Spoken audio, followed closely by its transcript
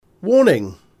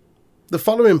Warning! The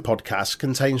following podcast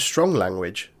contains strong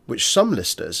language which some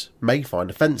listeners may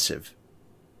find offensive.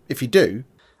 If you do,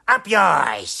 Up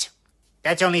yours!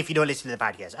 That's only if you don't listen to the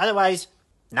podcast. Otherwise,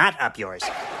 not up yours.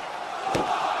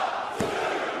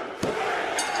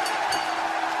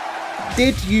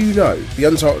 did you know the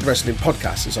Untitled Wrestling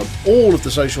Podcast is on all of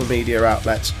the social media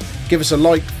outlets? Give us a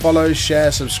like, follow,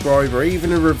 share, subscribe, or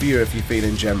even a review if you're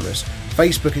feeling generous.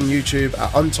 Facebook and YouTube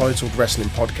at Untitled Wrestling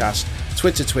Podcast,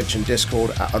 Twitter, Twitch and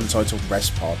Discord at Untitled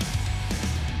Rest Pod.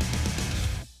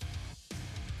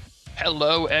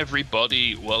 Hello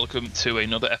everybody, welcome to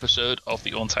another episode of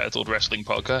the Untitled Wrestling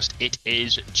Podcast. It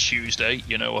is Tuesday,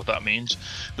 you know what that means.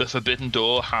 The Forbidden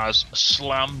Door has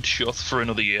slammed shut for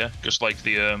another year, just like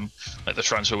the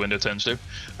transfer window tends to.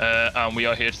 And we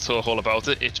are here to talk all about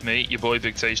it. It's me, your boy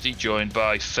Big Tasty, joined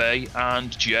by Faye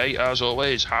and Jay, as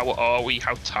always. How are we?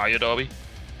 How tired are we?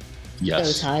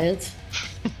 Yes. So tired.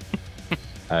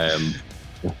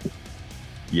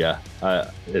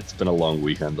 It's been a long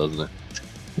weekend, hasn't it?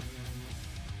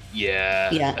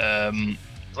 Yeah.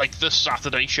 Like the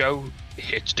Saturday show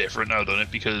hits different now, doesn't it?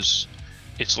 Because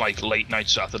it's like late night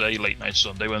Saturday, late night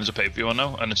Sunday when there's a pay-per-view on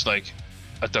now, and it's like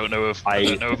I don't know if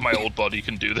my old body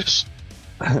can do this.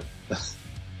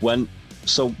 When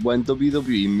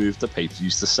WWE moved the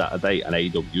pay-per-views to Saturday and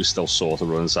AEW still sort of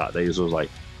running Saturdays, I was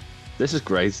like, this is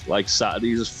great. Like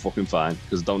Saturdays is fucking fine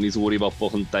because I don't need to worry about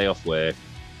booking day off work.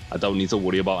 I don't need to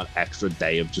worry about an extra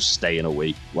day of just staying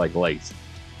awake like late.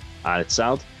 And it's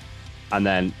sound. And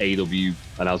then AEW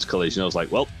announced Collision. I was like,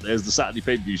 well, there's the Saturday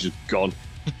pay-per-view just gone.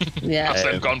 Yeah. That's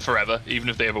them gone forever, even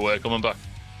if they ever were coming back.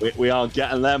 We aren't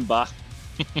getting them back.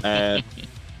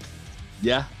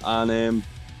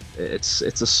 It's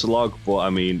a slog, but I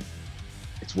mean,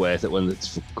 it's worth it when it's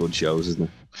for good shows, isn't it?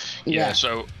 Yeah,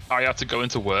 so I had to go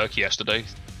into work yesterday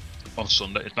on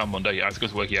Sunday. It's not Monday. I had to go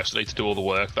to work yesterday to do all the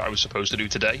work that I was supposed to do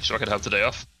today, so I could have today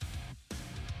off.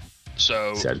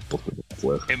 So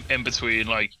in between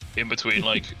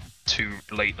two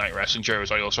late night wrestling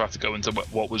shows, I also have to go into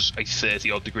what was a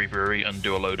 30-odd degree brewery and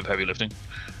do a load of heavy lifting,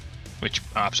 which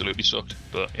absolutely sucked.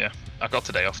 But yeah, I got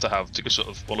today off to sort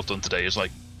of all I've done today is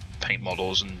like paint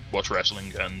models and watch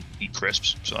wrestling and eat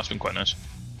crisps. So that's been quite nice.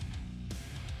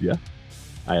 Yeah,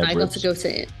 I got to go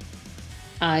to.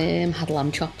 I had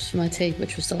lamb chops for my tea,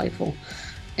 which was delightful.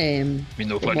 I mean,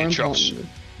 there were plenty of chops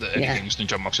that Eddie Kingston and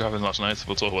John Moxley having last night.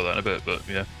 We'll talk about that in a bit, but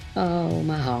yeah. Oh,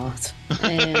 my heart.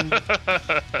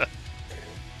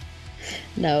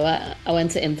 No, I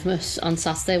went to Infamous on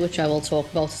Saturday, which I will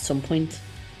talk about at some point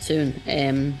soon.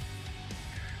 And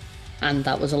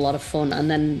that was a lot of fun. And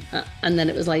then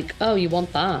it was like, oh, you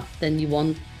want that? Then you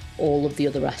want all of the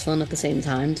other wrestling at the same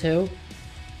time too.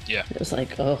 Yeah. It was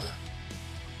like, oh.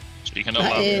 Speaking of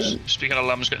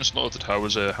lambs getting slaughtered, how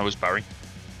was Barry?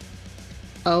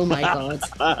 Oh my god.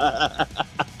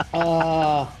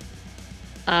 Oh.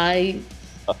 I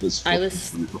was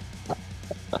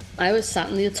sat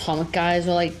and the Atomic guys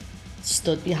were like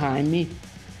stood behind me.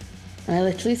 And I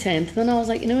literally turned to them and I was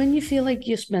like, you know when you feel like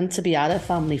you're meant to be at a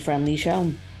family friendly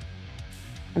show?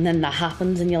 And then that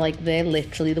happens and you're like, they're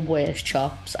literally the worst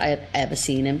chops I have ever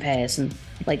seen in person.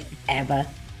 Like ever.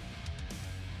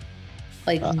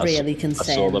 Like really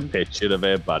concerned. I saw the picture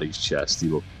of Barry's chest. He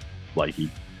looked like he'd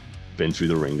been through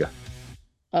the ringer.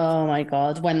 Oh my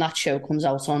god. When that show comes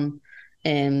out on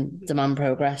Demand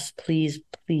Progress, please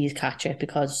catch it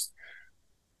because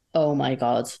oh my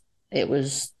god, it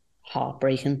was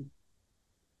heartbreaking.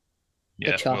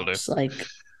 Yeah, the chops, like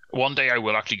one day I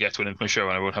will actually get to an Infamous show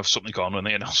and I will have something on when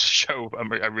they announce the show.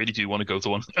 I really do want to go to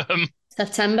one.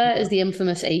 September is the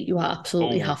Infamous 8. You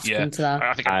absolutely have to come to that.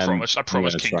 I think I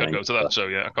promised King I'd go to that. So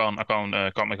yeah, I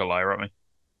can't make a liar at me.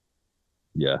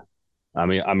 Yeah, I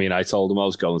mean, I told him I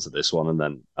was going to this one, and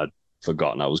then I'd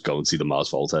forgotten I was going to see the Mars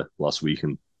Volta last week,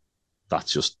 and that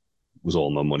just was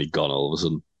all my money gone all of a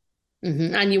sudden.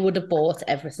 Mm-hmm. And you would have bought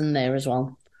everything there as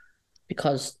well,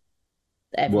 because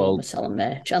everyone was selling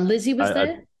merch, and Lizzie was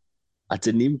there. I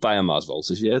didn't even buy a Mars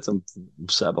Volta yet. I'm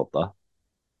upset about that.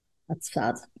 That's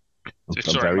sad.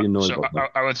 I'm very annoyed about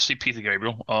that. I went to see Peter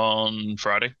Gabriel on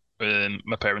Friday.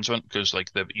 My parents went because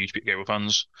like they're huge Peter Gabriel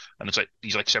fans, and it's like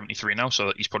he's like 73 now,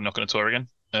 so he's probably not going to tour again.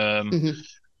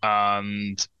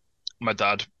 And my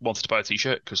dad wanted to buy a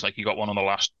T-shirt because like he got one on the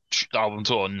last album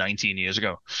tour 19 years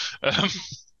ago,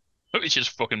 which is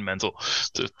fucking mental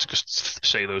to just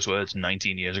say those words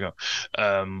 19 years ago.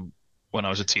 When I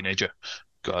was a teenager,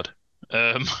 God.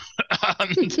 And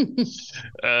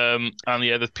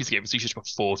yeah, the Peter Gabriel T-shirts were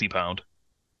 £40.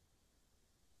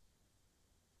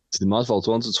 The Mars Volta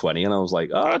ones are 20, and I was like,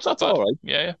 oh, that's all right.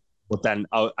 Yeah. But then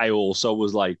I also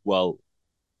was like, well,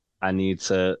 I need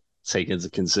to take into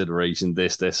consideration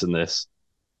this, and this.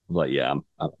 I'm like, yeah,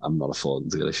 I'm not affording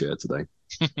to get a shirt today.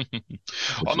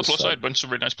 On the plus side, went to some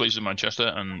really nice places in Manchester,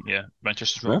 and yeah,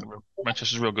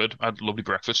 Manchester's real good. I had a lovely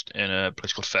breakfast in a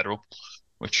place called Federal,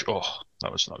 which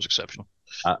that was exceptional.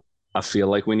 I feel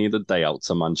like we need a day out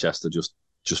to Manchester just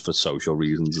for social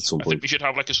reasons at some point. I think we should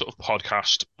have like a sort of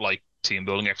podcast, like team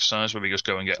building exercise where we just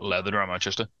go and get leather around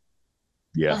Manchester.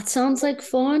 Yeah, that sounds like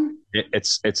fun.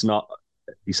 It's not.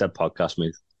 He said podcast,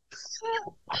 mate.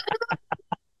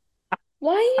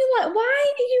 Why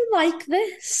are you like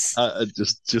this?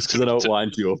 Just because I don't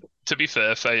wind you up. To be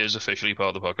fair, Faye is officially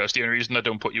part of the podcast. The only reason I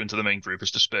don't put you into the main group is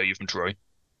to spare you from Troy.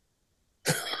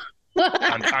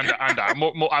 and I'm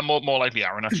more likely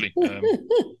Aaron, actually.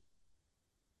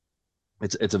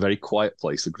 It's a very quiet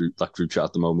place, that group chat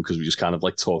at the moment, because we just kind of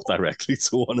like talk directly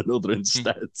to one another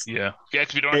instead. Yeah,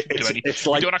 because we don't actually do anything.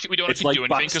 We don't actually do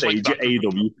anything because like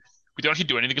AW. We don't actually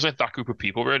do anything because like that group of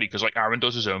people really. Because like Aaron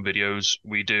does his own videos,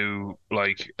 we do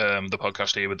like the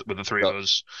podcast here with the three of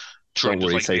us. Troy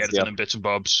does like the editing and bits and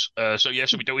bobs. So we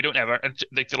don't ever.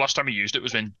 Like the last time we used it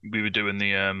was when we were doing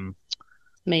the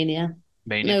Mania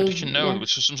prediction. No, it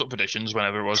was just some sort of predictions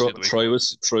whenever it was. Troy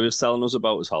was telling us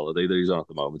about his holiday that he's on at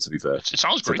the moment. To be fair, it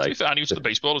sounds great. To be fair, and he was to the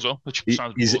baseball as well, which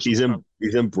sounds he's in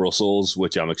Brussels,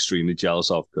 which I'm extremely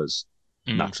jealous of because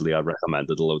naturally I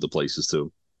recommended a load of places to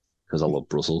him because I love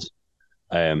Brussels.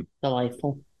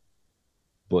 Delightful.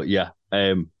 But yeah,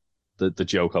 the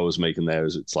joke I was making there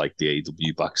is it's like the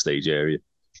AW backstage area.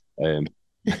 But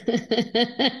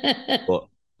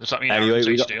does that mean anyway,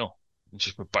 Aaron steal?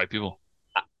 Just bite people.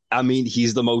 I mean,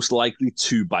 he's the most likely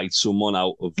to bite someone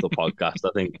out of the podcast,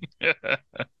 I think.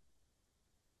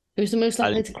 Who's the most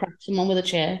likely to crack someone with a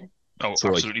chair? Oh,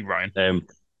 absolutely, Ryan.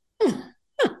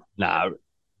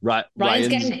 Ryan's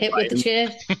getting hit with the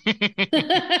chair.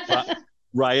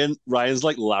 Ryan's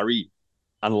like Larry,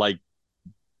 and like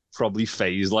probably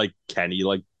Faye's like Kenny,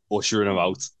 like ushering him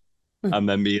out, and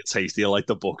then me and Tasty are like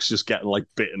the Bucks, just getting like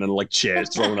bitten and like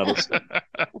chairs thrown at us.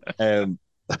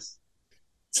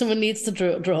 Someone needs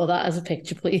to draw that as a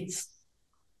picture, please.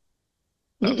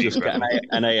 Just get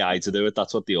an AI to do it.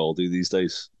 That's what they all do these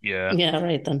days. Yeah. Yeah.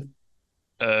 Right then.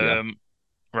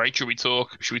 Right, should we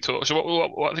talk? So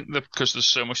what I think because there's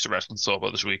so much to wrestling to talk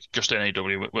about this week, just in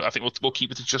AW. I think we'll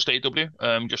keep it to just AW.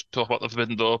 Just talk about the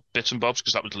Forbidden Door bits and bobs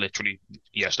because that was literally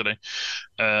yesterday.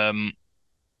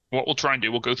 What we'll try and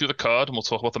do, we'll go through the card and we'll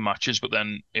talk about the matches. But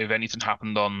then if anything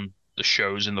happened on the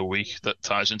shows in the week that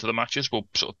ties into the matches, we'll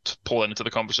sort of pull into the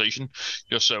conversation,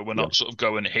 just so we're not sort of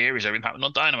going, here is everything happening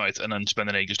on Dynamite, and then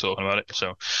spending ages talking about it.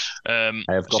 So I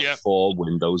have got 4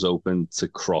 windows open to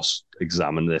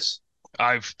cross-examine this.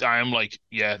 I am like,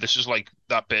 yeah, this is like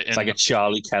that bit. It's like a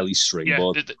Charlie Kelly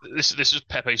stringboard. Yeah, this is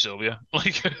Pepe Sylvia.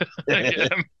 Like,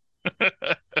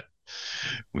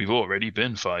 we've already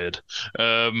been fired.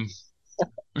 Right,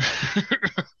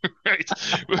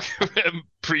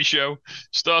 pre-show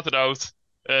started out.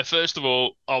 First of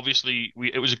all, obviously,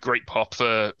 it was a great pop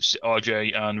for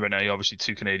RJ and Renee. Obviously,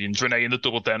 2 Canadians. Renee in the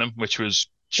double denim, which was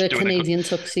the Canadian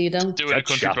tuxedo. Doing a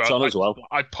country crowd on as well.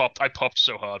 I popped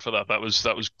so hard for that. That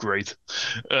was great.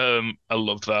 I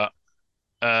loved that.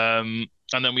 And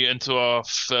then we into our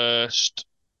first.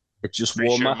 It just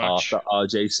warmed my heart that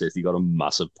RJ City got a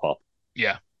massive pop.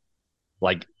 Yeah,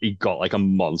 like he got like a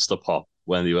monster pop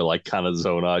when they were like Canada's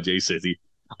own RJ City.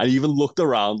 And he even looked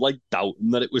around like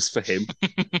doubting that it was for him,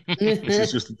 which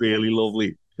is just really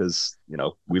lovely because, you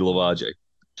know, we love RJ.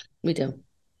 We do.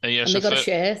 And they got a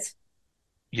shirt.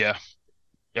 Yeah.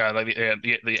 Yeah, like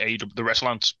the age of the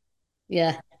wrestlers.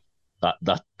 Yeah.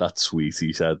 That tweet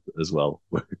he said as well.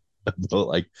 About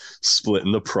like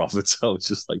splitting the profits. I was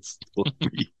just like, fuck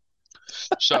me.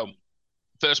 So,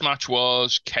 first match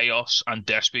was Chaos and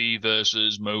Despy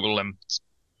versus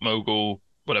Mogul,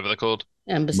 whatever they're called.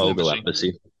 Mogul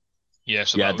Embassy. Yeah,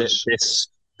 so yeah.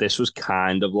 This was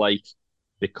kind of like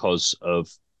because of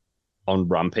on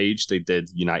Rampage they did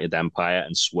United Empire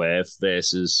and Swerve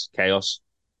versus Chaos.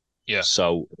 Yeah.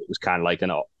 So it was kind of like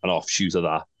an offshoot of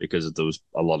that because there was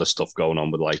a lot of stuff going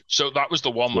on with like. So that was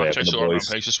the one match I saw on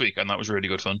Rampage this week, and that was really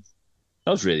good fun.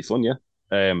 That was really fun, yeah.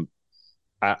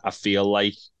 I feel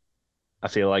like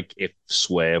if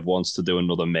Swerve wants to do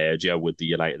another merger with the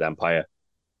United Empire,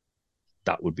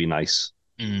 that would be nice.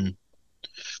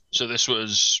 So this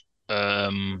was,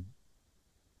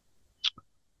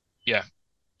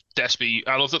 Despy.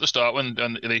 I loved at the start when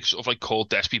they sort of like called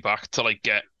Despy back to like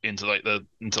get into the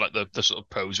sort of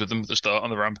pose with them at the start on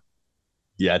the ramp.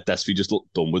 Yeah, Despy just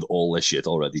looked done with all this shit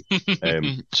already.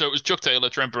 So it was Chuck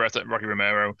Taylor, Trent Barretta, and Rocky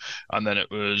Romero, and then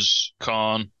it was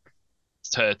Khan,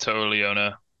 Toa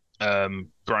Leona,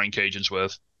 Brian Cage, and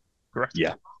Swerve. Correct?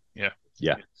 Yeah.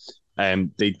 Yeah.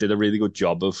 They did a really good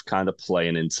job of kind of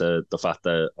playing into the fact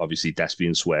that obviously Despy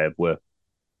and Swerve were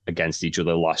against each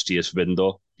other last year's Forbidden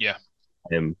Door. Yeah.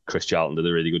 Chris Charlton did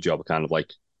a really good job of kind of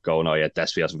like going, oh yeah,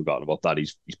 Despy hasn't forgotten about that.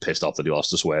 He's pissed off that he lost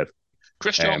to Swerve.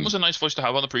 Chris Charlton was a nice voice to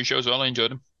have on the pre-show as well. I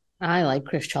enjoyed him. I like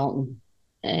Chris Charlton.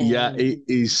 Yeah,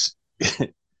 he's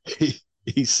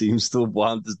he seems to have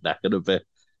wound his neck in a bit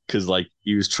because like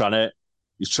he was trying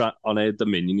on a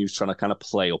Dominion. He was trying to kind of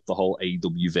play up the whole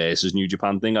AW versus New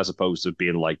Japan thing as opposed to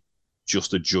being like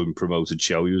just a joint promoted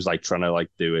show. He was like trying to like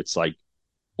do it's like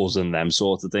us and them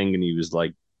sort of thing, and he was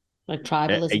like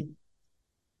tribalism.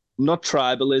 Not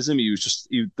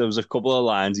tribalism. There was a couple of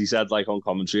lines he said like on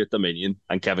commentary at Dominion,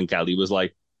 and Kevin Kelly was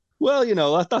like, well,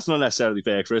 that's not necessarily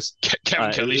fair, Chris.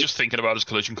 Kevin Kelly's just thinking about his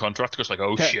collision contract because like,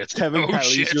 shit. Kevin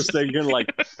Kelly's just thinking like,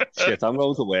 shit, I'm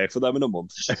going to work for them in a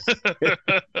month.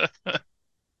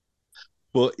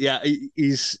 But yeah,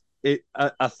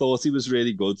 I thought he was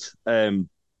really good.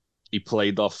 He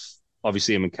played off,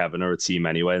 obviously him and Kevin are a team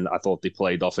anyway, and I thought they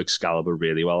played off Excalibur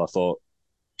really well. I thought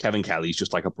Kevin Kelly's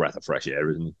just like a breath of fresh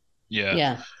air, isn't he?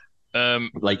 Yeah.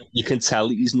 Like you can tell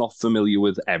he's not familiar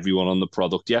with everyone on the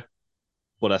product yet,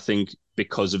 but I think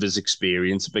because of his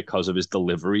experience, because of his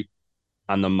delivery,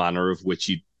 and the manner of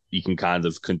which he can kind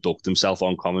of conduct himself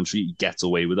on commentary, he gets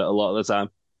away with it a lot of the time.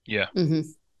 Yeah. Mm-hmm.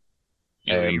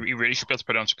 Yeah, he really should be able to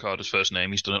pronounce Okada's first name.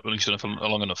 He's done it for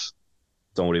long enough.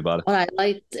 Don't worry about it. What I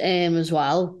liked as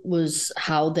well was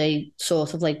how they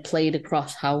sort of like played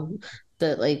across how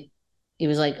that like he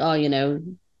was like,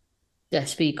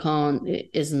 Despy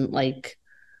isn't like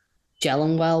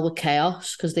gelling well with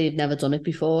Chaos because they've never done it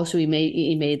before. So he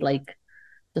made like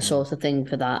the sort of thing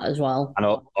for that as well. And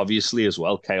obviously as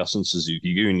well, Chaos and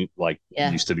Suzuki-gun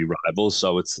used to be rivals.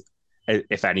 So it's,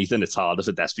 if anything, it's harder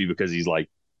for Despy because he's like,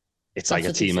 it's that's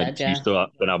like a team that used to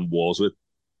been having wars with.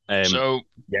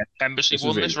 Embassy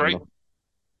won this, right?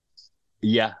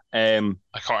 Yeah. I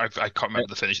can't remember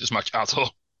the finish of this match at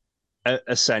all.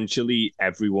 Essentially,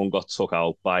 everyone got took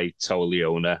out by Toa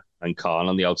Leona and Khan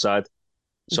on the outside.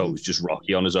 So it was just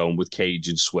Rocky on his own with Cage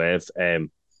and Swerve.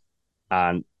 And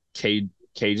Cage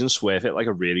and Swerve hit like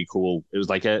a really cool, it was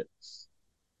like an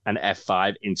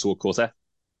F5 into a cutter.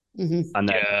 Mm-hmm. And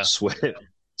then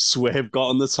Swerve got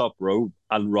on the top rope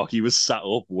and Rocky was sat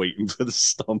up waiting for the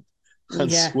stomp.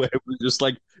 And Swerve was just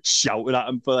like shouting at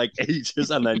him for like ages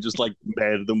and then just like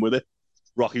murdered him with it.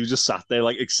 Rocky was just sat there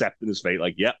like accepting his fate,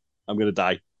 like, yeah, I'm going to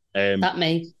die. That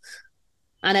me.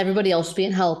 And everybody else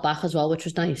being held back as well, which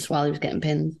was nice while he was getting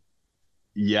pinned.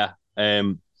 Yeah.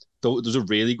 There's a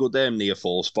really good near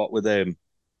fall spot with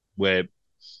where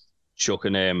Chuck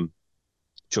and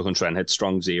Trent hit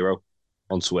strong zero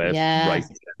on Swerve right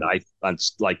and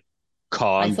like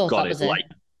Khan got it like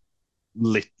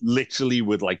literally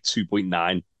with like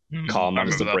 2.9. Khan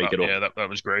managed to break it up. Yeah, that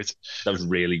was great. That was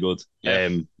really good. Yeah.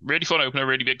 Really fun opener,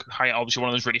 really big, high. Obviously, one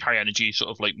of those really high energy sort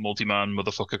of like multi-man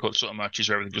motherfucker cut sort of matches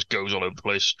where everything just goes all over the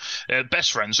place.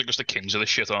 Best friends are just the kings of this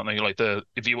shit, aren't they? Like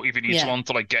if you need someone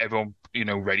to like get everyone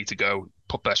ready to go,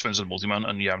 put best friends in multi-man,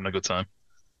 and you're having a good time.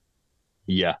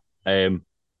 Yeah.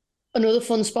 Another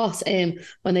fun spot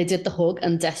when they did the hug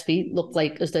and Despy looked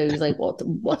like as though he was like,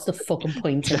 what's the fucking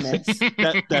point in this?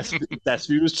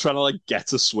 Despy was trying to like get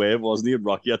to Swerve, wasn't he? And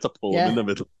Rocky had to pull him in the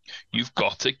middle. You've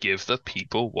got to give the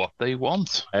people what they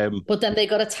want. But then they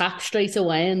got attacked straight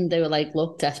away and they were like,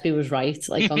 look, Despy was right,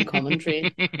 like on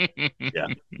commentary. Yeah.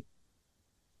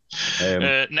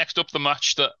 Next up, the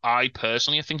match that I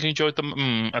personally think I enjoyed them.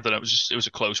 I don't know, it was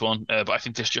a close one, but I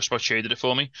think this just about shaded it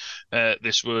for me.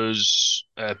 This was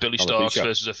Billy Starks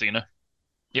versus Athena.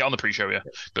 Yeah, on the pre-show, yeah.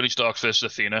 Billy Starks versus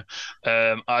Athena.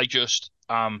 I just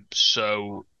am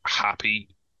so happy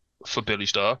for Billy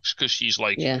Starks because she's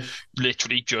like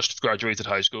literally just graduated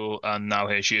high school and now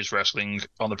here she is wrestling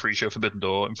on the pre-show Forbidden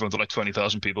Door in front of like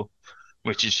 20,000 people,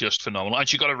 which is just phenomenal. And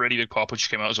she got a really big pop when she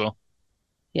came out as well.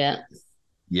 Yeah.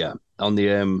 Yeah, on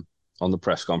the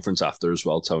press conference after as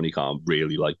well, Tony Khan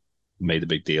really like made a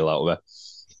big deal out of it.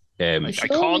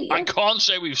 I can't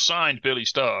say we've signed Billy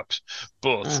Starks,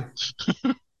 but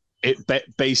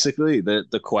basically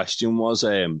the question was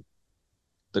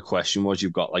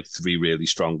you've got like 3 really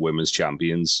strong women's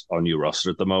champions on your roster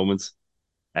at the moment.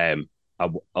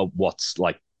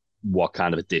 What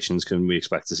kind of additions can we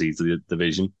expect to see to the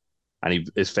division? And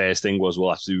his first thing was,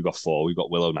 well, actually we've got 4. We've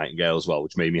got Willow Nightingale as well,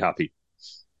 which made me happy.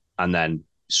 And then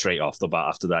straight off the bat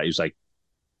after that, he was like,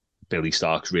 Billy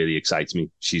Starks really excites me.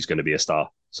 She's going to be a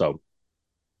star. So,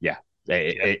 yeah,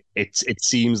 it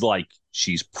seems like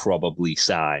she's probably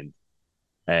signed.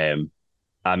 I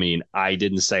mean, I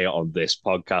didn't say it on this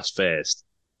podcast first.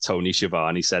 Tony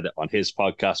Schiavone said it on his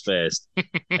podcast first.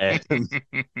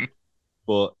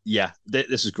 But yeah,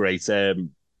 this is great.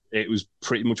 It was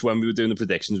pretty much when we were doing the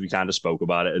predictions, we kind of spoke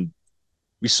about it, and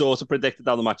we sort of predicted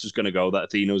how the match was going to go. That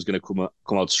Athena was going to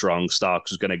come out strong.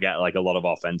 Starks was going to get like a lot of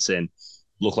offense in,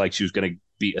 look like she was going to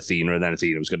beat Athena, and then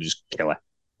Athena was going to just kill her.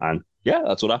 And yeah,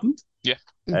 that's what happened. Yeah.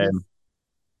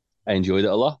 I enjoyed it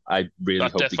a lot. I really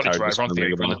hope the definitely characters driver on the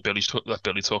apron that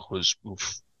Billy took was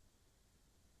oof.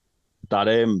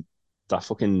 That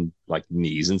fucking like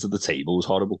knees into the table was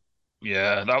horrible.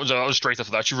 Yeah, that was straight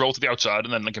after that. She rolled to the outside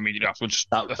and then like immediately afterwards.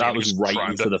 That was right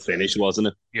into the finish, wasn't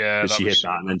it? Yeah, she hit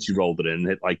that and then she rolled it in,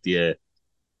 hit like the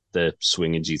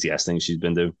swinging GTS thing she's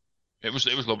been doing. It was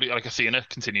lovely. Like Athena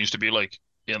continues to be like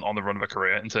on the run of her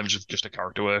career in terms of just the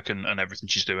character work and everything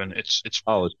she's doing. It's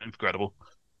incredible.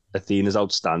 Athena's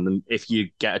outstanding. If you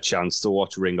get a chance to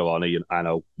watch Ring of Honor, I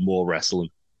know more wrestling.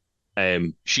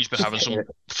 She's been having some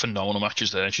phenomenal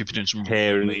matches there. She's been doing some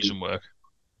amazing work.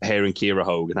 Her and Kira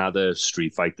Hogan had a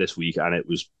street fight this week, and it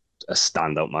was a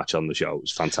standout match on the show. It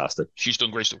was fantastic. She's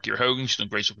done great stuff with Kira Hogan. She's done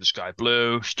great stuff with the Sky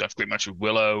Blue. She's done a great match with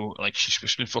Willow. Like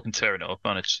she's been fucking tearing it up,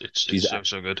 man. It's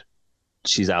so good.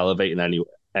 She's elevating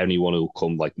anyone who'll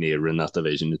come like near her in that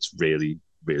division. It's really,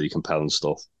 really compelling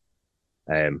stuff.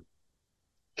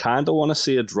 Kind of want to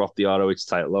see her drop the ROH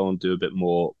title and do a bit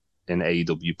more in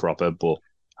AEW proper, but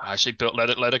I say, let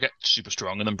her get super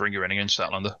strong and then bring her in against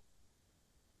Statlander.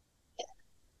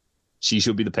 She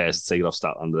should be the person to take it off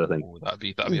Statlander, I think. Oh, that'd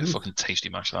be a fucking tasty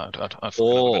match. I'd fucking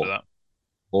love a bit of that.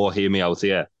 Or hear me out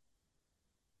here.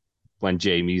 When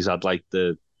Jamie's had like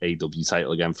the AEW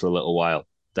title again for a little while,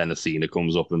 then Athena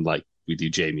comes up and like we do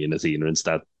Jamie and Athena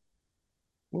instead.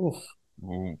 Ooh,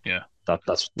 yeah.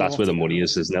 That's where the money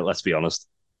is, isn't it? Let's be honest.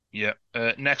 Yeah.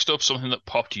 Next up, something that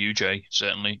popped you, Jay,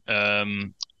 certainly.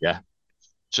 Yeah.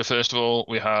 So first of all,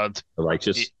 we had the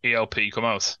Righteous ELP come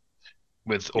out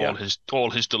with all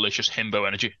his delicious himbo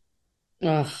energy.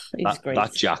 Oh, he's great.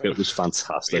 That jacket was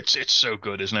fantastic. It's so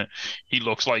good, isn't it? He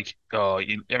looks like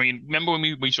remember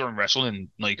when we saw him wrestle in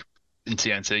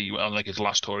TNT on like his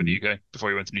last tour in the UK before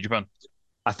he went to New Japan?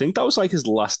 I think that was like his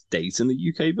last date in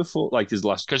the UK before, like his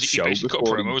last show. Because he basically cut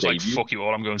a promo. It was like, "Fuck you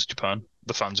all, I'm going to Japan.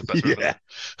 The fans are better." Yeah,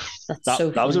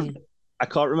 that was I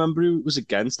can't remember who it was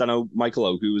against. I know Michael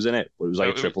Oku was in it, but it was like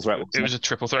a triple threat. It was a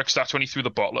triple threat because that's when he threw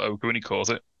the bottle at Oku and he caught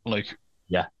it. Like,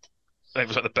 yeah, it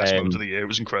was like the best moment of the year. It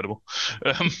was incredible.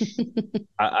 I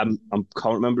can't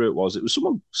remember who it was. It was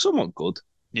someone good.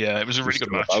 Yeah, it was a really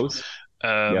good match.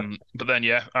 But then,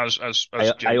 yeah, as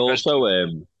I also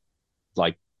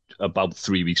like about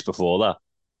 3 weeks before that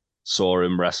saw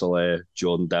him wrestle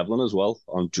Jordan Devlin as well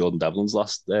on Jordan Devlin's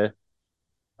last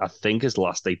I think his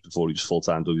last date before he was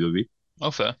full-time WWE.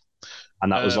 Oh, fair.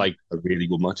 And that was like a really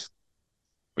good match.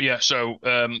 Yeah, so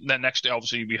then next day,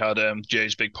 obviously, we had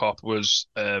Jay's big pop was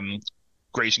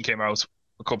Grayson came out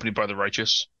accompanied by the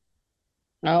Righteous.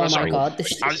 Oh, my God.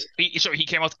 He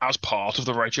came out as part of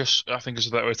the Righteous, I think is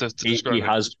the better way to describe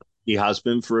it. He has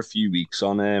been for a few weeks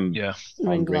on Ring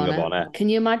of Honor. Can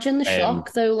you imagine the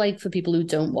shock, though, like for people who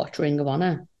don't watch Ring of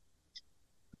Honor?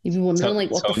 You'd be wondering, like,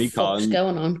 what the fuck's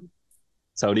going on?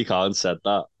 Tony Khan said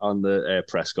that on the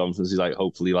press conference. He's like,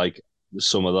 hopefully, like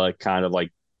some of the kind of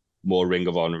like more Ring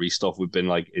of Honor-y stuff we've been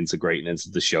like integrating into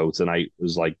the show tonight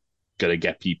was like gonna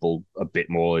get people a bit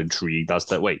more intrigued as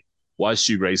to wait, why is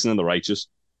Stu Grayson and the Righteous?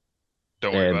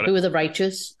 Don't worry about it. Who are the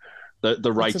Righteous?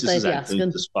 The Righteous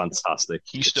is fantastic.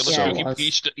 He's still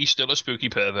he's still a spooky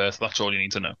pervert. That's all you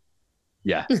need to know.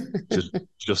 Yeah,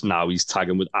 just now he's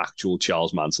tagging with actual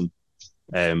Charles Manson.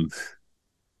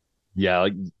 Yeah,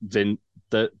 like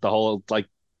the whole like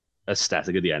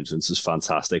aesthetic of the entrance is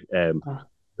fantastic.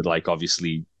 But like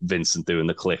obviously Vincent doing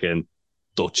the clicking,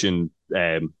 Dutch and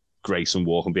Grayson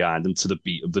walking behind him to the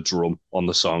beat of the drum on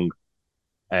the song.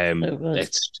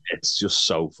 It's just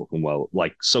so fucking well,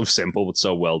 like so simple but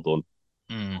so well done.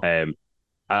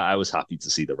 I was happy to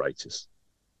see the Righteous.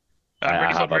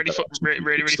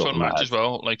 Really fun match as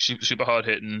well. Like super hard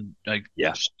hitting. Like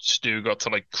Stu got to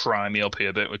like crime ELP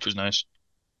a bit, which was nice.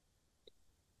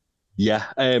 Yeah,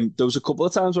 there was a couple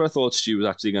of times where I thought Stu was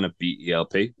actually going to beat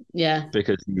ELP. Yeah,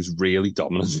 because he was really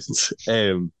dominant.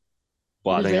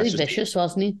 But he was really vicious,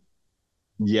 wasn't he?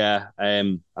 Yeah, I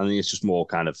think it's just more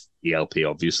kind of ELP,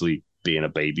 obviously being a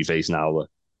babyface now.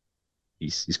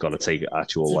 He's got to take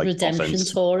actual like redemption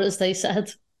offense. Tour, as they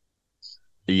said.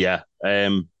 Yeah,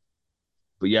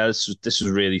 but yeah, this was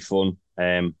really fun.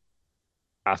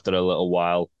 After a little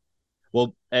while,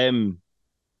 well,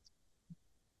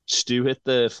 Stu hit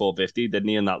the 450, didn't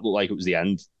he? And that looked like it was the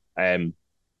end.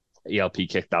 ELP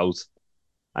kicked out,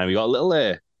 and we got a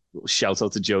little shout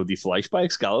out to Jody Fleisch by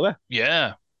Excalibur.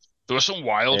 Yeah, There were some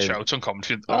wild shouts on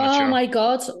commentary on the Oh show. my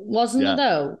God, wasn't it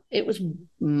though? It was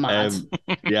mad.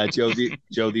 Yeah,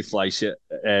 Jodie Fleischer,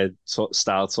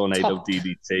 style tornado Top-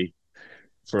 DDT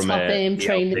from Top aim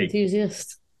training ELP.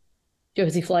 enthusiast,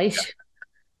 Josie Fleisch.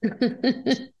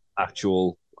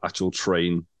 Actual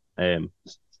train. I'm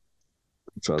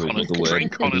trying to think of the word. Train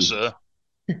connoisseur.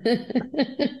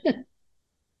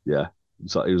 Yeah,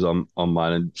 so he was on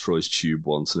mine and Troy's tube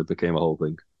once, and it became a whole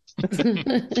thing.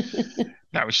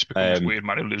 Now he's just become this weird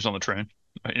man who lives on the train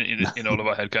in all of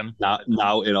our headcanon. Now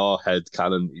in our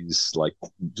headcanon, he's like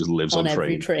just lives on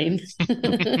every train.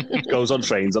 Goes on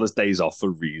trains on his days off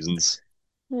for reasons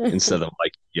instead of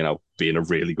like being a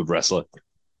really good wrestler.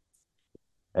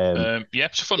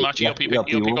 It's a fun match. ELP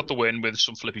got the win with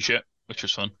some flippy shit, which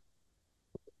was fun.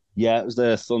 Yeah, it was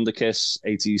the Thunder Kiss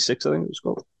 86, I think it was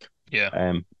called.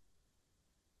 Yeah.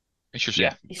 It's just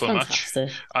fun match.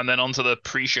 And then on to the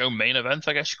pre-show main event,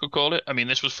 I guess you could call it. I mean,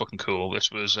 this was fucking cool. This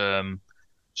was so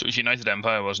it was United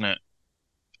Empire, wasn't it?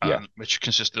 Yeah. Which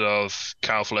consisted of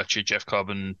Kyle Fletcher, Jeff Cobb,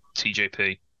 and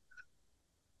TJP.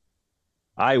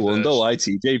 I wonder why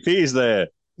TJP is there.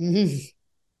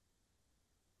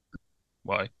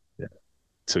 Why? Yeah.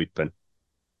 Tweet pin.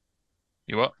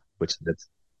 You what? Which did.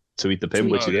 Tweet the pin,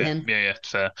 which you did. Yeah,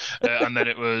 fair. And then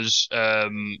it was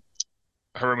Hiromu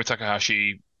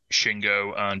Takahashi,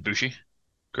 Shingo, and Bushi,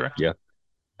 correct? Yeah.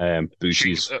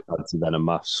 Bushi's anti-venom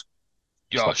mask.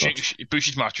 Yeah,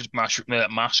 Bushi's mask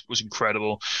was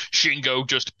incredible. Shingo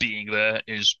just being there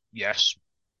is yes.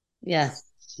 Yeah.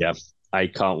 Yeah. I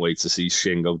can't wait to see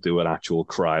Shingo do an actual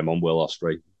crime on Will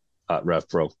Ospreay at Rev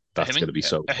Pro. That's going to be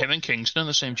so. Are him and Kingston in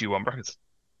the same G1 bracket?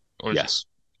 Yes.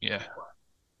 Yeah.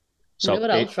 So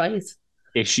what else, right?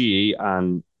 Ishii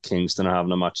and Kingston are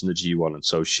having a match in the G1, and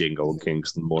so Shingo and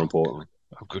Kingston, more importantly.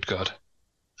 Oh, good God.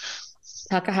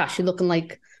 Takahashi looking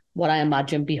like what I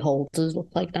imagine beholders look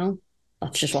like now.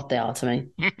 That's just what they are to me.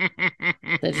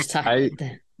 They're just I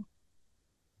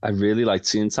really like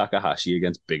seeing Takahashi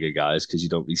against bigger guys because you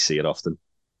don't really see it often.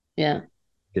 Yeah.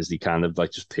 Because they kind of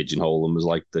like just pigeonhole them as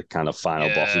like the kind of final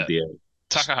boss of the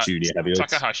junior heavyweights.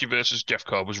 Takahashi versus Jeff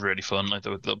Cobb was really fun. Like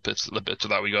the bits of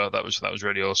that we got, that was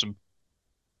really awesome.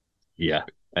 Yeah.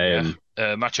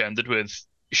 Match ended with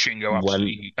Shingo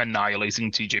absolutely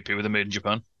annihilating TJP with a Made in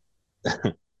Japan.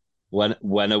 When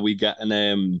are we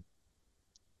getting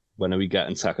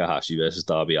Takahashi versus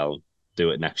Darby Allin? Do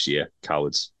it next year,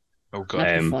 cowards. Oh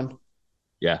God. Fun.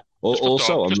 Yeah.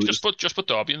 Just put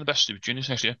Darby in the best Super Juniors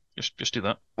next year. Just do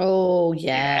that. Oh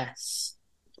yes.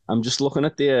 I'm just looking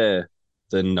at the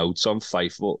notes on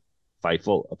Fightful.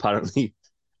 Apparently,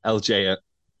 LIJ,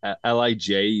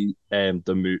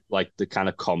 the kind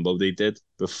of combo they did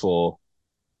before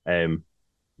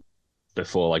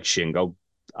like Shingo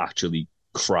actually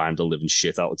crimed the living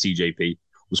shit out of TJP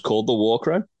was called the War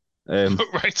Crime.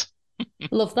 Right.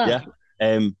 Love that.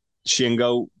 Yeah.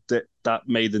 Shingo that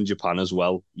made in Japan as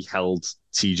well. He held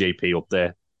TJP up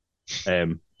there.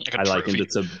 I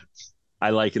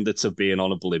likened it to being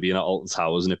on Oblivion at Alton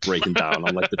Towers and it breaking down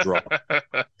on like the drop.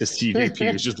 Because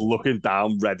TJP was just looking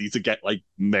down, ready to get like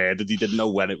murdered. He didn't know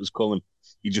when it was coming.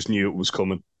 He just knew it was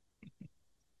coming.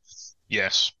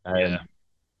 Yes.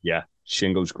 Yeah.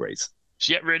 Shingo's great.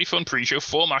 So yeah, really fun pre-show.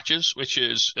 4 matches, which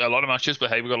is a lot of matches,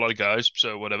 but hey, we got a lot of guys,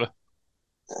 so whatever.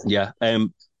 Yeah.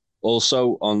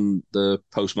 Also on the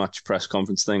post-match press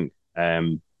conference thing,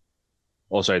 the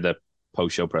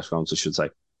post-show press conference, I should say,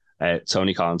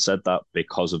 Tony Khan said that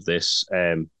because of this,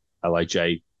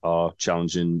 LIJ are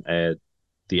challenging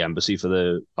the embassy for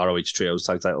the ROH Trios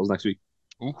tag titles next week.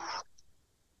 Ooh.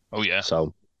 Oh, yeah.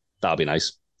 So that'll be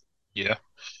nice. Yeah.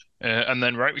 And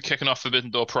then, we're kicking off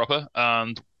Forbidden Door proper,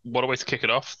 and what a way to kick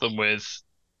it off than with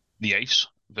the Ace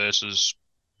versus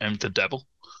the Devil.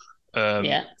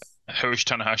 Yeah. Hiroshi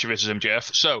Tanahashi versus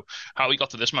MJF. So, how we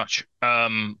got to this match.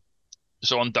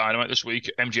 So on Dynamite this week,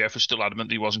 MJF was still adamant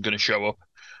that he wasn't going to show up.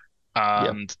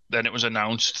 And then it was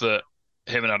announced that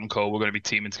him and Adam Cole were going to be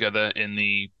teaming together in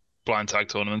the blind tag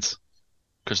tournament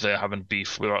because they're having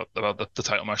beef about the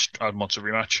title match and wants a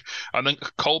rematch. And then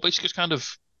Cole basically just kind of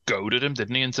goaded him,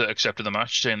 didn't he, into accepting the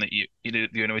match, saying that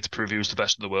the only way to prove he was the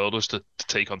best in the world was to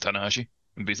take on Tanahashi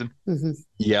and beat him. Mm-hmm.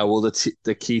 Yeah, well,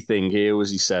 the key thing here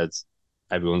was he said,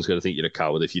 everyone's going to think you're a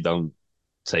coward if you don't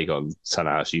take on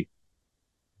Tanahashi.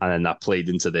 And then that played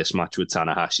into this match with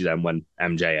Tanahashi then when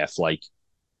MJF,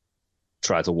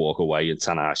 tried to walk away and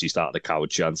Tanahashi started the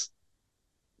coward chant.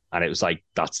 And it was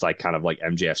that's kind of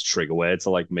MJF's trigger word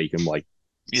to make him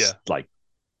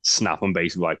snap and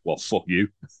basically well, fuck you.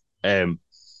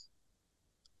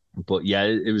 But yeah,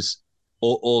 it was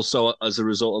also as a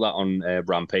result of that on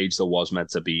Rampage, there was meant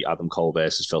to be Adam Cole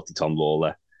versus Filthy Tom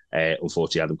Lawler.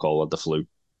 Unfortunately, Adam Cole had the flu,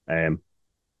 and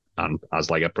as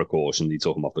like a precaution, he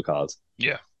took him off the card.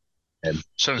 Yeah.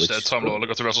 So instead, Tom Lawler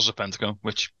got to wrestle the Pentagon,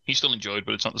 which he still enjoyed,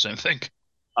 but it's not the same thing.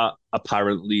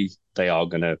 Apparently, they are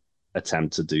going to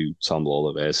attempt to do Tom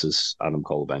Lawler versus Adam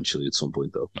Cole eventually at some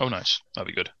point, though. Oh, nice. That'd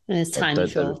be good. And it's tiny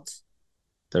shorts.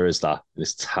 There is that.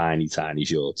 It's tiny, tiny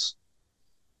shorts.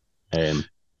 So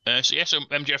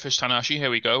MJF vs Tanahashi. Here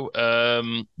we go.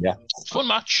 Fun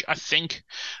match. I think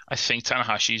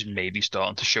Tanahashi's maybe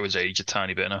starting to show his age a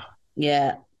tiny bit now.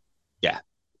 Yeah.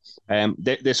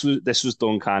 This was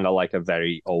done kind of like a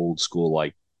very old school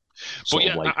like. But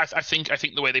yeah, I think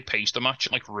the way they paced the match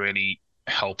like really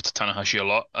helped Tanahashi a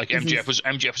lot. Like MJF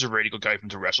was a really good guy for him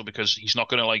to wrestle because he's not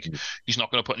gonna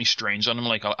put any strains on him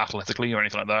like athletically or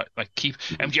anything like that. Like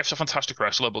MJF's a fantastic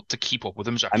wrestler, but to keep up with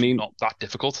him is actually not that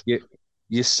difficult.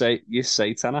 You say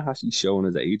Tanahashi's showing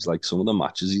his age. Like some of the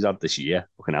matches he's had this year,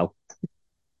 fucking hell.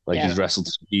 Like he's wrestled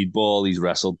Speedball, he's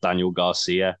wrestled Daniel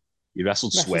Garcia, he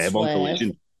wrestled Swerve on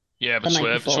Collision. Yeah, but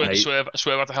Swerve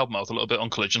had to help him out a little bit on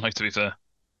Collision, like, to be fair.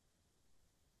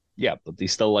 Yeah, but he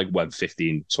still like went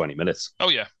 15, 20 minutes. Oh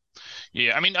yeah.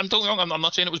 I mean, I'm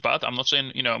not saying it was bad. I'm not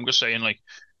saying, I'm just saying like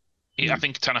I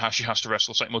think Tanahashi has to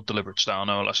wrestle a slightly more deliberate style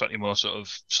now, a slightly more sort of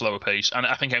slower pace, and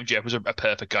I think MJF was a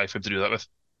perfect guy for him to do that with.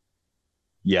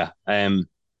 Yeah,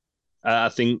 I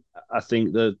think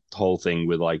the whole thing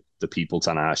with like the people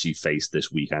Tanahashi faced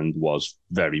this weekend was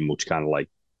very much kind of like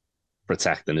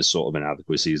protecting his sort of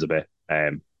inadequacies a bit.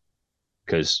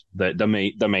 Because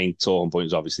the main talking point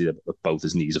is obviously that both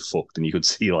his knees are fucked, and you could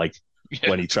see like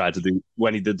when he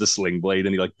did the sling blade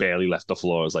and he like barely left the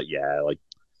floor. I was like, yeah, like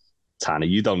Tanner,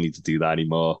 you don't need to do that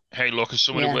anymore. Hey, look, as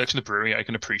someone who works in the brewery, I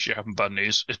can appreciate having bad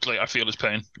knees. It's like I feel his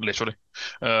pain, literally.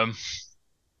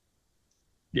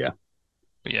 Yeah.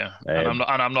 But yeah, I'm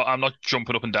not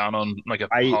jumping up and down on like a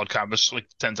hard canvas like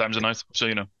 10 times a night.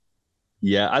 So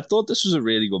Yeah, I thought this was a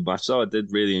really good match, though. I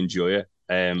did really enjoy it.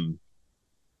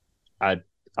 I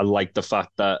like the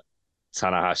fact that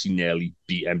Tanahashi nearly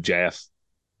beat MJF,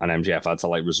 and MJF had to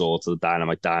like resort to the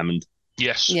Dynamite Diamond.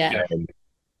 Yes. Yeah.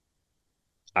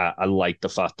 I like the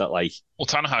fact that like. Well,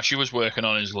 Tanahashi was working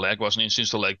on his leg, wasn't he? And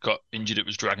since the leg got injured, it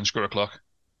was Dragon Screw O'Clock.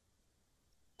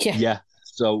 Yeah. Yeah.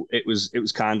 So it was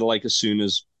kind of like as soon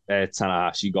as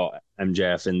Tanahashi got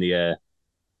MJF in the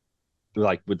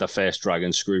like with the first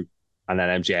Dragon Screw, and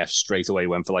then MJF straight away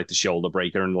went for like the shoulder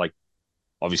breaker and like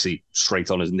obviously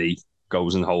straight on his knee,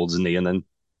 goes and holds his knee, and then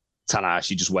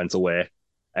Tanahashi just went away.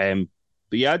 But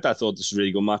yeah, I thought this was a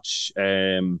really good match.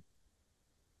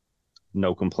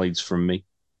 No complaints from me.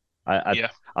 I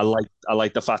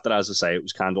like the fact that, as I say, it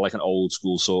was kind of like an old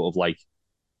school sort of like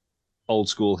old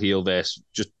school heel versus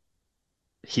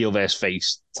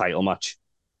face title match.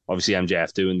 Obviously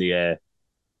MJF doing the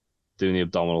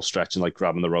abdominal stretch and like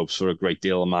grabbing the ropes for a great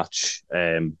deal of match,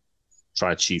 trying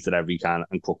to cheat at every can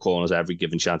and cut corners every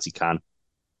given chance he can.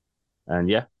 And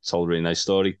yeah, it's all a really nice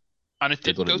story. And it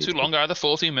didn't go too long either,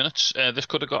 14 minutes. This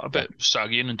could have got a bit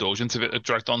saggy and indulgent if it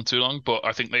dragged on too long, but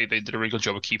I think they did a really good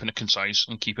job of keeping it concise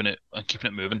and keeping it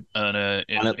moving. And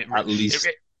at least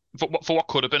for what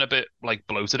could have been a bit like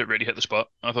bloated, it really hit the spot,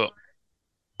 I thought.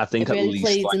 I think it really at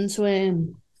least plays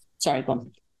into sorry, go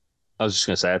on. I was just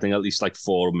gonna say, I think at least like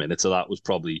 4 minutes of that was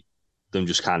probably them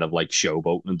just kind of like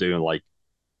showboating and doing like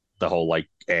the whole like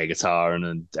air guitar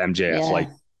and MJF like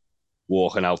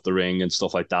walking out the ring and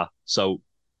stuff like that. So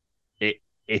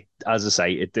it as I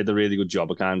say, it did a really good job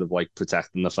of kind of like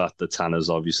protecting the fact that Tanner's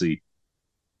obviously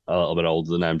a little bit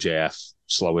older than MJF,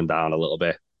 slowing down a little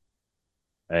bit.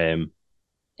 It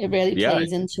really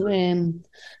plays into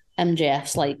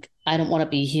MJF's like, I don't want to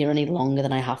be here any longer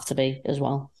than I have to be as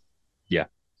well. Yeah.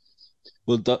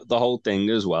 Well, the whole thing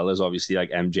as well is obviously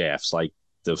like MJF's like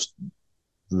the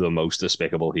most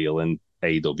despicable heel in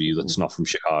AEW that's not from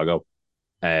Chicago.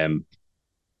 And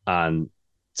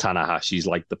Tanahashi's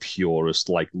like the purest,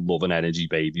 like love and energy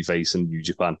babyface in New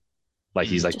Japan. Like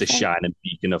he's like the shining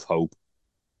beacon of hope.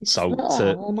 So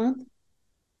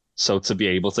to be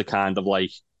able to kind of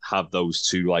like have those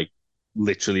two like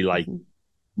literally like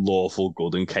lawful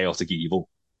good and chaotic evil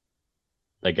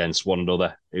against one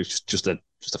another, it was just a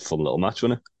fun little match,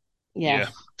 wasn't it? Yeah.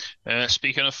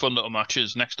 Speaking of fun little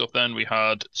matches, next up then we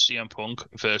had CM Punk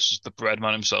versus the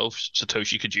Breadman himself,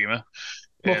 Satoshi Kojima.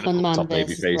 Muffin Man top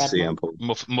babyface CM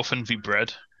Punk. Muffin v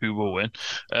Bread, who will win?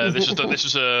 This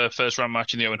is a first round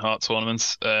match in the Owen Hart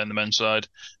tournament in the men's side.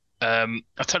 I'll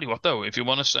tell you what though, if you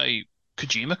want to say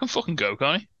Kojima can fucking go,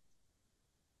 can't he?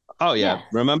 Oh yeah.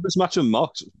 Remember his match with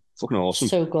Mox? Fucking awesome.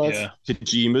 So good. Yeah.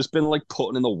 Kojima's been like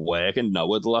putting in the work in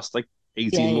Noah the last like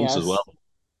 18 months as well.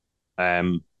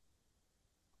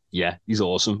 Yeah, he's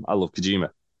awesome. I love Kojima.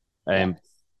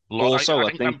 Also,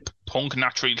 I think that Punk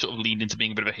naturally sort of leaned into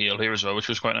being a bit of a heel here as well, which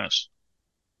was quite nice.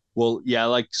 Well,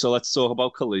 yeah, so let's talk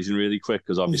about Collision really quick,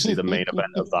 because obviously the main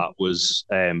event of that was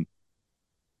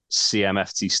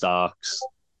CMFT Starks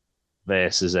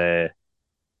versus the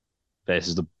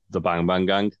Bang Bang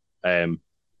Gang,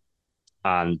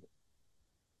 and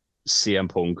CM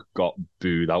Punk got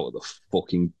booed out of the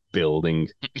fucking building.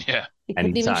 Yeah, he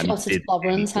couldn't even shot his blubber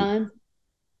in time.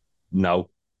 No,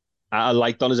 I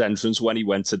liked on his entrance when he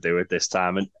went to do it this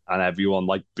time, and everyone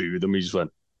like booed him. He just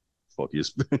went, "Fuck you,"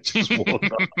 just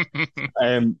walked off.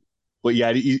 But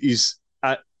yeah, he's.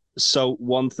 So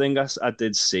one thing I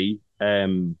did see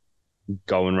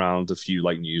going around a few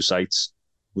like news sites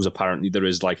was apparently there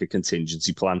is like a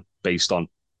contingency plan based on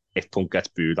if Punk gets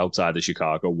booed outside of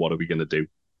Chicago, what are we going to do?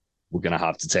 We're going to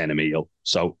have to turn him heel.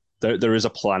 So there is a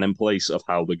plan in place of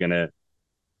how they're going to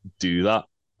do that.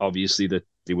 Obviously, that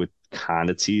they were kind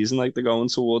of teasing like they're going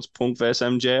towards Punk versus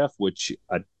MJF, which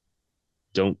I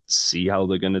don't see how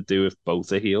they're going to do if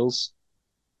both are heels.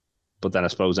 But then I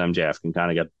suppose MJF can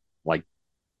kind of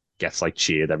gets like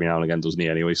cheered every now and again, doesn't he?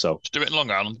 Anyway, so just do it in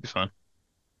Long Island, it'll be fine.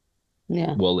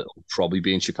 Yeah. Well, it'll probably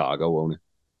be in Chicago, won't it?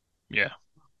 Yeah.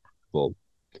 Well,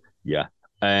 yeah.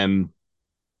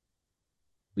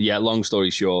 Yeah. Long story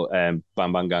short, Bam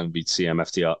Bam Gang beat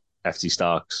FT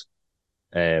Starks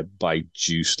by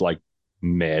Juice like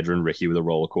murdering Ricky with a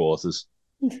roll of quarters.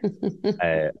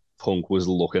 Punk was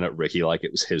looking at Ricky like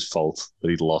it was his fault that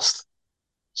he'd lost.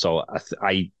 So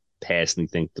I personally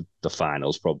think the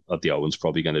finals of the Owens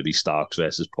probably going to be Starks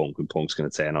versus Punk, and Punk's going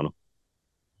to turn on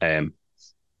him.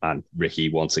 And Ricky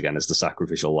once again is the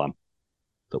sacrificial lamb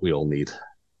that we all need.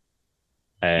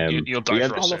 You'll die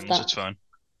for our sins. It's fine.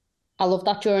 I love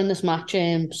that during this match,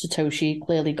 Satoshi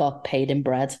clearly got paid in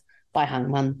bread by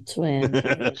Hangman to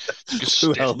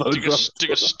take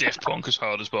a stiff Punk as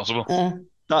hard as possible.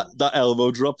 That elbow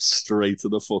dropped straight to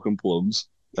the fucking plums.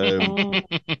 That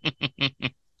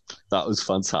was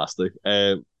fantastic.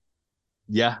 I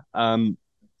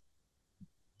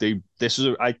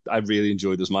really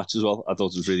enjoyed this match as well. I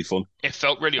thought it was really fun. It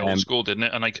felt really old school, didn't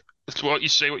it? And like, what you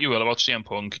say, what you will about CM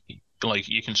Punk, like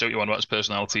you can say what you want about his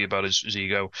personality, about his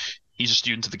ego. He's a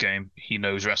student of the game. He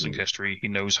knows wrestling history. He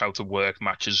knows how to work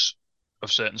matches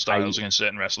of certain styles against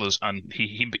certain wrestlers, and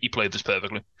he played this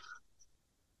perfectly.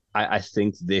 I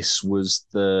think this was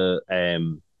the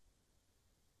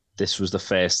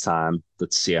first time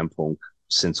that CM Punk,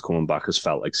 since coming back, has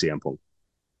felt like CM Punk.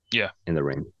 Yeah, in the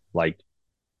ring, like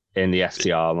in the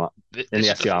FTR match.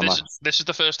 This is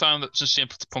the first time that since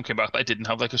CM Punk came back that I didn't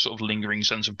have like a sort of lingering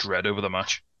sense of dread over the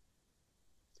match.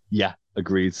 Yeah,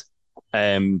 agreed.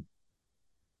 I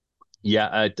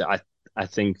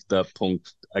think that Punk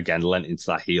again lent into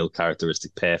that heel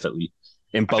characteristic perfectly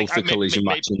in both the Collision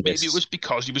match and this. Maybe it was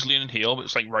because he was leaning heel, but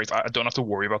it's like, right, I don't have to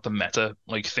worry about the meta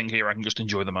like thing here. I can just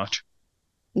enjoy the match.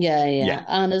 Yeah.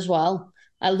 And as well,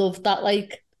 I love that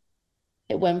like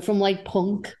it went from like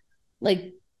Punk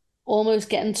like almost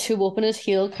getting too up in his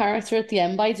heel character at the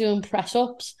end by doing press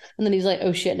ups, and then he's like,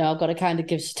 "Oh shit, now I've got to kind of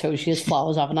give Satoshi his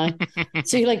flowers, haven't I?"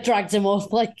 So he like dragged him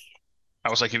up like. I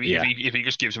was like, if he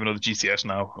just gives him another GTS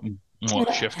now,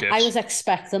 what shift gives? I was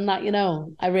expecting that,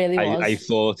 I really was. I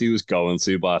thought he was going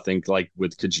to, but I think like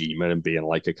with Kojima and being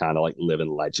like a kind of like living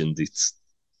legend,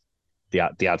 they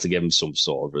had to give him some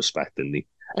sort of respect, didn't they?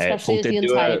 Especially if the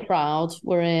entire crowd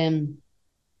were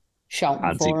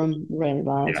shouting for him really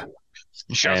bad. Yeah.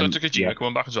 Shout out to Kojima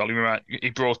coming back as well. He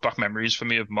brought back memories for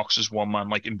me of Mox's one-man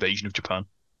like invasion of Japan.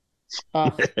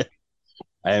 Oh.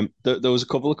 There was a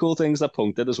couple of cool things that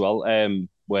Punk did as well,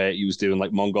 where he was doing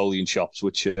like Mongolian chops,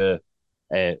 which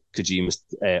Kojima's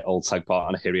old tag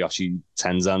partner Hiroshi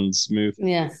Tenzan's move.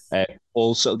 Yeah.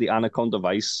 Also, the Anaconda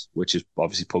Vice, which is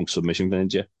obviously Punk's submission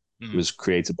finisher, was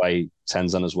created by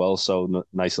Tenzan as well. So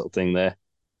nice little thing there.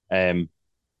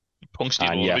 Punk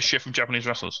steal all of his shit from Japanese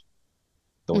wrestlers.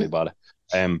 Don't worry about it.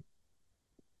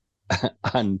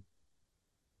 And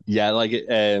yeah, like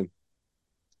it.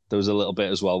 There was a little bit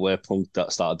as well where Punk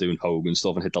that started doing Hogan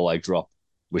stuff and hit the leg drop,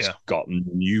 which got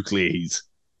nuclear heat.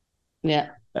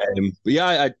 Yeah. But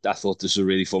yeah, I thought this was a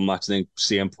really fun match. I think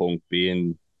CM Punk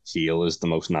being heel is the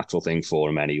most natural thing for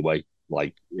him anyway.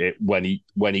 Like when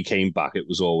he came back, it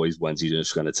was always when's he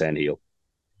just going to turn heel.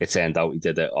 It turned out he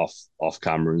did it off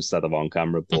camera instead of on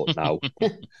camera, but now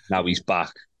he's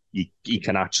back. He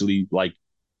can actually like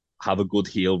have a good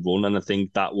heel run, and I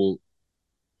think that'll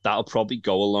probably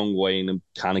go a long way in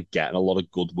kind of getting a lot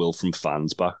of goodwill from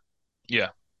fans back. Yeah,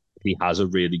 he has a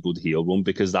really good heel run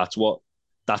because that's what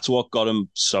got him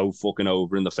so fucking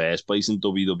over in the first place in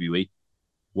WWE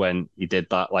when he did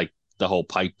that like the whole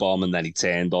pipe bomb, and then he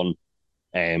turned on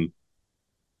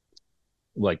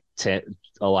like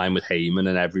align with Heyman,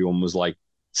 and everyone was like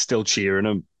still cheering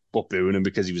him but booing him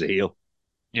because he was a heel.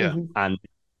 Yeah. And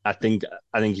I think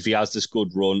if he has this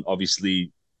good run,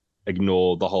 obviously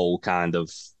ignore the whole kind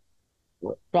of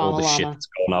all the shit that's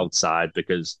going outside,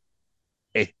 because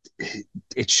it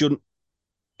it shouldn't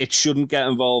get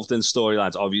involved in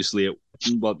storylines. Obviously,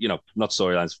 well, not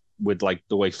storylines with like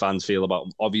the way fans feel about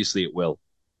him. Obviously, it will,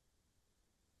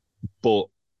 but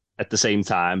at the same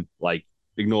time, like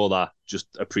ignore that. Just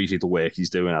appreciate the work he's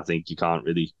doing. I think you can't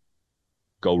really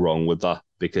go wrong with that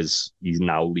because he's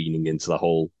now leaning into the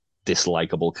whole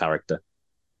dislikable character.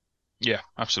 Yeah,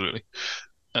 absolutely.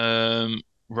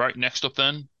 Right, next up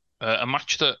then, a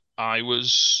match that I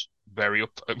was really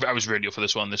up for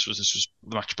this one. This was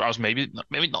the match I was maybe not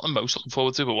the most looking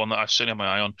forward to, but one that I've certainly had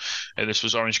my eye on. This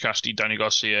was Orange Cassidy, Danny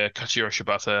Garcia, Katsuyori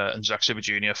Shibata, and Zack Sabre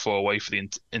Jr. 4-way for the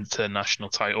international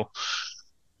title.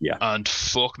 Yeah, and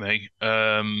fuck me,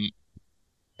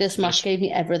 this match gave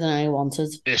me everything I wanted.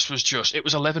 This was it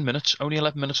was 11 minutes, only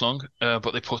 11 minutes long,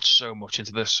 but they put so much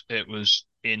into this. It was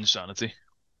insanity.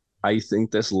 I think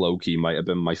this low-key might have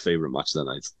been my favorite match of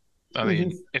the night. I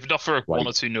mean, if not for one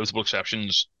or two notable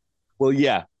exceptions. Well,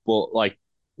 yeah, but like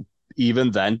even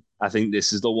then, I think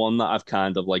this is the one that I've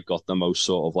kind of like got the most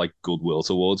sort of like goodwill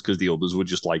towards, because the others were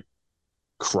just like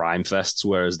crime fests,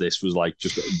 whereas this was like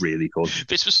just really good.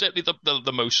 This was certainly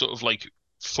the most sort of like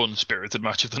fun-spirited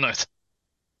match of the night.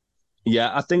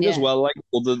 Yeah, I think as well, like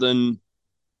other than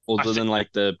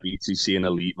like the BTC and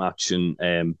Elite match and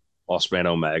Ospreay and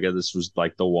Omega, this was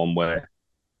like the one where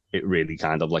it really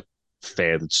kind of like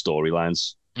furthered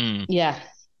storylines. Yeah.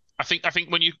 I think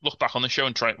when you look back on the show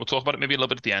and we'll talk about it maybe a little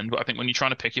bit at the end, but I think when you're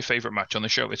trying to pick your favorite match on the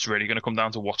show, it's really going to come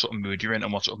down to what sort of mood you're in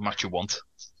and what sort of match you want.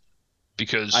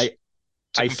 Because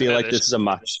I feel like this is a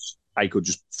match I could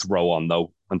just throw on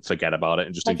though and forget about it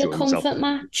and just enjoy myself. Like a comfort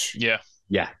match.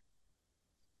 Yeah.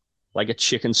 Like a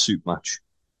chicken soup match.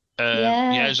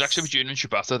 Yeah, Zack Sabre Jr. and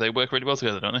Shibata, they work really well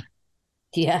together, don't they?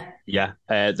 Yeah.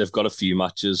 They've got a few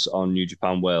matches on New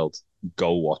Japan World.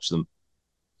 Go watch them.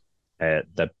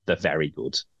 They're very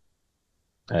good.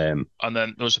 And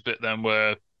then there was a bit then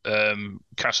where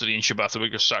Cassidy and Shibata were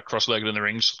just sat cross-legged in the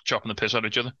rings, chopping the piss out of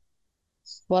each other.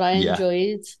 What I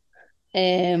enjoyed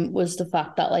was the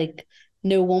fact that like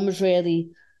no one was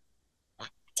really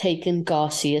taking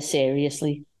Garcia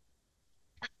seriously.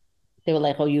 They were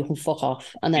like, "Oh, you can fuck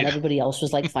off," and then everybody else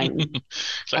was like fighting.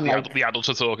 It's like the adults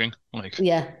are talking. Like,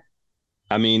 yeah.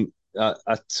 I mean, I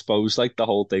suppose like the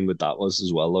whole thing with that was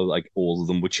as well, though, like all of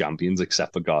them were champions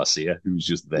except for Garcia, who was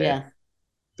just there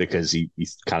because he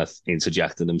kind of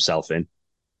interjected himself in.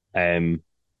 I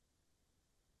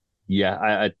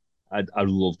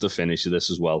love the finish of this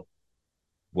as well,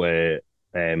 where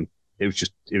it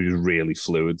was really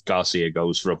fluid. Garcia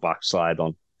goes for a backslide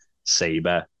on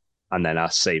Sabre, and then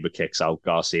as Sabre kicks out,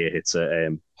 Garcia hits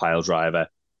a pile driver.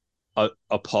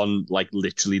 Upon like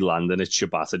literally landing it,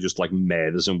 Shibata just like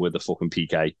murders him with a fucking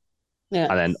PK. Yeah.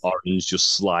 And then Orange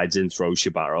just slides in, throws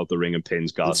Shibata out the ring and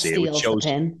pins Garcia, which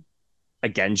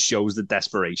shows the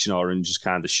desperation Orange is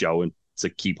kind of showing to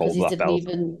keep hold of that belt.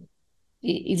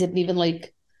 He didn't even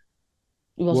like.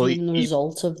 It wasn't even the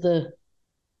result of the.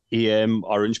 He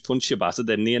Orange punched Shibata,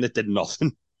 didn't he? And it did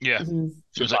nothing. Yeah. Mm-hmm.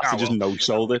 So it was like, just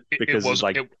no-sold it because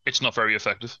it's not very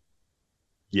effective.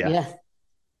 Yeah.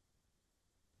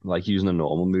 Like using a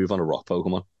normal move on a rock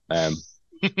Pokemon.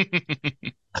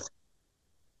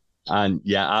 And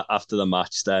yeah, after the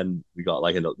match, then we got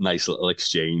like a nice little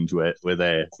exchange with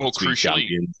crucially,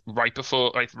 champions. right at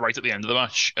the end of the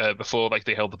match, before like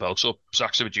they held the belts up,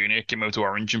 Zack Sabre Jr. came out to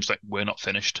Orange and was like, "We're not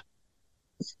finished."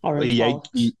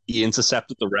 He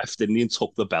intercepted the ref, didn't he, and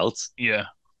took the belt. Yeah.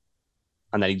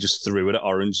 And then he just threw it at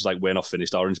Orange, like, "We're not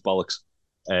finished, Orange bollocks."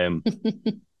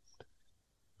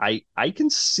 I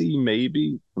can see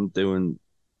maybe I'm doing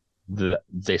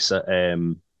this at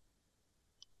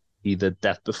either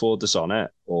Death Before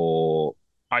Dishonor or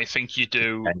I think you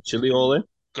do eventually All In.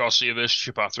 Garcia versus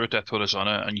Shibata at Death Before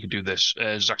Dishonor, and you can do this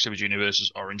Zack Sabre Jr.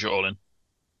 versus Orange at All In.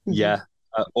 Yeah,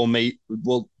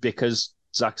 because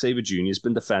Zack Sabre Jr. has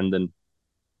been defending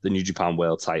the New Japan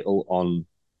World title on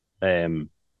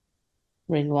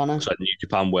Ring of Honor. So the New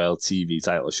Japan World TV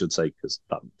title, I should say, because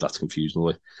that's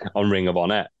confusing. On Ring of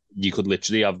Honor, you could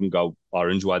literally have them go,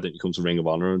 "Orange, why don't you come to Ring of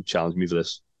Honor and challenge me for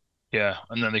this?" Yeah,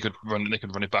 and then they could run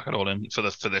it back at All In for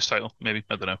this title, maybe.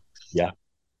 I don't know. Yeah,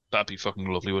 that'd be fucking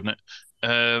lovely, wouldn't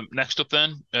it? Next up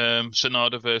then,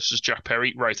 Sonada versus Jack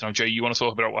Perry. Right now, Jay, you want to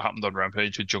talk about what happened on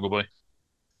Rampage with Jungle Boy?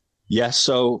 Yeah,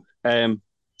 so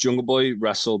Jungle Boy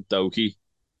wrestled Doki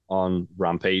on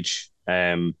Rampage.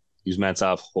 He was meant to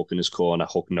have Hook in his corner,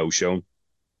 Hook no-shown.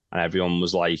 And everyone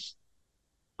was like,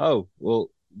 oh, well,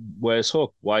 where's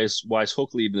Hook? Why is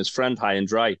Hook leaving his friend high and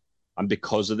dry? And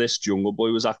because of this, Jungle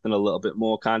Boy was acting a little bit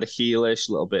more kind of heelish,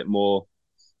 um,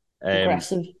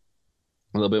 Aggressive.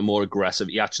 a little bit more aggressive.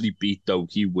 He actually beat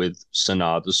Doki with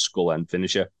Sonada's skull end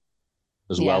finisher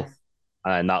as Yeah. well,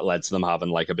 and that led to them having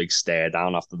like a big stare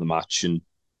down after the match and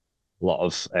a lot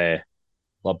of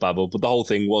babble. But the whole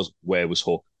thing was, where was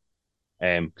Hook?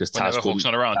 Because Taz Whenever Hook's couldn't.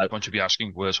 not around, everyone should be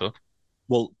asking, "Where's Hook?"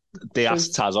 Well, they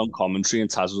asked Truth. Taz on commentary, and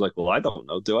Taz was like, "Well, I don't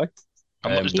know, do I?"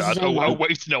 I'm not his He's his dad. own Oh, man.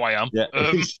 wait, no, I am. Yeah,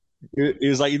 he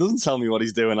was like, he doesn't tell me what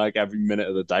he's doing like every minute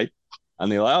of the day.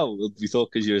 And they're like, oh, well, you thought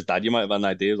because you're his dad, you might have had an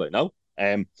idea. I was like, no.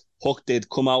 Hook did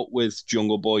come out with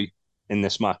Jungle Boy in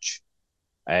this match.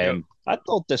 Yep. I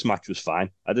thought this match was fine.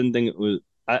 I didn't think it was.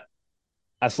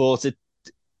 I thought it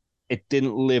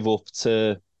didn't live up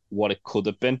to what it could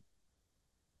have been.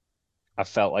 I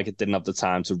felt like it didn't have the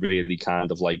time to really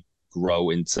kind of like grow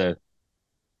into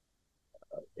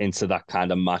that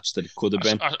kind of match that it could have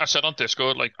been. I said on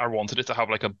Discord, like, I wanted it to have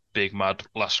like a big mad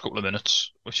last couple of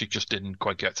minutes, which it just didn't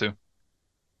quite get to.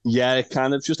 Yeah, it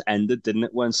kind of just ended, didn't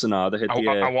it, when Sonada hit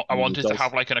I wanted to belt?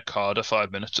 have like an Okada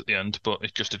 5 minutes at the end, but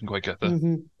it just didn't quite get there.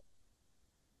 Hmm.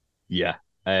 Yeah.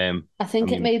 I think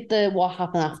I it mean, made the what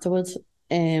happened afterwards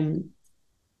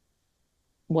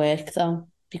work though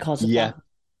because of yeah, that.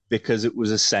 because it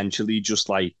was essentially just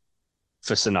like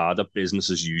for Sonada, business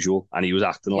as usual, and he was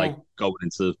acting like Yeah. going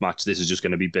into the match, this is just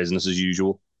going to be business as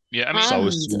usual. Yeah, I mean,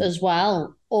 So And as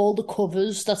well, all the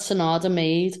covers that Sonada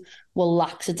made were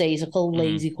lackadaisical,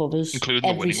 lazy covers. including the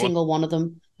Every winning one. single one of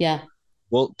them. Yeah.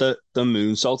 well, the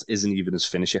moonsault isn't even his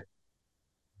finisher.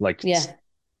 Like, Yeah.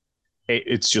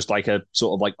 it's just like a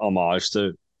sort of like homage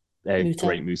to Muta.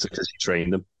 Great Muta because he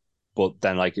trained him. But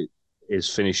then, like, his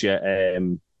finisher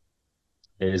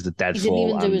is the He didn't deadfall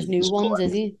even do and his new the one, skull did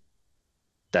end. he?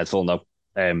 Deadfall, no.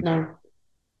 No.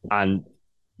 And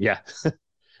yeah,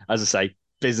 as I say,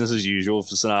 business as usual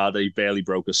for Sonada. He barely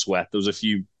broke a sweat. There was a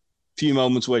few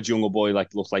moments where Jungle Boy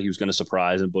like looked like he was going to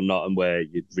surprise him, but not, and where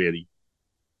you'd really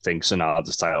think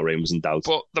Sonada's title reign was in doubt.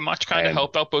 But the match kind of Um,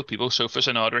 helped out both people. So for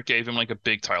Sonada, it gave him like a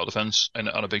big title defense and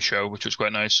on a big show, which was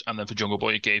quite nice. And then for Jungle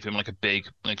Boy, it gave him like a big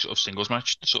like sort of singles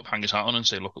match to sort of hang his hat on and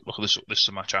say, look at this. This is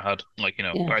a match I had. Like, you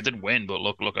know, Yeah. I didn't win, but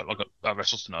look at I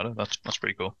wrestled Sonada. That's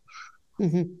pretty cool.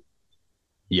 Hmm.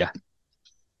 yeah,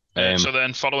 So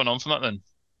then following on from that, then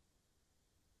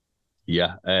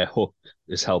yeah. Hook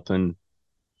is helping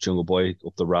Jungle Boy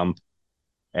up the ramp,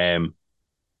 and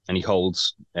he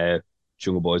holds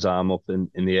Jungle Boy's arm up in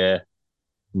the air,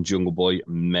 and Jungle Boy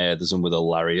murders him with a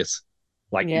lariat.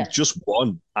 Like, Yeah. just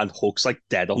one, and Hook's like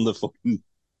dead on the fucking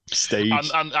stage.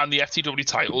 and the FTW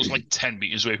title's like 10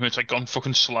 meters away from it. It's like gone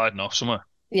fucking sliding off somewhere.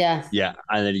 Yeah. Yeah,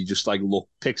 and then he just like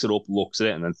picks it up, looks at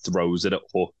it, and then throws it at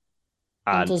Hook.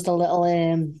 And And does the little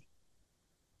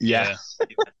yeah,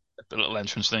 The little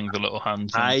entrance thing, the little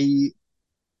hand thing.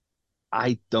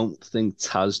 I don't think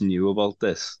Taz knew about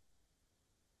this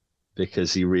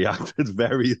because he reacted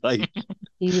very like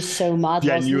he was so mad,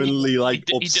 wasn't he? genuinely like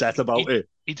He upset about it.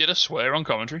 He did a swear on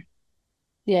commentary.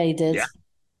 Yeah, he did. Yeah.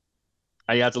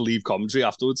 And he had to leave commentary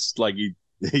afterwards. Like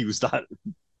he was that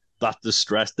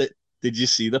distressed. Did you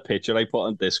see the picture I put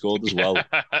on Discord as well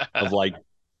of like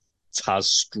Taz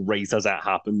straight as that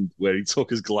happened, where he took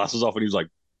his glasses off and he was like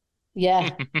Yeah.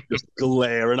 just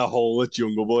glaring a hole at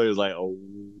Jungle Boy. It was like, oh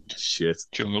shit.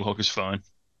 Jungle Hook is fine.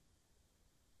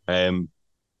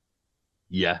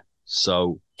 Yeah.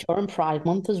 So During Pride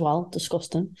Month as well.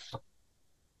 Disgusting.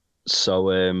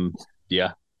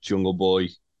 yeah, Jungle Boy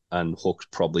and Hook's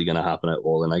probably gonna happen at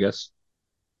All In, I guess.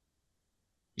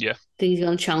 Yeah. He's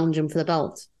going to challenge him for the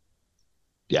belt.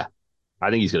 Yeah. I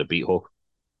think he's gonna beat Hook.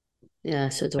 Yeah,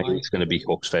 so I do think I. it's gonna be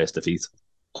Hook's first defeat.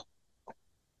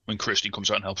 When Christian comes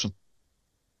out and helps him.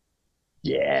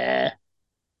 Yeah.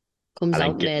 Comes And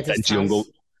out then, murders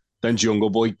then Jungle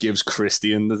Boy gives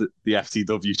Christian the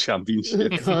FTW Taz.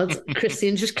 championship. Oh God,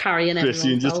 Christian just carrying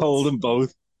Christian everyone's just belts. holding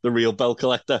both. The real belt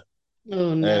collector.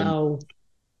 Oh no.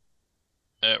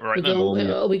 Right then.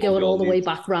 Are we going all the way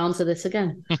back round to this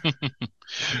again?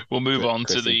 We'll move on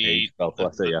to Christian the Cage, belt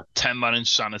collector, yeah. 10-man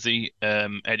insanity.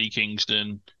 Eddie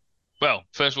Kingston. Well,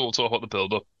 first of all, we'll talk about the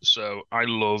build-up. So I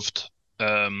loved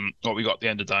what we got at the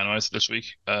end of Dynamite this week.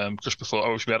 Just before,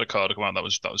 I wish we had a card to come out. That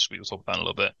was sweet. We'll talk about that in a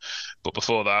little bit. But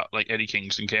before that, like Eddie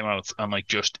Kingston came out and like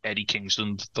just Eddie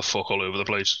Kingston the fuck all over the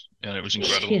place, and it was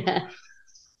incredible. Yeah.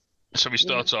 So he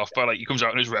starts off by like he comes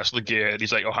out in his wrestler gear and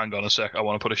he's like, "Oh, hang on a sec, I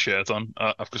want to put a shirt on.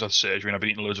 I've just had surgery and I've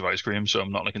been eating loads of ice cream, so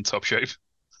I'm not like in top shape."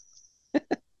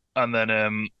 and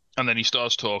then he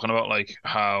starts talking about like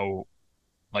how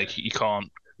like he can't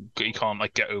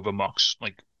like get over Mox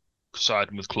like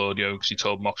siding with Claudio because he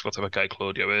told Mox what type of guy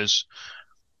Claudio is.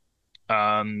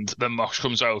 And then Mox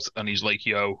comes out and he's like,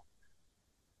 "Yo."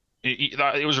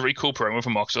 It was a really cool promo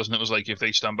for Mox, wasn't it? It was like, if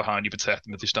they stand behind you, protect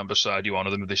them. If they stand beside you, honor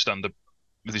them. If they stand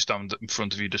in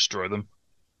front of you, destroy them.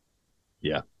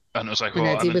 Yeah. And it was like, and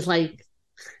Eddie was like,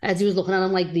 Eddie was looking at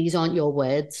him like, these aren't your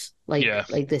words. Like,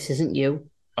 like this isn't you.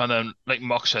 And then like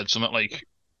Mox said something like,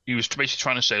 he was basically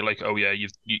trying to say like, "Oh yeah,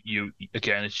 you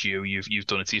again, it's you. You've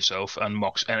done it to yourself." And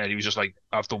Eddie was just like,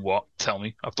 "I've done what? Tell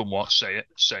me. I've done what? Say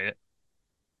it."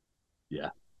 Yeah.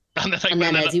 And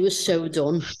then Eddie was so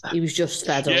done. He was just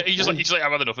fed up. Yeah, he's like,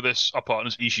 "I've had enough of this. Our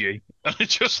partner's Ishii." And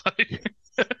it's just like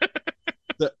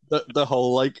the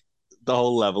whole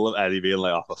level of Eddie being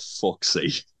like, "Oh, for fuck's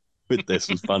sake," with this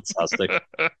was fantastic.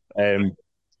 And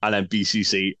then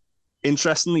BCC,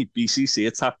 interestingly, BCC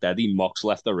attacked Eddie. Mox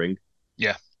left the ring.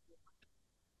 Yeah.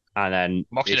 And then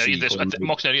Mox and Eddie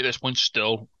at this point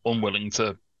still unwilling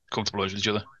to come to blows with each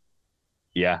other.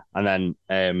 Yeah, and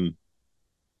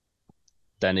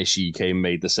then Ishii came,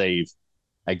 made the save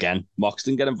again. Mox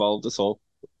didn't get involved at all.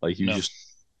 Like he just.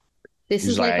 This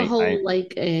is like a whole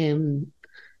like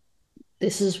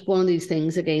this is one of these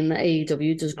things again that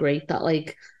AEW does great, that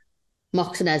like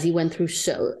Mox and Eddie went through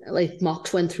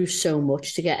Mox went through so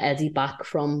much to get Eddie back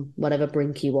from whatever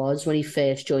brink he was when he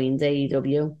first joined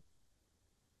AEW.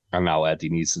 And now Eddie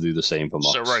needs to do the same for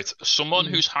Mox. So right, someone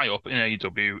who's high up in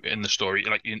AEW in the story,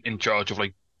 like in charge of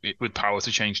like with power to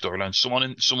change storylines,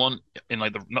 someone in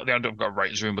like not the I've got a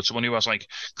writers room, but someone who has like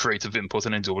creative input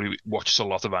in AEW watches a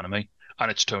lot of anime,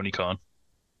 and it's Tony Khan.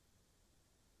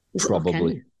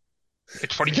 Probably.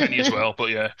 It's probably Kenny as well, but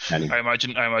yeah, Kenny. I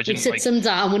imagine he sits him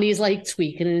down when he's like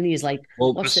tweaking and he's like,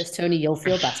 "Watch this, Tony, you'll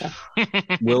feel better."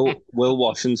 Will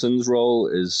Washington's role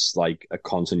is like a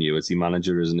continuity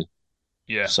manager, isn't it?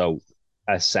 Yeah. So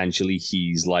essentially,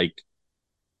 he's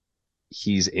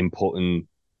inputting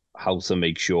how to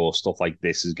make sure stuff like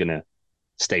this is gonna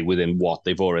stay within what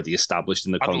they've already established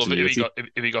in the continuity. I'd love it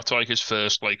if he got to like his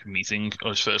first like meeting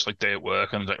or his first like day at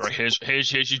work, and like, right,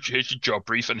 here's your job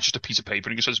brief, and it's just a piece of paper,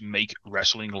 and it says "Make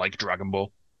wrestling like Dragon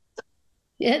Ball."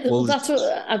 Yeah, that's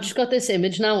what I've just got this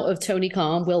image now of Tony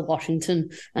Khan, Will Washington,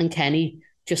 and Kenny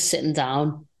just sitting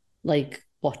down, like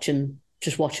watching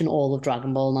all of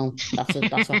Dragon Ball now. That's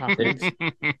what happens.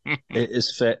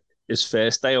 His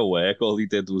first day of work, all he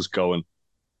did was go.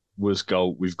 We've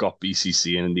got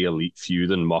BCC and the Elite feud,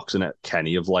 and Mox and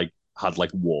Kenny have had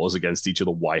wars against each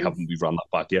other. Why haven't we run that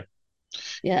back yet?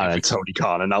 Yeah. And then Tony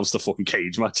Khan announced the fucking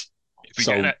cage match. If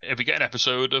we get an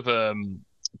episode of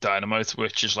Dynamite,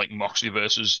 which is like Moxley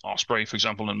versus Ospreay, for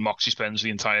example, and Moxley spends the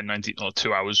entire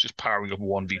 2 hours just powering up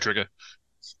one V trigger.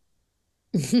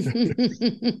 And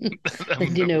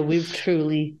we've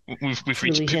truly hit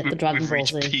the Dragon Ball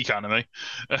Z. Peak anime.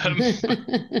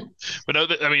 But no,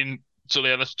 I mean, so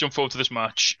yeah, let's jump forward to this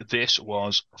match. This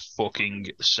was fucking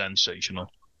sensational.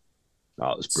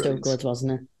 Oh, it was brilliant. So good,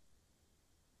 wasn't it?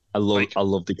 I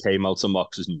love the came out to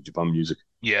Mox's New Japan music.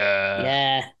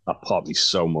 Yeah. That popped me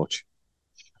so much.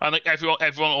 And like everyone,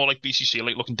 all like BCC,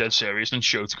 like looking dead serious, and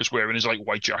Shota because wearing his like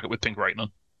white jacket with pink writing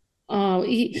on. Oh,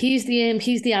 he's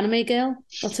the anime girl.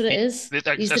 That's what it is.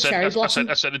 He's the cherry blossom.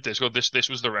 I said it Discord. This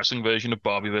was the wrestling version of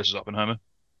Barbie versus Oppenheimer.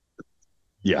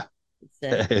 Yeah.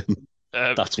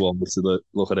 That's one way to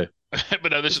look at it.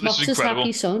 But no, this is Mox's incredible.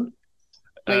 Happy son.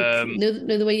 Like,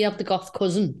 know the way you have the goth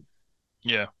cousin?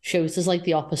 Yeah. Shows like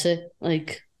the opposite.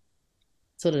 Like,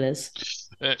 that's what it is.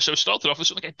 So it started off with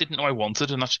something I didn't know I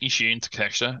wanted, and that's Ishii and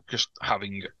Takeshita just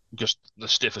having just the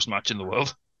stiffest match in the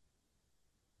world.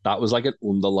 That was like an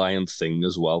underlying thing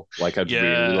as well. Like, I'd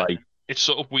really like... It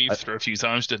sort of weaved through a few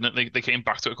times, didn't it? They came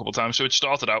back to it a couple of times. So it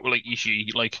started out with like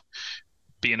Ishii like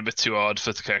being a bit too hard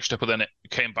for Takeshita, but then it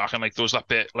came back and like there was that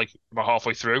bit like about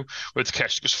halfway through where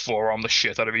Takeshita just forearmed the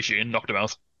shit out of Ishii and knocked him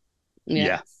out.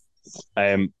 Yeah.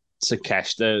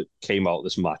 Takeshita came out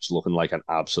this match looking like an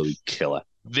absolute killer.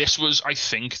 This was, I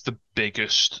think, the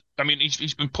biggest. I mean,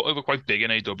 he's been put over quite big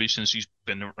in AEW since he's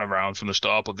been around from the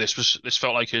start, but this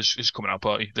felt like his coming out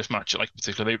party. This match, like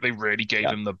particularly, they really gave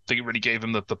him the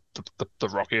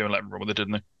rock here and let him run with it,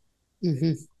 didn't they?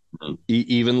 Mm-hmm.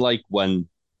 Even like when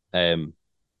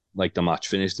like the match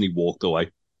finished and he walked away.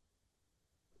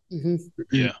 Mm-hmm.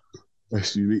 Yeah,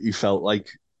 he felt like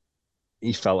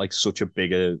such a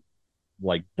bigger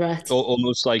threat.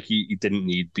 Almost like he didn't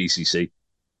need BCC.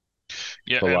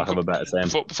 Yeah, for lack of a better term.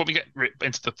 Before we get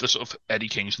into the sort of Eddie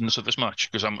Kingston's of this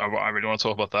match, because I really want to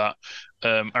talk about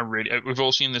that. We've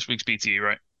all seen this week's BTE,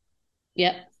 right?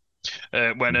 Yeah.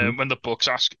 When the Bucks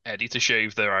ask Eddie to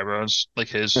shave their eyebrows like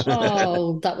his,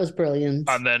 Oh, that was brilliant.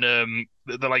 and then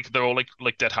they're all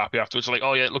like dead happy afterwards. They're like,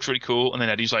 oh yeah, it looks really cool. And then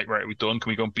Eddie's like, right, are we done? Can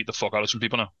we go and beat the fuck out of some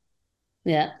people now?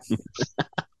 Yeah.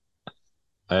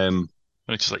 And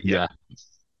it's just like, yeah.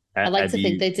 I like to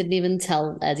think they didn't even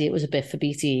tell Eddie it was a bit for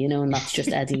BT, and that's just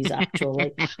Eddie's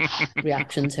actual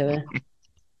reaction to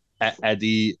it.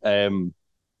 Eddie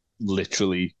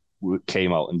literally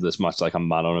came out into this match like a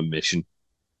man on a mission.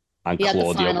 And he Claudio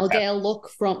had the final girl look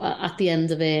from at the end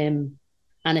of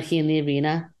Anarchy in the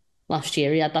Arena last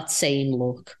year. He had that same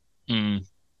look. Mm.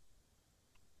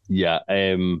 Yeah,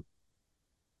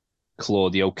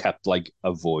 Claudio kept like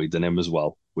avoiding him as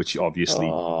well, which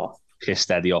obviously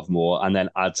pissed Eddie off more. And then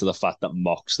add to the fact that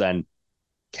Mox then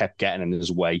kept getting in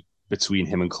his way between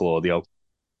him and Claudio.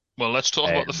 Well, let's talk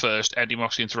about the first Eddie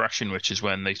Moxley interaction, which is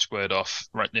when they squared off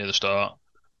right near the start.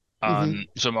 And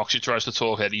so Moxley tries to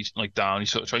talk Eddie like down. He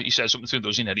says something to him,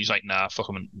 does he? And Eddie's like, "Nah, fuck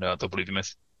him, no, I don't believe him."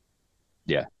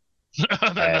 Yeah.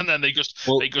 and then they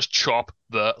just chop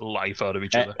the life out of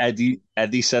each other.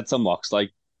 Eddie said to Mox, like,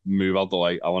 "Move out the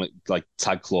way. I want to like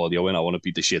tag Claudio in. I want to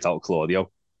beat the shit out of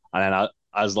Claudio." And then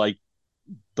as like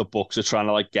the Bucks are trying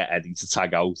to like get Eddie to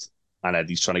tag out, and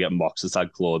Eddie's trying to get Mox to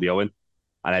tag Claudio in,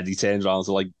 and Eddie turns around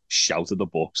to like shout at the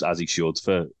Bucks as he should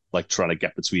for like trying to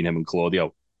get between him and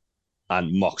Claudio.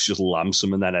 And Mox just lamps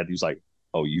him, and then Eddie's like,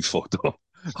 "Oh, you fucked up.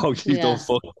 Oh, you don't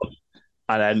fuck up."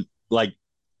 And then, like,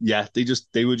 yeah,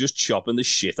 they were just chopping the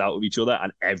shit out of each other,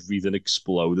 and everything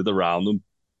exploded around them,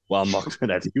 while Mox and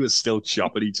Eddie was still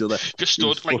chopping each other. Just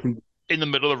stood like in the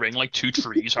middle of the ring, like two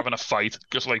trees having a fight,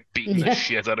 just like beating the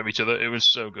shit out of each other. It was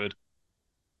so good.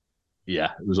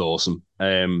 Yeah, it was awesome.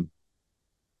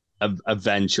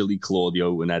 Eventually,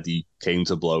 Claudio and Eddie came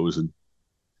to blows, and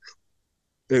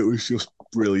it was just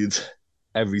brilliant.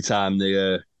 Every time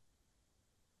they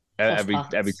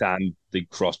every time they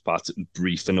crossed paths, it was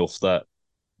brief enough that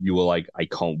you were like, I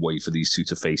can't wait for these two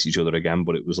to face each other again.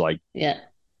 But it was like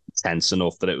tense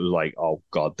enough that it was like, oh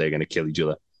god, they're gonna kill each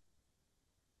other.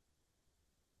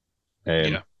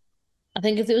 I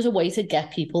think if there was a way to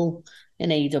get people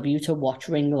in AEW to watch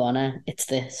Ring of Honor, it's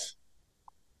this.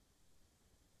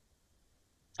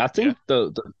 I think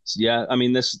I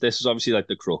mean this is obviously like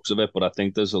the crux of it, but I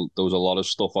think there was a lot of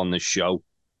stuff on this show,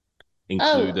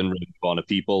 including Ring of Honor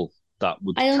people that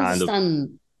would I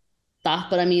understand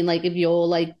that, but I mean, like, if you're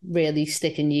like really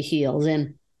sticking your heels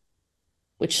in,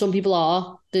 which some people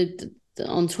are,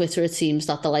 on Twitter it seems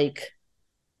that they're like,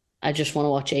 I just want to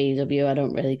watch AEW, I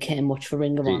don't really care much for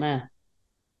Ring of Honor.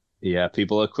 Yeah,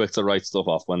 people are quick to write stuff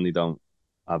off when they don't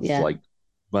have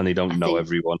when they don't know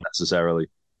everyone necessarily.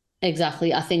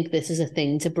 Exactly. I think this is a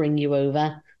thing to bring you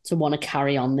over to want to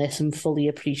carry on this and fully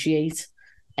appreciate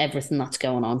everything that's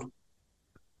going on.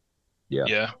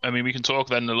 Yeah. I mean, we can talk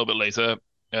then a little bit later.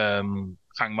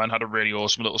 Hangman had a really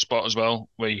awesome little spot as well,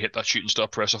 where he hit that shooting star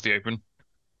press off the apron.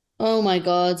 Oh my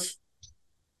god.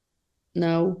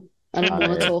 No, I don't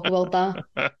want to talk about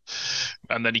that.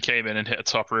 And then he came in and hit a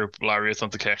top rope lariat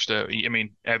onto Takeshita. I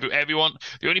mean, everyone.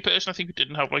 The only person I think who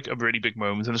didn't have like a really big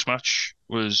moment in this match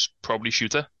was probably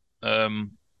Shooter. No,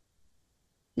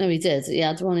 he did. He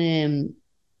had one.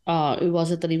 Who was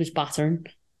it that he was battering?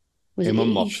 Was it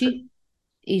Ishii?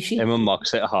 Him and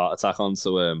Mox hit a heart attack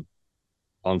onto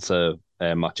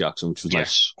Matt Jackson, which was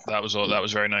nice. That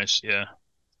was very nice. Yeah.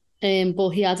 But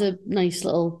he had a nice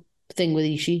little thing with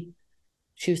Ishii.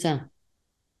 Shooter.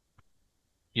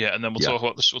 Yeah, and then we'll talk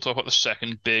about this. We'll talk about the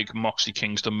second big Moxley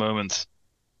Kingston moment,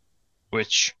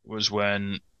 which was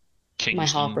when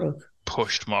Kingston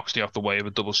pushed Moxley off the way of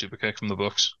a double super kick from the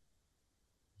Bucks.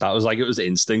 That was like, it was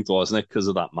instinct, wasn't it? Because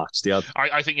of that match they had.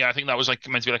 I think that was like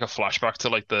meant to be like a flashback to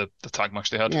like the tag match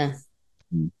they had. Yeah.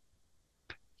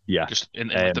 Yeah. Just in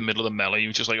like the middle of the melee, he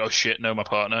was just like, "Oh shit, no, my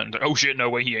partner," and like, "Oh shit, no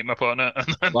way, he ain't my partner."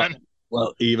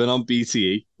 Well, even on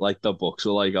BTE, like the Bucks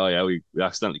were like, "Oh yeah, we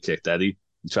accidentally kicked Eddie.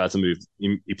 He tried to move.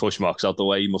 He pushed Mox out the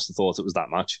way. He must have thought it was that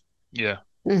match." Yeah.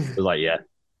 It was like, yeah.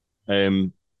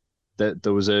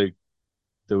 There was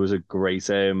a great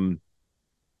German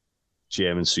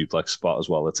suplex spot as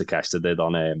well that Takeshita did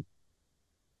on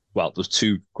well, there's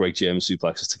two great German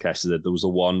suplexes Takeshita did. There was the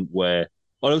one where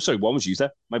one was Yuta,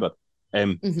 my bad.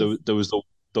 There was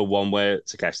the one where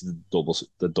Takeshita did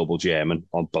the double German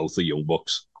on both the Young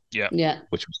Bucks. Yeah.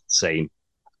 Which was insane.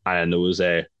 And then there was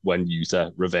when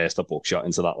Yuta reversed a buckshot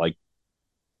into that like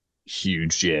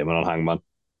huge German on Hangman.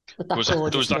 There was that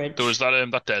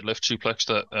deadlift suplex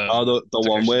that the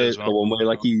one where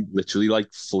like he literally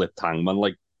like flipped Hangman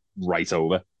like right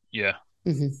over. Yeah.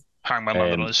 Hangman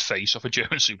landed on his face off a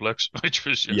German suplex, which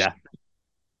was just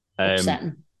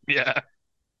upsetting. Yeah.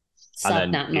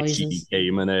 Sad nap noises.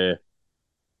 Came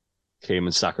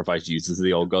and sacrificed you to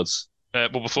the old gods. Well,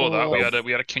 before that,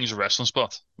 we had a Kings of Wrestling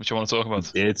spot, which I want to talk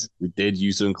about. We did.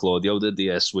 Yuta and Claudio did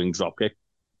the swing dropkick.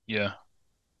 Yeah,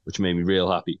 which made me real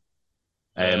happy.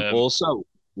 Also,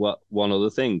 one other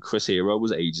thing, Chris Hero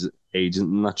was agent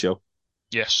in that show.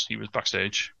 Yes, he was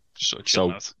backstage.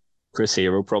 So Chris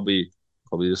Hero probably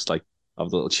just like have a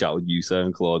little chat with Yuta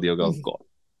and Claudio. Go,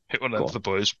 hit one of them for the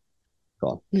boys.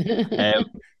 Go on.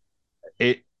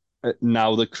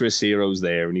 Now that Chris Hero's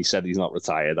there and he said he's not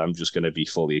retired, I'm just going to be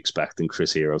fully expecting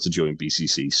Chris Hero to join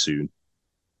BCC soon.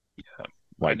 Yeah,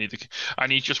 I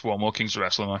need just one more Kings of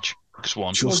Wrestling match. Just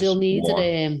one. Well, they'll need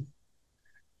it.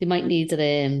 They might need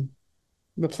a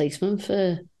replacement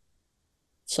for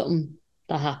something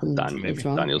that happened. Maybe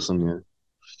Danielson,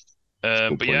 yeah.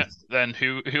 But yeah, then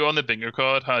who on the bingo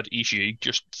card had Ishii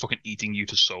just fucking eating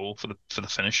Yuta's soul for the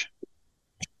finish?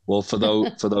 Well, for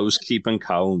those keeping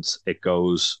count, it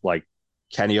goes like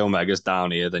Kenny Omega's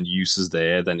down here, then Yuta's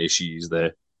there, then Ishii's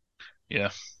there. Yeah.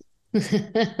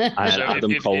 And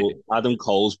Adam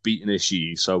Cole's beating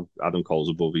Ishii, so Adam Cole's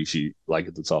above Ishii, like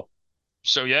at the top.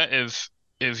 So yeah, if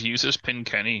Yuta's pinned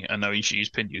Kenny and now Ishii's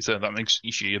pinned Yuta, that makes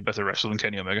Ishii a better wrestler than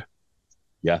Kenny Omega.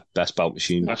 Yeah, best belt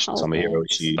machine. That's Tomohiro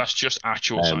Ishii. That's just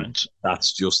actual science.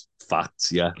 That's just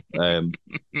facts. Yeah.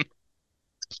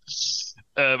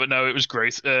 But no, it was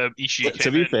great. Ishii.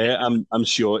 To be fair, I'm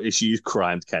sure Ishii's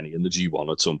crimed Kenny in the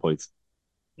G1 at some point.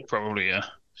 Probably, yeah.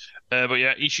 But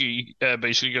yeah, Ishii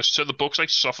basically just so the Bucks like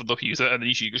softened up Yuta, and then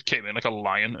Ishii just came in like a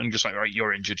lion and just like, right,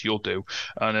 you're injured, you'll do,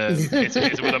 and hit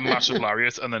him with a massive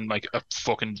lariat, and then like a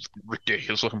fucking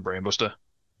ridiculous looking brainbuster.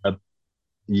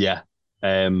 Yeah.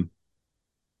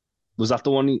 Was that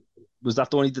the one he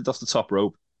did off the top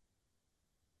rope?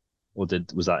 Or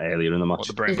was that earlier in the match?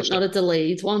 Is it not a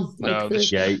delayed one? No,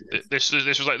 this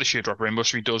was like the sheer drop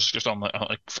brainbuster he does just on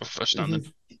like for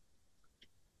standing.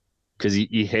 Because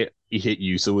he hit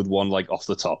Yuta with one like off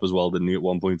the top as well, didn't he? At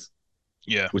one point.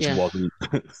 Yeah. Which wasn't.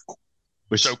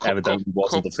 Which evidently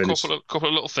wasn't the finish. Couple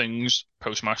of little things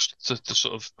post match to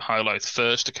sort of highlight.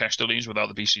 First, Takeshita leaves without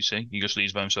the BCC. He just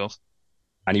leaves by himself.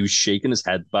 And he was shaking his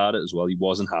head about it as well. He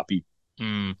wasn't happy.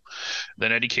 Then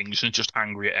Eddie Kingston's just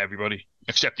angry at everybody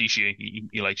except Ishii.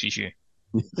 He likes Ishii.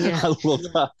 Yeah. I love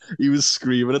that. He was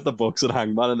screaming at the Bucks and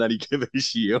Hangman, and then he gave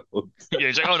Ishii a hug. Yeah,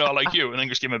 he's like, "Oh no, I like you," and then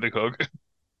just give him a big hug.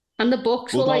 And the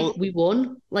Bucks were like, "We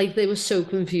won!" Like they were so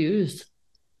confused.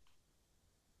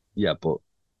 Yeah, but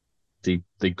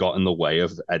they got in the way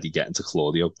of Eddie getting to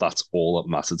Claudio. That's all that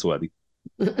mattered to Eddie.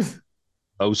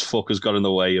 Those fuckers got in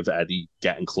the way of Eddie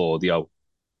getting Claudio.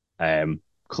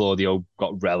 Claudio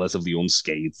got relatively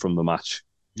unscathed from the match.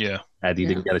 Yeah, Eddie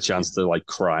didn't get a chance to like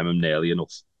crime him nearly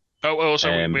enough. Oh, well, also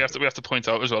we have to point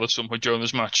out as well at some point during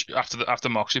this match after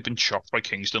Moxley had been chopped by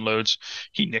Kingston loads,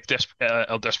 he nicked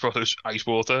El Desperoto's ice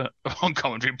water on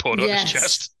commentary and poured it on his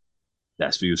chest.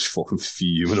 Despy was fucking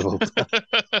fuming about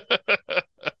that.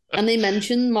 And they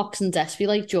mentioned Mox and Despy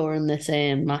like during this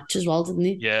match as well, didn't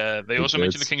they? Yeah, they also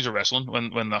mentioned the Kings of Wrestling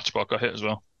when that spot got hit as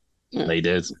well. Yeah. They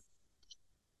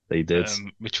did.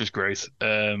 Which was great.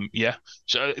 Yeah.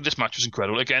 So this match was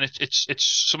incredible. Again, it's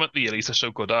something the Elite are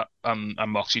so good at, and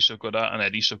Moxie's so good at, and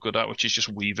Eddie's so good at, which is just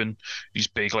weaving these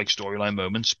big like storyline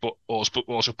moments, but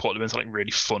also put them into like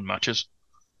really fun matches.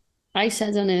 I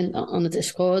said on the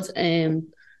Discord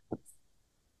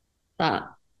that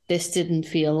this didn't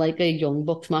feel like a Young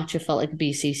Bucks match. It felt like a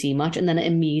BCC match, and then it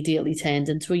immediately turned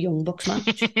into a Young Bucks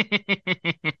match.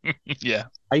 Yeah.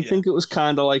 I think it was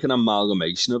kind of like an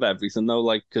amalgamation of everything, though,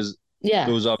 like, because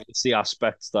there was obviously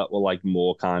aspects that were like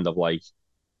more kind of like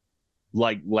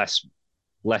less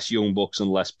Young Bucks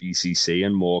and less BCC,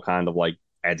 and more kind of like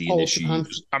Eddie and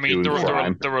issues. I mean, there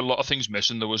were a lot of things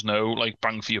missing. There was no like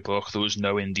bang for your buck. There was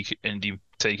no indie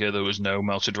taker. There was no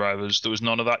Meltzer drivers. There was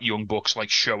none of that Young Bucks like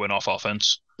showing off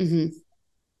offense. Mm-hmm.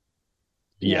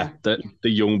 Yeah, the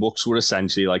Young Bucks were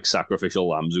essentially like sacrificial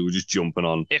lambs who were just jumping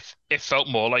on. If it felt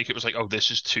more like it was like, oh,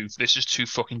 this is too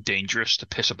fucking dangerous to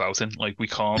piss about in. Like we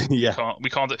can't.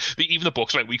 We can't. Even the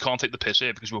Bucks like we can't take the piss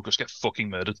here because we'll just get fucking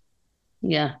murdered.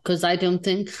 Yeah, because I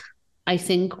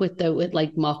think with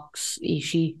like Mox,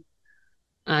 Ishii,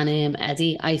 and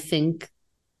Eddie, I think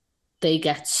they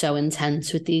get so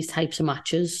intense with these types of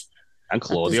matches. And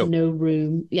Claudio. There's no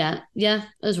room. Yeah,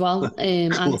 as well.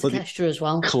 And Takeshita as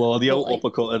well. Claudio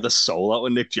uppercutted the soul out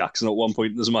of Nick Jackson at one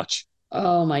point in this match.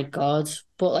 Oh my God.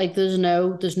 But like there's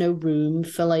no room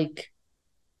for like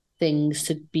things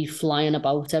to be flying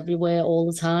about everywhere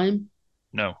all the time.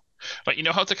 No. Like, you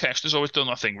know how Takeshita's always done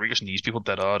that thing where he just knees people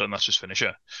dead hard and that's his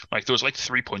finisher? Like, there was like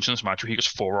 3 points in this match where he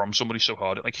just forearmed somebody so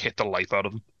hard it like hit the life out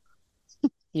of them.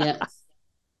 Yeah.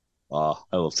 Oh,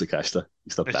 I love Takeshita.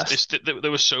 He's the best.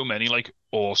 There were so many like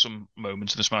awesome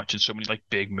moments in this match and so many like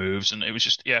big moves, and it was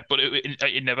just yeah. But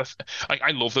it never like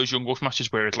I love those Young Bucks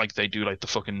matches where it like they do like the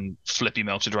fucking flippy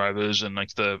Meltzer drivers and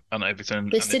like the and everything.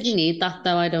 This and didn't need that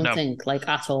though. I don't no, think like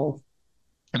at all.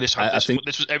 and I think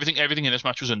this was everything in this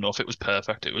match was enough. It was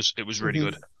perfect. It was really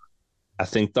good. I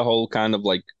think the whole kind of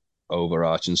like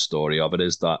overarching story of it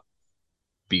is that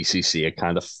BCC are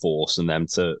kind of forcing them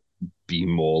to be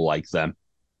more like them,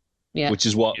 Yeah. which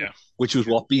was what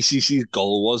BCC's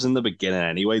goal was in the beginning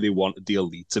anyway. They wanted the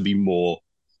Elite to be more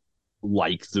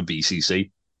like the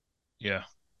BCC. Yeah.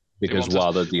 Because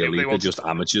while the Elite are just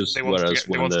amateurs, they wanted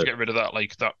to get rid of that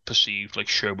like that perceived like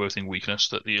showboating weakness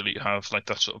that the Elite have, like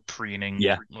that sort of preening,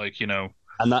 like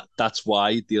and that's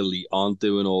why the Elite aren't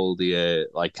doing all the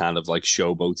like kind of like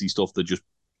showboaty stuff. They're just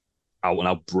out and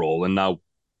out brawling now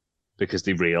because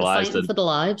they realize that for the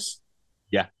lives.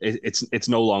 Yeah, it's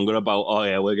no longer about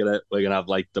we're gonna have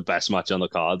like the best match on the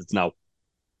card. It's now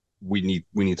we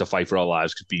need to fight for our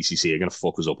lives because BCC are gonna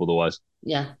fuck us up otherwise.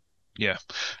 Yeah. Yeah.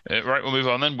 Right, we'll move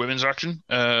on then. Women's action.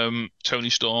 Toni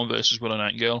Storm versus Willow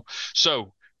Nightingale.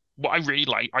 So, what I really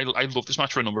like, I love this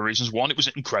match for a number of reasons. One, it was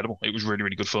incredible. It was really,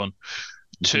 really good fun.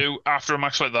 Two, after a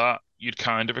match like that, you'd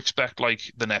kind of expect like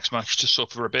the next match to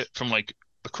suffer a bit from like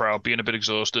the crowd being a bit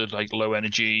exhausted, like low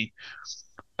energy.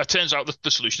 It turns out that the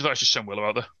solution to that is just send Willow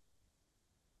out there.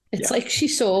 It's like she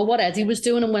saw what Eddie was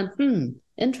doing and went,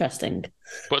 interesting.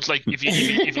 But it's like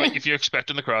if you're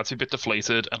expecting the crowd to be a bit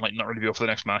deflated and like not really be up for the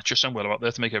next match, just send Willow out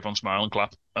there to make everyone smile and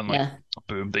clap, and like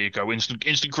boom, there you go, instant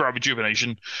crowd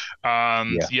rejuvenation.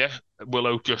 And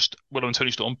Willow and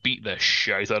Toni Storm beat the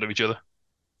shit out of each other.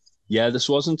 Yeah, this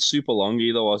wasn't super long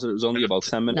either, was it? It was only about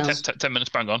 10 minutes. No. 10 minutes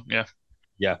bang on, yeah.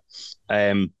 Yeah.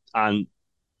 And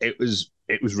it was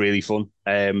really fun.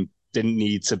 Didn't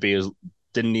need to be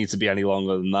any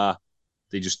longer than that.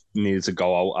 They just needed to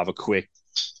go out, have a quick,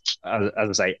 as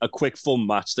I say, a quick fun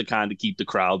match to kind of keep the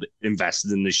crowd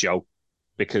invested in the show,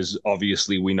 because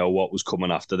obviously we know what was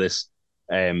coming after this,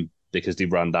 because they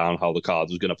ran down how the card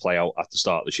was going to play out at the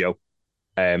start of the show.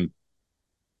 And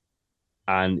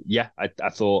yeah, I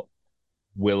thought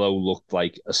Willow looked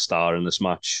like a star in this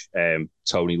match.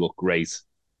 Toni looked great,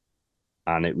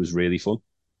 and it was really fun.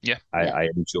 Yeah, I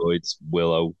enjoyed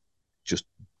Willow just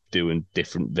doing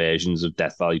different versions of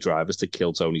Death Valley drivers to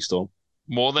kill Toni Storm.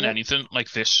 More than anything, like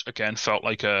this again felt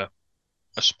like a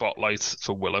spotlight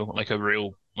for Willow, like a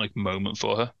real like moment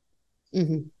for her.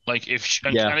 Like which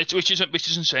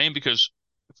is insane, because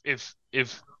if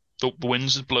the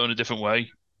winds had blown a different way,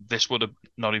 this would have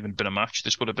not even been a match.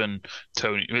 This would have been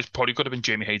Toni. It probably could have been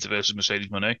Jamie Hayter versus Mercedes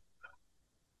Moné.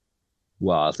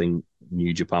 Well, I think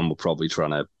New Japan were probably trying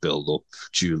to build up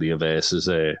Julia versus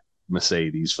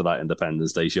Mercedes for that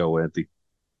Independence Day show, weren't they?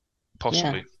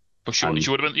 Possibly. Yeah. But she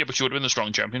would have been the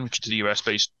strong champion, which is the US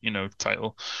based,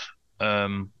 title.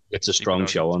 It's a strong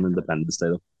show on Independence Day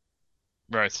though.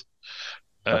 Right.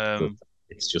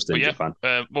 It's just in Japan.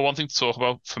 Well, one thing to talk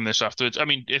about from this afterwards, I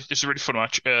mean, it's a really fun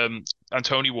match. And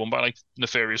Toni won by like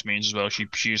nefarious means as well. She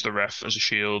used the ref as a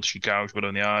shield. She gouged Willow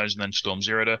in the eyes, and then Storm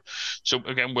zeroed her. So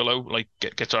again, Willow like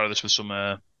gets out of this with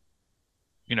some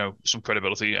some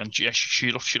credibility, and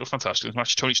she looked fantastic in this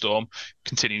match. Toni Storm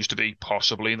continues to be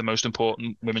possibly the most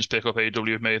important women's pickup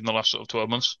AEW have made in the last sort of 12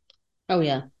 months. Oh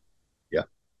yeah. Yeah.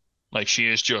 Like, she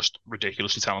is just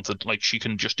ridiculously talented. Like, she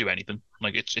can just do anything.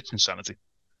 Like, it's insanity.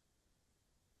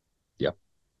 Yeah.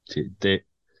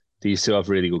 These two have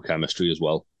really good chemistry as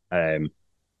well. And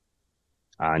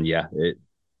yeah,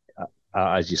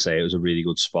 as you say, it was a really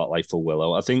good spotlight for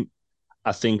Willow. I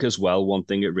think as well, one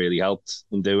thing it really helped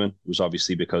in doing was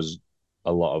obviously because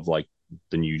a lot of like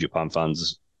the New Japan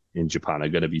fans in Japan are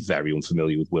going to be very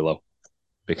unfamiliar with Willow,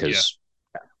 because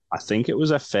I think it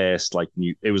was her first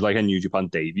it was like a New Japan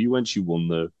debut when she won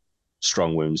the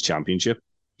Strong Women's Championship.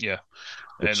 Yeah,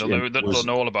 they'll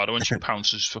know all about it when she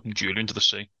pounces fucking Julia into the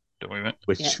sea. Don't we, mate?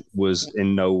 Which was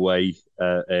in no way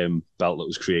belt that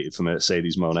was created for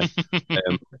Mercedes Moné.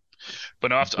 But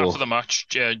no, after the match,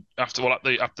 at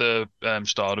the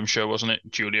Stardom show, wasn't it?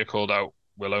 Julia called out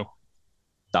Willow.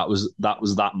 That was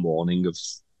that morning of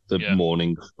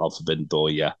morning of Forbidden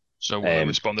Door. Yeah. So Willow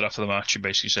responded after the match and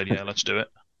basically said, "Yeah, let's do it."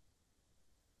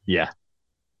 Yeah.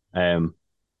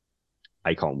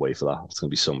 I can't wait for that. It's going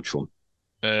to be so much fun.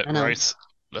 Right,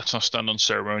 let's not stand on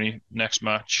ceremony. Next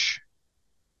match,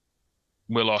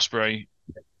 Will Ospreay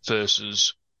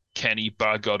versus Kenny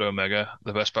Bad God Omega,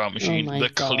 the Best Bout Machine, the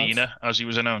cleaner, as he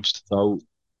was announced. So,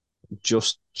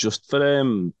 just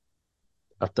for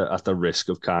at the risk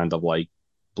of kind of like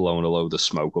blowing a load of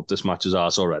smoke up this match's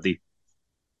ass already,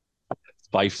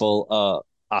 Spiteful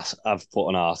I've put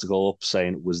an article up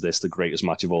saying, was this the greatest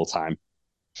match of all time?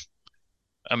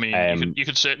 I mean, you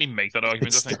could certainly make that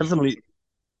argument.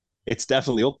 It's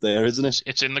definitely up there, isn't it?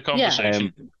 It's in the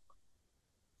conversation.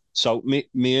 So me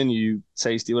and you,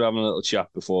 Tasty, were having a little chat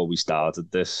before we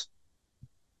started this.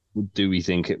 Do we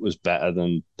think it was better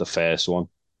than the first one?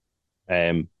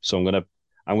 So I'm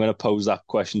gonna pose that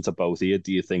question to both of you.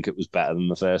 Do you think it was better than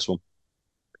the first one?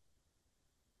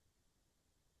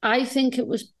 I think it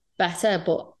was better,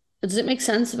 but does it make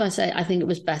sense if I say I think it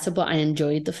was better, but I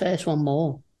enjoyed the first one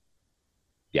more?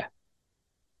 Yeah,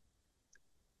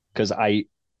 because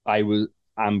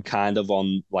I'm kind of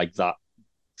on like that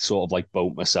sort of like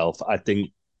boat myself. I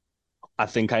think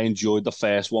I enjoyed the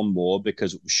first one more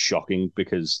because it was shocking,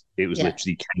 because it was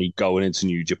literally Kenny going into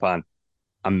New Japan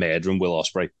and murdering Will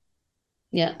Ospreay.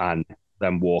 Yeah. And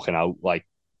then walking out like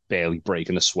barely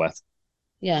breaking a sweat.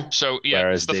 Yeah. So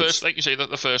whereas first, like you say,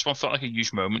 that the first one felt like a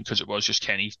huge moment because it was just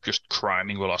Kenny just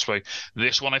criming Will Ospreay.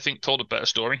 This one, I think, told a better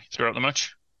story throughout the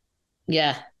match.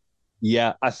 Yeah.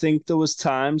 Yeah, I think there was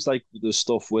times like the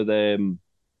stuff with the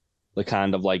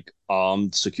kind of like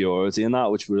armed security and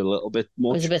that, which were a little bit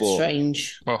much. It was a bit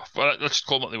strange. Well, let's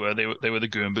call them what they were. They were the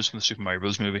Goombas from the Super Mario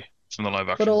Bros. Movie, from the live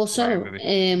action. But also,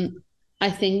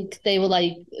 I think they were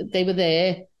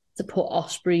there to put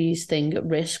Ospreay's thing at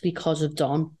risk because of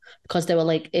Don. Because they were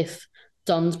like, if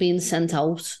Don's being sent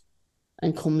out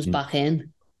and comes back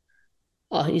in,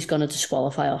 he's going to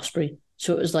disqualify Ospreay.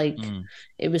 So it was like,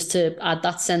 it was to add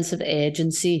that sense of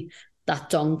urgency that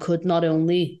Don could not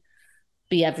only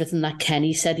be everything that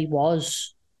Kenny said he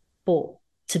was, but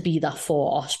to be that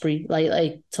for Ospreay,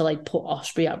 like to like put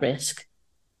Ospreay at risk.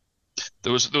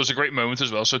 There was a great moment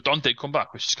as well. So Don did come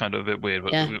back, which is kind of a bit weird,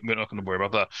 but we're not going to worry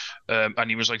about that. And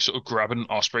he was like sort of grabbing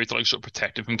Ospreay to like sort of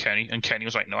protect him from Kenny, and Kenny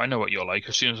was like, "No, I know what you're like.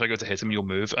 As soon as I go to hit him, you'll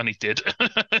move," and he did.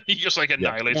 He just like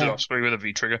annihilated Ospreay with a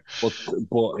V trigger. But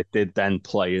it did then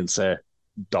play into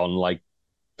Don, like,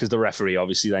 because the referee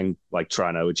obviously then like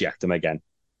trying to eject him again.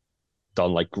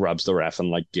 Don like grabs the ref and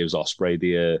like gives Ospreay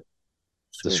the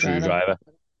screwdriver,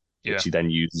 which he then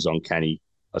uses on Kenny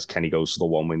as Kenny goes to the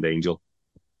one-winged angel.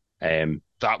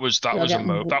 That was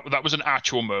an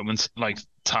actual moment. Like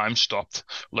time stopped.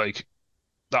 Like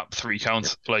that 3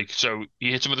 count. Like, so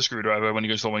he hits him with a screwdriver when he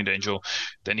goes to the winged angel.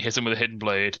 Then he hits him with a hidden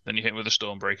blade. Then you hit him with a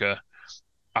stormbreaker,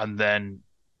 and then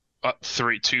at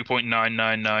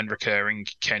 2.999 recurring,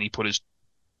 Kenny put his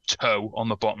toe on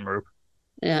the bottom rope.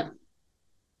 Yeah.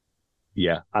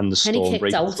 Yeah, and the Kenny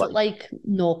kicked out at like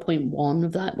 0.1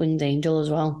 of that winged angel as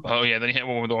well. Oh yeah, then he hit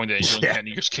one with the winged angel, and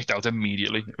Kenny just kicked out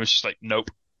immediately. It was just like, nope.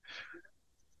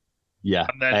 Yeah,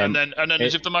 and then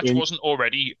as if the match wasn't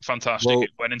already fantastic, it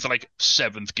went into like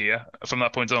 7th gear from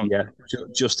that point on. Yeah,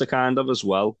 just to kind of as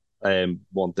well,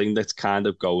 one thing that's kind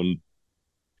of going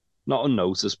not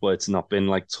unnoticed, but it's not been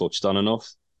like touched on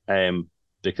enough,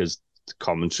 because the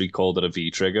commentary called it a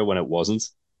V trigger when it wasn't.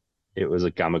 It was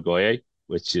a Gamagoye,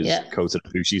 which is Kota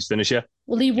Ibushi's finisher.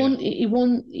 Well, he won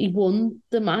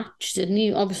the match, didn't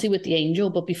he? Obviously with the angel,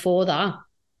 but before that,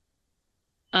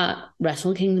 at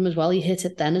Wrestle Kingdom as well, he hit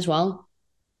it then as well.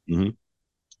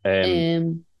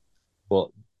 But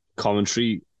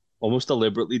commentary almost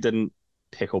deliberately didn't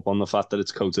pick up on the fact that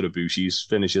it's Kota Ibushi's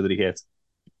finisher that he hit.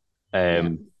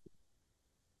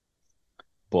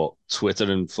 But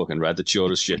Twitter and fucking Reddit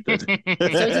sure as shit did. So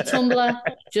it's a Tumblr,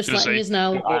 just letting you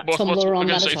know. Tumblr on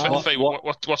that as well.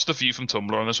 What's the view from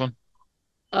Tumblr on this one?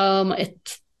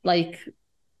 It's like,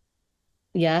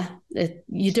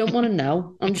 you don't want to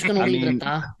know. I'm just going to leave it at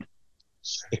that.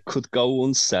 It could go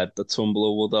unsaid that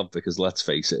Tumblr would have, because let's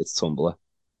face it, it's Tumblr.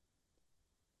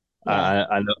 Yeah.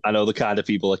 I know the kind of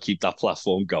people that keep that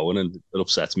platform going, and it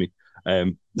upsets me.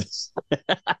 Just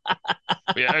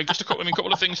a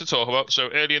couple of things to talk about. So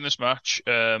early in this match,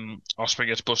 Ospreay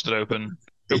gets busted open.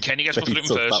 No, Kenny gets busted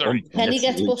open first. Sorry, Kenny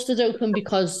gets busted open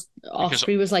because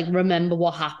Ospreay was like, "Remember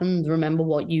what happened. Remember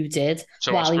what you did."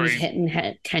 So while Ospreay, he was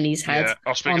hitting Kenny's head. Yeah,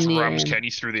 Ospreay just rams Kenny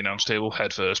through the announce table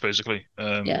head first, basically.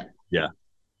 Yeah.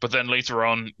 But then later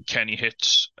on, Kenny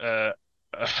hits a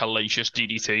hellacious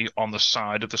DDT on the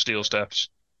side of the steel steps.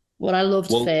 What I loved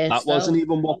first, that wasn't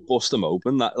even what bust him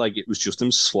open. That it was just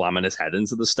him slamming his head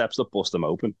into the steps that bust him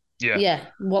open. Yeah.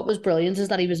 What was brilliant is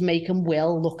that he was making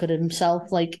Will look at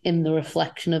himself like in the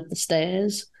reflection of the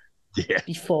stairs. Yeah.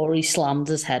 Before he slammed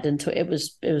his head into it,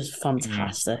 it was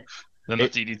fantastic. Then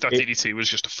that DDT was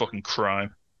just a fucking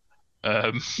crime.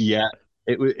 Yeah,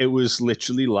 it was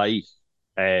literally like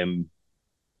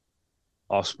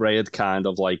Ospreay had kind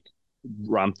of like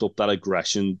ramped up that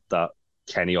aggression that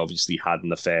Kenny obviously had in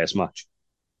the first match,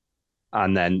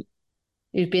 and then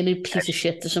he's been a piece of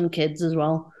shit to some kids as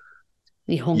well.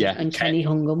 Kenny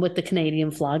hung him with the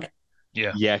Canadian flag.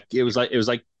 Yeah. Yeah, it was like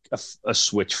a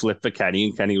switch flip for Kenny,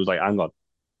 and Kenny was like, "Hang on,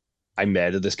 I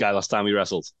murdered this guy last time we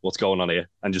wrestled. What's going on here?"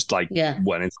 And just went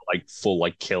into full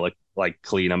killer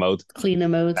cleaner mode.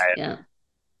 Yeah.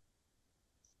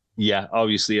 Yeah,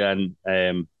 obviously, and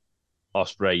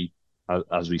Ospreay,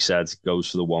 as we said, goes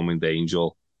for the one-winged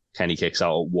angel. Kenny kicks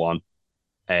out at one.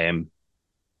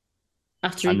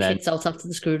 After he kicks out after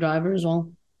the screwdriver as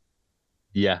well.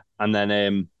 Yeah, and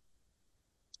then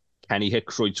Kenny hit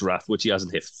Kreutz Wrath, which he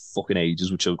hasn't hit for fucking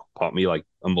ages, which caught me like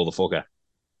a motherfucker.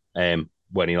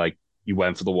 When he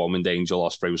went for the one-winged angel,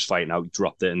 Ospreay was fighting out, he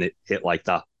dropped it, and it hit like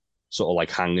that sort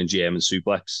of hanging German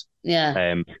suplex.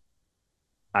 Yeah.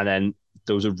 And then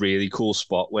there was a really cool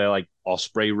spot where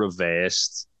Ospreay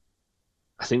reversed.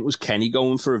 I think it was Kenny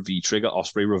going for a V-trigger.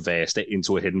 Ospreay reversed it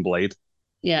into a hidden blade.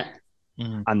 Yeah.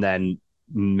 Mm-hmm. And then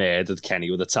murdered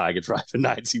Kenny with a Tiger Driver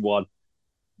 91,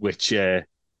 which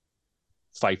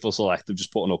Fightful Select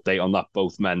just put an update on that.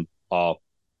 Both men are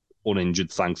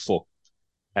uninjured, thank fuck.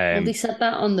 Well, they said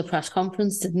that on the press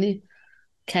conference, didn't he?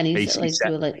 Kenny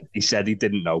he said he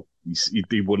didn't know.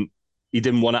 He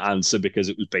didn't want to answer because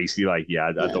it was basically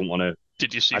I don't want to.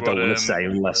 Did you see? I don't want to say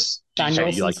unless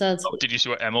Danielson said. Did you see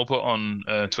what Emil put on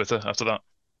Twitter after that?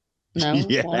 No.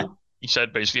 Yeah. What? He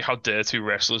said basically, how dare two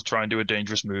wrestlers try and do a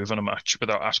dangerous move in a match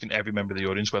without asking every member of the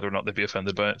audience whether or not they'd be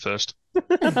offended by it first.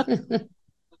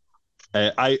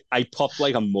 I popped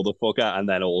like a motherfucker and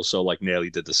then also nearly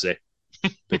did the sick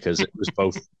because it was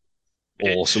both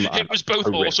awesome. It was both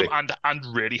horrific. Awesome and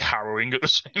really harrowing at the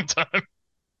same time.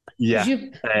 Yeah.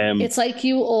 It's like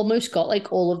you almost got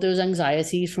all of those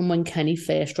anxieties from when Kenny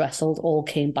first wrestled all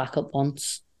came back at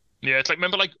once. Yeah, it's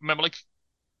remember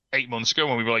 8 months ago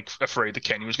when we were afraid that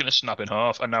Kenny was going to snap in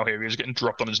half, and now here he is getting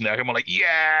dropped on his neck, and we're like,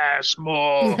 yes,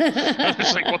 more.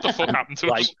 It's what the fuck happened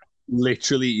to us?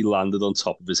 Literally, he landed on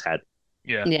top of his head.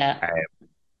 Yeah. Yeah.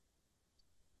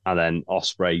 And then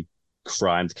Ospreay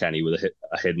crimed Kenny with a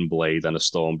hidden blade and a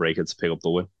Stormbreaker to pick up the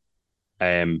win.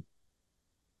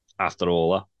 After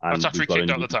all that. That's after he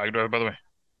kicked out the Tiger Driver, by the way.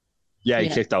 Yeah, he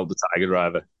kicked out the Tiger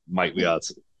Driver. Might we add.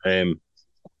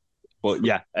 But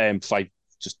yeah, Fight,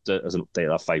 just as an update,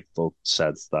 that Fightful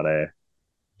said that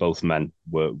both men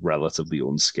were relatively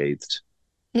unscathed.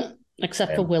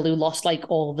 Except for Will, who lost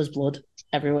all of his blood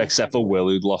everywhere. Except for Will,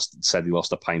 who said he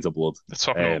lost a pint of blood. They're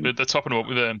topping him up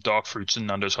with dark fruits and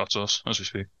Nando's hot sauce as we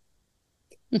speak.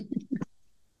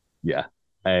 Yeah.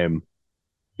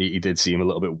 He did seem a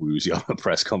little bit woozy on the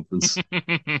press conference.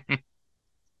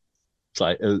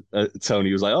 It's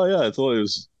Tony was like, "Oh yeah, I thought it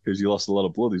was because you lost a lot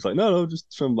of blood." He's like, "No,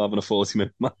 just from having a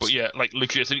 40-minute match." But yeah,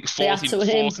 legitimately 40. They had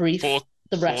to brief the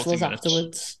wrestlers 40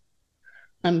 afterwards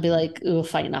and be like, who were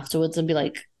fighting afterwards, and be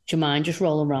like, "Do you mind just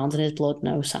rolling around in his blood?"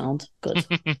 No, sound good,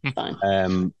 fine.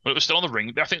 But it was still on the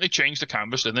ring. I think they changed the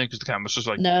canvas, didn't they? Because the canvas was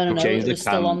no, it was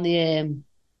still on the.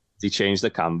 They changed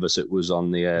the canvas. It was on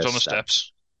the. It was on the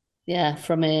steps. Yeah,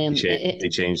 from they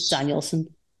changed Danielson.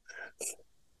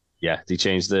 Yeah, they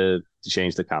changed the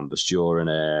canvas during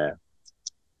the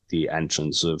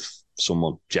entrance of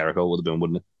someone. Jericho would have been,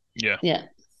 wouldn't it? Yeah.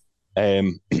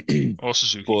 Or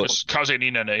Suzuki, because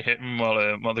Kazane and Nene hit him while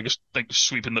they're just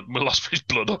sweeping the Ospreay's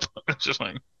blood up. It's just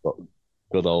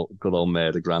good old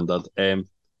murder granddad. Should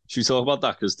we talk about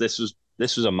that? Because this was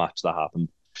a match that happened.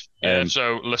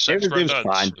 So Lissette's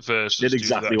granddad versus did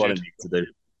exactly what it needed to do.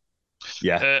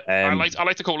 Yeah, I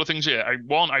liked a couple of things here. I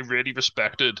really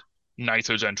respected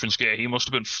Naito's entrance gear. He must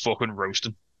have been fucking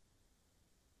roasting.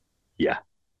 Yeah.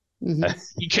 Mm-hmm.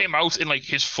 He came out in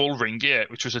his full ring gear,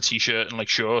 which was a t-shirt and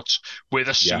shorts with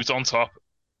a suit on top.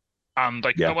 And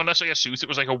when I say a suit, it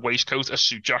was a waistcoat, a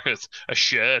suit jacket, a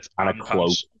shirt, and a cloak.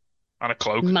 Pants, and a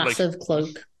cloak. Massive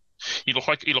cloak. He looked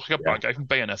like a bad guy from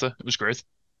Bayonetta. It was great.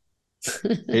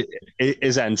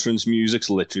 His entrance music's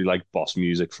literally like boss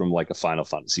music from a Final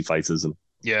Fantasy fight, isn't it?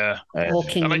 Yeah. Or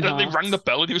Kingdom and they Hearts. rang the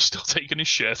bell and he was still taking his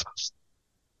shirt off.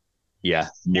 Yeah.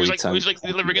 He was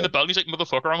they're ringing the bell and he's like,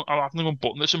 motherfucker, I'm having to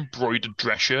unbutton this embroidered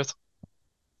dress shirt.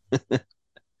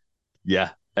 Yeah.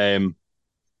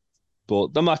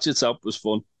 But the match itself was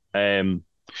fun.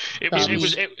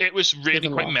 It was really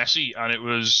quite messy, and it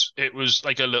was a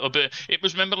little bit. It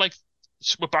was, remember,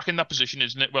 we're back in that position,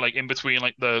 isn't it? Where in between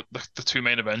the two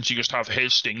main events, you just have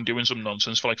his Sting doing some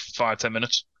nonsense for 5-10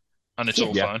 minutes, and it's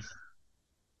all fine.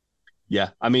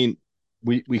 Yeah, I mean,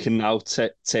 we can now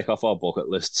take off our bucket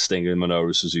list Sting and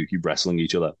Minoru Suzuki wrestling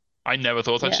each other. I never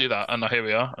thought I'd see that, and here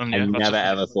we are. And I never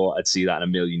ever thought I'd see that in a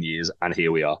million years, and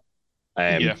here we are.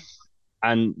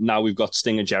 And now we've got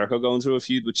Sting and Jericho going through a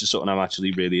feud, which is something I'm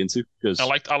actually really into. Because I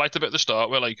liked a bit at the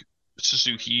start where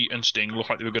Suzuki and Sting looked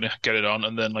like they were going to get it on,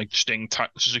 and then like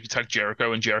Suzuki tagged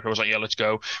Jericho, and Jericho was like, "Yeah, let's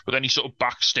go." But then he sort of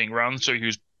backed Sting around, so he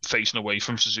was facing away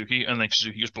from Suzuki, and then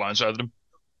Suzuki just blindsided him.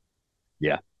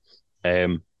 Yeah.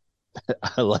 I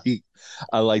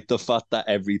like the fact that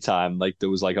every time like there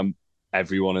was like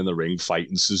everyone in the ring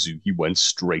fighting, Suzuki went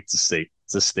straight to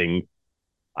Sting,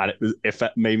 and it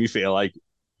made me feel like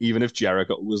even if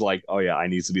Jericho was like, "Oh yeah, I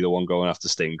need to be the one going after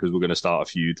Sting because we're going to start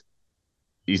a feud,"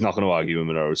 he's not going to argue with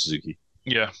Minoru Suzuki.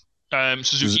 Yeah.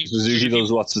 Suzuki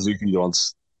does what Suzuki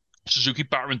wants. Suzuki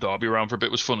battering Darby around for a bit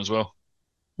was fun as well.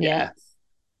 Yeah.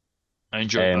 I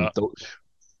enjoyed that.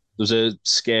 There's a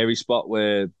scary spot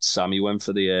where Sammy went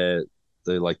for the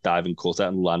like diving cutter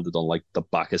and landed on like the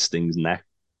back of Sting's neck.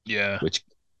 Yeah. Which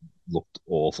looked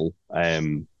awful.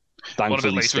 One a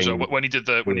bit later Sting, when he did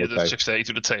the 630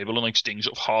 through the table and like Sting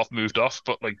sort of half moved off,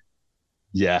 but like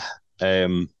yeah.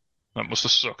 That must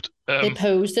have sucked. They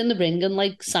posed in the ring and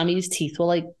like Sammy's teeth were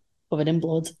like covered in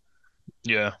blood.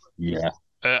 Yeah.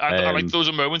 I like those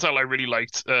a moment I really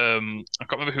liked. I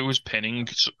can't remember who was pinning.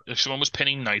 Someone was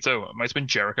pinning Naito. It might have been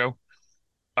Jericho.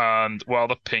 And while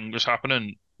the ping was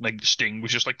happening, like Sting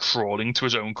was just like crawling to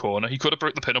his own corner. He could have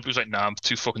broke the pin up. He was like, "Nah, I'm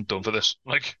too fucking done for this."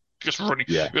 Like just running.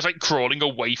 Yeah. He was like crawling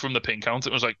away from the pin count.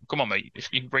 It was like, "Come on, mate.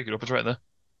 If you can break it up, it's right there."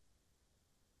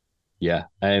 Yeah.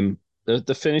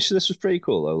 The finish of this was pretty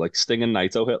cool though. Like Sting and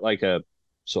Naito hit like a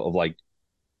sort of like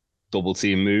double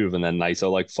team move, and then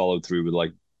Naito like followed through with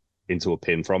like into a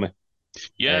pin from it.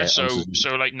 Yeah, so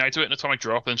like Naito hit an atomic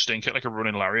drop and Sting hit like a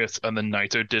running lariat, and then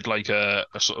Naito did like a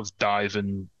sort of dive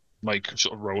and like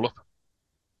sort of roll up.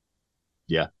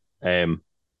 Yeah.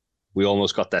 We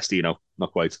almost got Destino,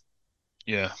 not quite.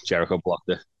 Yeah. Jericho blocked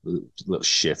it. Little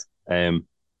shit.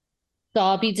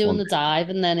 Darby doing the dive,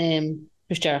 and then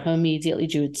Chris Jericho immediately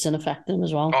Judson affected him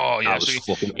as well. Oh yeah, so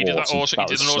he did that awesome. He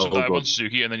did an awesome dive on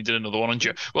Suzuki, and then he did another one on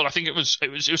Jericho. Well, I think it was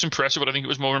impressive, but I think it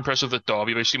was more impressive that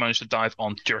Darby basically managed to dive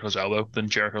on Jericho's elbow than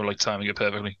Jericho like timing it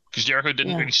perfectly. Because Jericho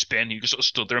didn't really spin; he just sort of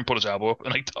stood there and put his elbow up,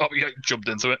 and like Darby like, jumped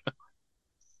into it.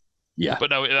 Yeah, but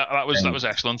no, that was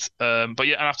excellent. But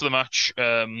yeah, and after the match,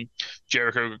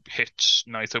 Jericho hits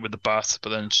Naito with the bat, but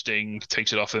then Sting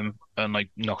takes it off him and like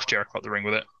knocks Jericho out the ring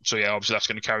with it. So yeah, obviously that's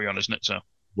going to carry on, isn't it? So.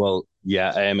 Well,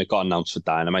 yeah, it got announced for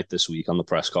Dynamite this week on the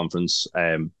press conference.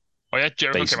 Oh yeah,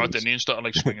 Jericho came out, didn't he, and started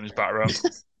like swinging his bat around.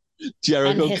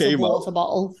 Jericho and came a out water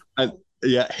bottle. and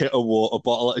hit a water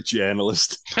bottle at a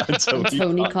journalist. And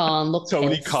Tony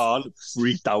Khan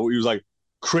freaked out. He was like,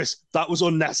 "Chris, that was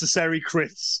unnecessary,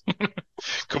 Chris."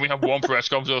 Can we have one press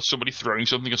conference with somebody throwing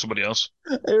something at somebody else?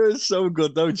 It was so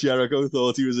good though. Jericho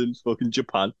thought he was in fucking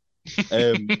Japan.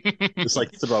 It's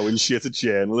like throwing shit at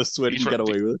journalists where you can get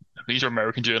away with it. These are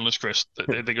American journalists, Chris.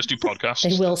 They just do podcasts.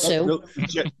 They will sue.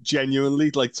 Genuinely,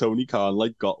 like Tony Khan,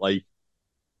 like got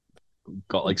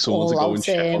someone to go and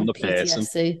check on the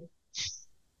person.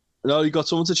 No, he got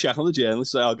someone to check on the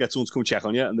journalist. Like, I'll get someone to come check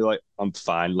on you, and they're like, "I'm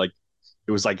fine." Like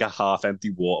it was like a half-empty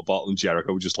water bottle, and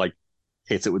Jericho just like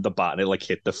hit it with the bat, and it like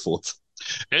hit the foot.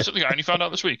 Yeah, something I only found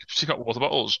out this week. He got water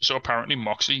bottles. So apparently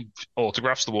Moxley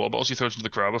autographs the water bottles he throws into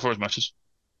the crowd before his matches.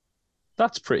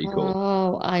 That's pretty cool.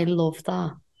 Oh, I love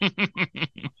that.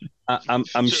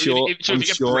 I'm sure. If you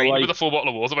get brained with a full bottle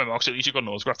of water by Moxley, at least you've got an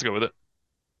autograph to go with it.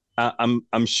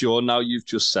 I'm sure now you've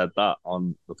just said that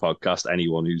on the podcast.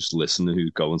 Anyone who's listening,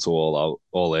 who's going to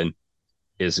all in,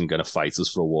 isn't going to fight us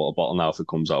for a water bottle now if it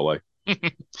comes our way.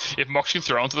 If Mox can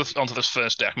throw onto this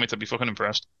first deck, mate, I'd be fucking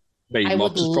impressed. Mate, I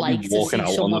Mox would like to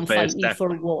see someone fight me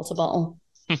for a water bottle.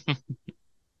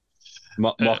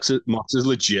 Mox is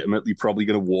legitimately probably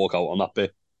going to walk out on that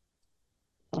bit.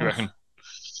 You reckon?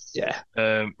 Yeah.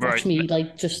 Right. Watch me,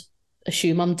 like, just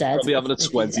assume I'm dead. Probably having a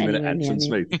 20-minute entrance,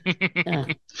 mate. Yeah.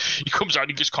 He comes out,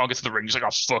 he just can't get to the ring. He's like, "Oh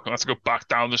fuck, I have to go back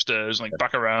down the stairs, like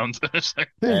back around."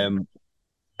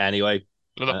 Anyway,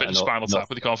 that bit of Spinal Tap,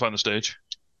 but he can't find the stage.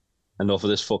 Enough of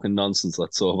this fucking nonsense.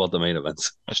 Let's talk about the main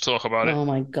event. Let's talk about it. Oh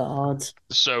my god!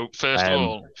 So first of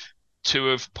all, two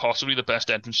of possibly the best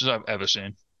entrances I've ever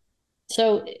seen.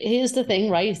 So here's the thing,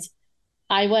 right?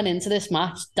 I went into this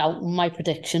match doubting my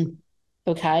prediction.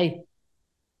 Okay.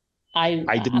 I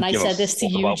said this to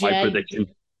you, Jay.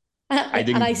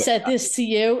 I said this to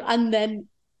you, and then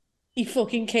he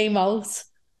fucking came out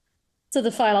to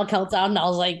the final countdown, and I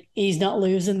was like, he's not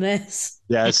losing this.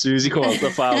 Yeah, as soon as he came out to the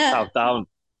final countdown,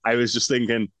 I was just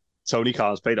thinking, Tony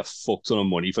Khan's paid a fuck ton of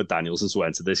money for Danielson to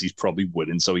enter this. He's probably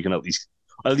winning, so he can at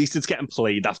least it's getting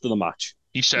played after the match.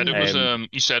 He said it was.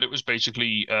 He said it was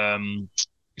basically.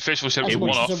 First of all, he said it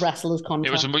was one-off. A wrestler's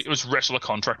contract. It was wrestler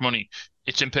contract money.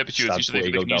 It's in perpetuity, so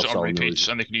they can use it on repeats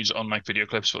and they can use it on like video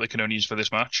clips, but they can only use it for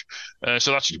this match.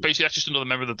 So that's just another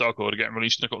member of the Dark Order getting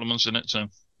released in a couple of months, isn't it? So.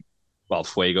 Well,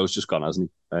 Fuego's just gone,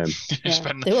 hasn't he?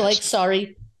 Yeah. They were like,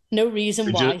 sorry, no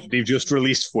reason why. They've just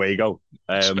released Fuego.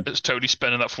 It's totally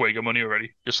spending that Fuego money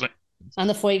already. Just like... And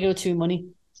the Fuego 2 money.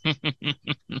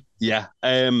 Yeah.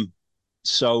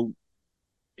 So,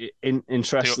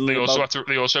 interestingly,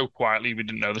 they also quietly, we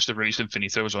didn't know this, they've released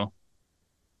Infinito as well.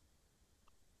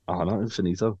 Oh, not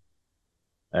Infinito.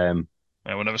 Yeah,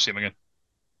 we'll never see him again.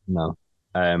 No.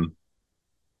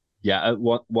 Yeah.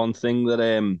 One thing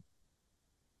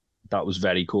that was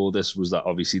very cool. This was that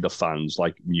obviously the fans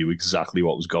like knew exactly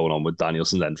what was going on with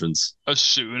Danielson's entrance. As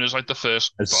soon as like the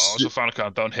first bars of Final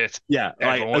Countdown hit, yeah,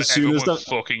 everyone went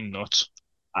fucking nuts.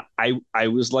 I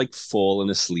was like falling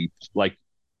asleep like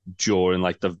during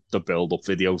like the build up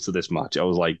video to this match. I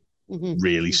was like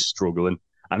really struggling,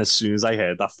 and as soon as I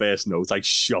heard that first note, I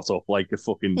shot up like a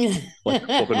fucking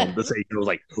Undertaker. I was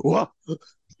like, what?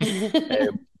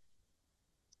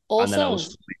 Also, and then I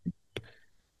was.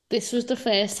 This was the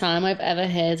first time I've ever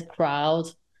heard a crowd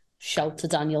shout to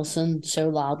Danielson so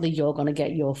loudly, "You're gonna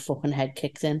get your fucking head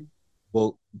kicked in."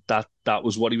 Well, that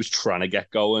was what he was trying to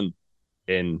get going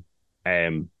in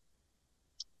the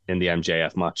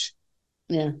MJF match.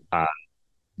 Yeah.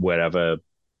 Wherever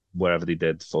they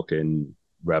did fucking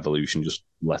Revolution, just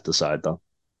left aside that.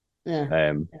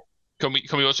 Yeah. Can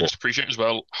we also just appreciate as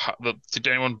well? Did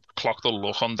anyone clock the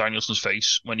look on Danielson's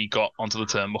face when he got onto the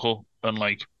turnbuckle and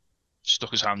like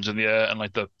stuck his hands in the air and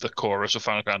like the chorus of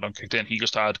Final Countdown kicked in? He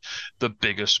just had the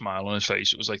biggest smile on his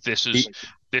face. It was like this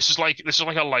is like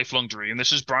a lifelong dream.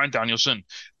 This is Bryan Danielson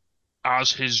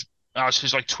as his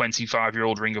like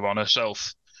 25-year-old Ring of Honor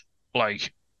self,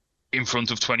 like in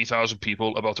front of 20,000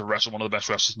 people about to wrestle one of the best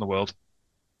wrestlers in the world.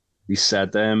 He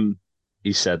said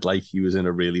like he was in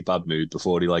a really bad mood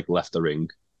before he like left the ring. It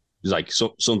was like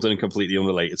something completely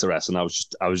unrelated to wrestling. I was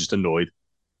just annoyed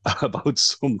about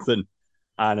something.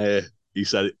 And he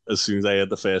said, as soon as I heard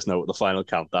the first note of the Final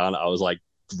Countdown, I was like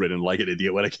grinning like an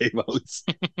idiot when it came out.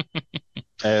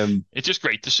 It's just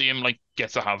great to see him like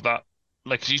get to have that.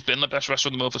 Like, 'cause he's been the best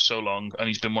wrestler in the world for so long, and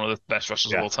he's been one of the best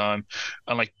wrestlers of all time.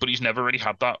 And like, but he's never really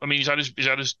had that. I mean, he's had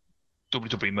his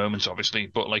WWE moments, obviously,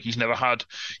 but like he's never had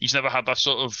that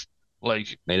sort of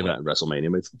like main event at WrestleMania,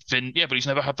 mate. Yeah, but he's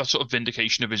never had that sort of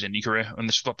vindication of his indie career, and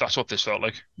that's what this felt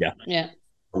like. Yeah.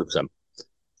 100%.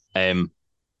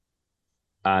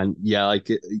 And yeah, like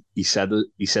he said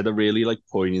a really like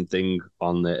poignant thing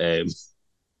on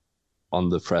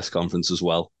the press conference as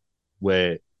well,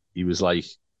 where he was like,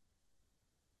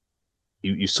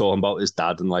 he was talking about his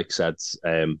dad and like said,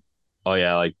 oh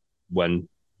yeah, like when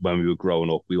we were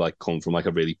growing up, we like come from like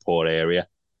a really poor area,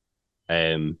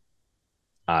 and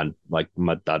like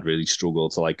my dad really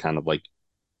struggled to like kind of like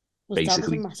basically.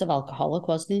 Dad was a massive alcoholic,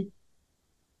 wasn't he?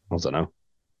 I don't know.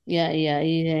 Yeah,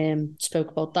 he spoke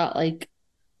about that like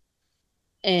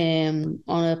on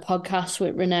a podcast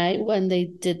with Renee when they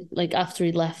did like after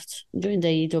he left during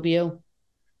the AEW.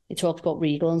 He talked about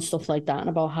Regal and stuff like that, and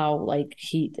about how like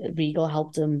Regal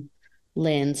helped him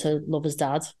learn to love his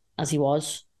dad as he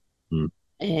was. But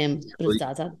his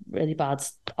dad had really bad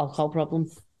alcohol problem.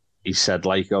 He said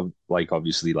like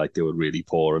obviously like they were really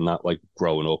poor and that like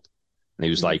growing up, and he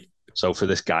was like, so for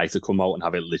this guy to come out and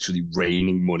have it literally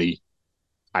raining money,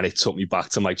 and it took me back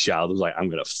to my childhood. I was like, I'm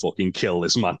gonna fucking kill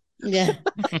this man. Yeah,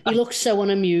 he looked so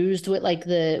unamused with like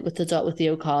the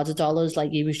Okada dollars. Like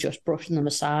he was just brushing them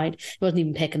aside. He wasn't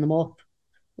even picking them up.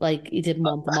 Like he didn't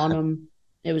want them on him.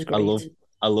 It was great.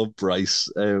 I love Bryce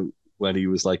when he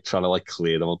was like trying to like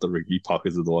clear them out the ring. He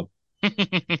pocketed the one.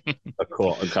 I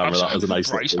caught on camera. That was a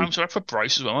nice Bryce. I'm sorry for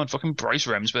Bryce as well. And fucking Bryce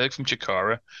Remsburg from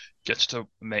Chikara gets to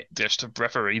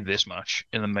referee this match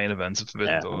in the main event of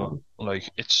Forbidden Door. Like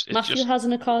it's Matthew just... has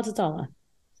an Okada dollar.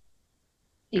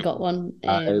 You got one.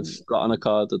 I've got an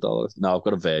Okada dollar. No, I've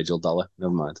got a Virgil dollar.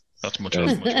 Never mind. That's much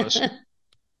less.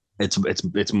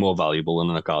 It's more valuable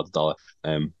than an Okada dollar.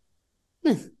 I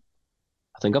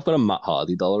think I've got a Matt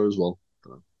Hardy dollar as well.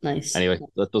 Nice. Anyway,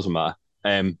 that doesn't matter.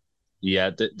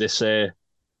 Yeah, this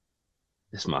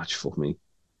match for me.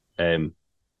 I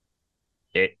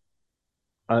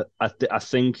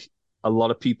think a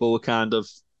lot of people were kind of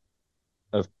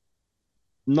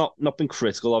not been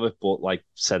critical of it, but like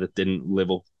said it didn't live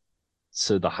up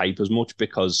to the hype as much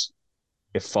because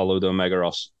it followed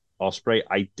Omega Ospreay.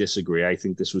 I disagree. I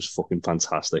think this was fucking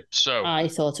fantastic. So I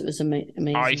thought it was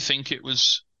amazing. I think it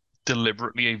was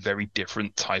deliberately a very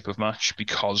different type of match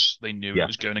because they knew it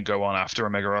was going to go on after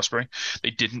Omega Ospreay. They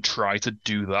didn't try to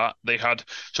do that.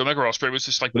 Omega Ospreay was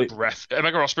just like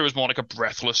Omega Ospreay was more like a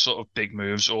breathless sort of big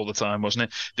moves all the time, wasn't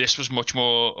it? This was much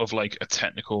more of like a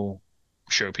technical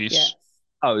showpiece. Yeah.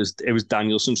 Oh, it was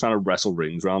Danielson trying to wrestle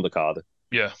rings around the card.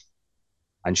 Yeah.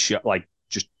 And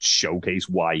just showcase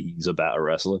why he's a better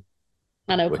wrestler.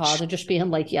 And Okada just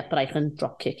being like, yeah, but I can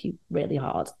drop kick you really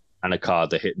hard. And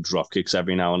Okada hitting drop kicks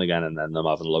every now and again, and then them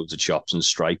having loads of chops and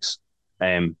strikes.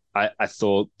 I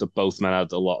thought that both men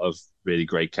had a lot of really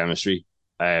great chemistry.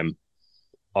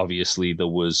 Obviously, there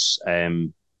was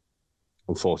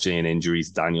unfortunately an injury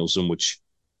to Danielson, which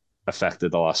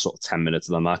affected the last sort of 10 minutes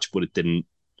of the match, but it didn't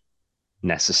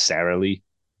necessarily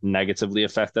negatively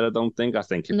affect it, I don't think. I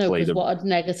think it played because what had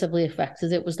negatively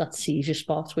affected it was that seizure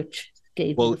spot, which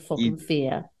gave me the fucking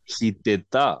fear. He did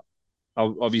that.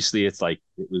 Obviously, it's like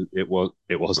it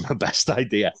wasn't the best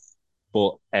idea,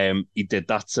 but he did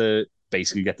that to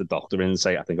basically get the doctor in and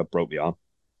say, I think I broke my arm.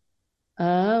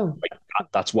 Oh.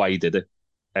 That's why he did it.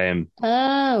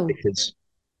 Because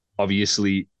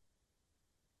obviously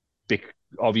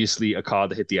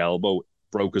Okada hit the elbow,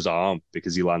 broke his arm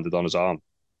because he landed on his arm.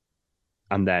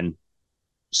 And then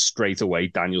straight away,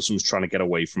 Danielson was trying to get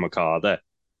away from Okada.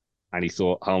 And he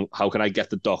thought, how can I get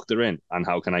the doctor in? And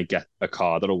how can I get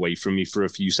Okada away from me for a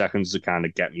few seconds to kind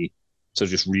of get me to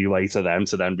just relay to them,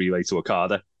 to then relay to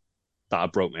Okada that I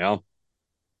broke my arm.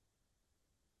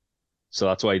 So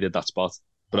that's why he did that spot.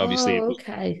 But obviously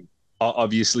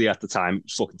at the time, it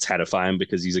was fucking terrifying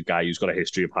because he's a guy who's got a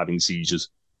history of having seizures.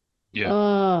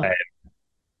 Yeah.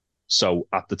 So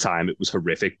at the time, it was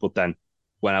horrific. But then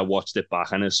when I watched it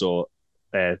back and I saw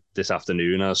this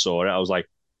afternoon, I saw it,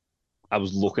 I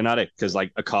was looking at it because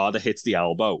like Okada hits the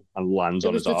elbow and lands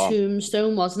on his arm. It was the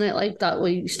tombstone, wasn't it? Like that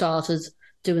where he started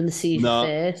doing the seizure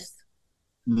first.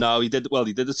 No, he did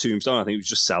the tombstone. I think he was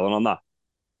just selling on that.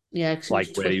 Yeah,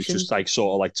 like where he was just like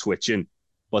sort of like twitching.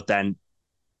 But then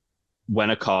when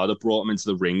Okada brought him into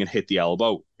the ring and hit the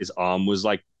elbow, his arm was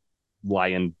like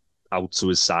lying out to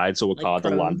his side, so Okada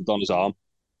landed on his arm.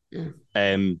 Yeah.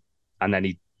 And then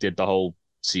he did the whole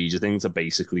seizure thing to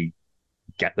basically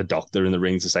get the doctor in the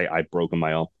ring to say, I've broken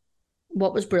my arm.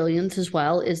 What was brilliant as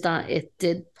well is that it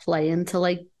did play into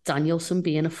like Danielson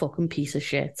being a fucking piece of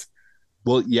shit.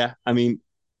 Well, yeah, I mean,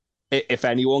 if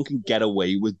anyone can get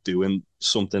away with doing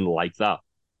something like that,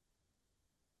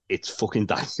 it's fucking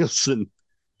Danielson,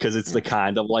 because it's the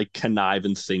kind of like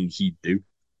conniving thing he'd do.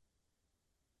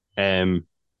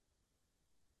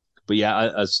 But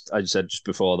yeah, as I said just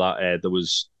before that, there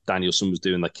was Danielson was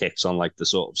doing the kicks on like the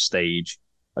sort of stage.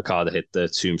 Okada hit the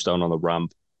tombstone on the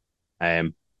ramp,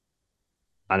 and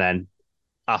then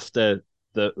after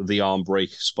the arm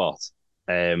break spot,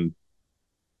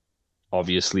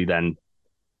 obviously then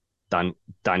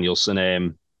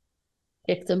Danielson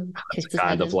kicked him, kicked his kind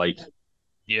head of in. like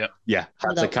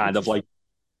had to kind of like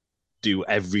do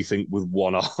everything with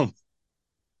one arm.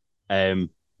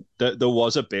 There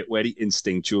was a bit where he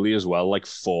instinctually as well like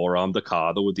forearmed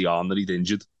Okada with the arm that he'd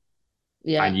injured.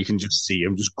 Yeah. And you can just see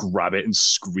him just grab it and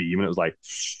scream, and it was like,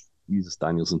 Jesus,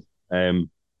 Danielson.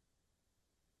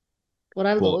 What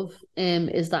I love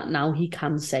is that now he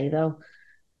can say though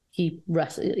he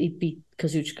beat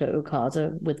Kazuchika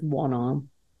Okada with one arm.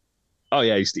 Oh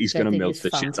yeah, he's going to milk the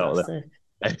shit out of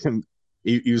it.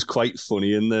 He was quite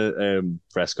funny in the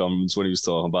press conference when he was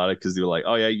talking about it, because they were like,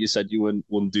 "Oh yeah, you said you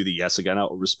wouldn't do the yes again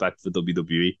out of respect for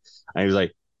WWE," and he was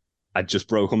like, "I just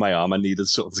broken my arm. I needed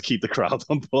something to keep the crowd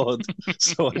on board,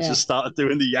 so I just started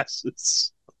doing the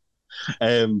yeses."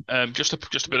 Just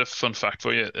a bit of fun fact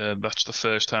for you. That's the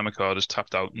first time Okada's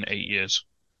tapped out in 8 years.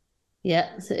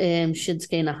 Yeah,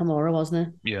 Shinsuke Nakamura, wasn't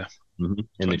it? Yeah,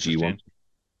 in the G1.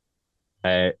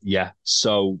 Yeah,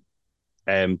 so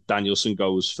Danielson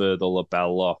goes for the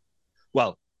lapel lock.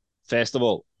 Well, first of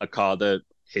all, Okada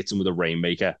hit him with a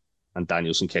Rainmaker, and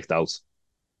Danielson kicked out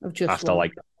after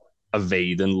like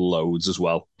evading loads as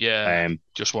well. Yeah,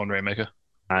 just one Rainmaker.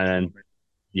 And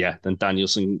then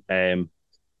Danielson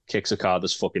kicks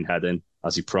Okada's fucking head in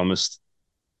as he promised,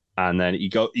 and then he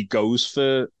goes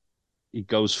for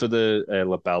the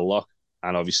lapel lock,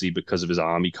 and obviously because of his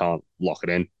arm he can't lock it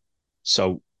in.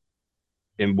 So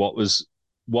in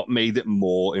what made it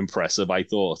more impressive, I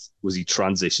thought, was he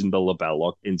transitioned the lapel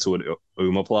lock into an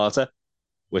omoplata,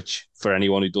 which for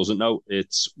anyone who doesn't know,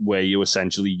 it's where you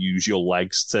essentially use your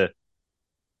legs to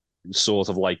sort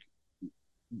of like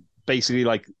basically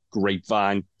like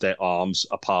grapevine their arms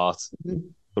apart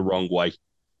the wrong way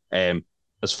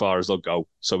as far as they'll go.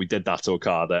 So we did that to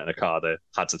Okada, and Okada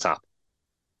had to tap.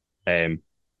 And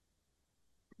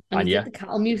he did the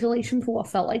cattle mutilation for what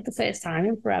felt like the first time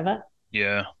in forever.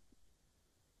 Yeah.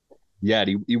 Yeah,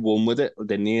 he won with it,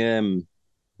 didn't he?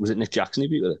 Was it Nick Jackson he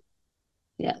beat with it?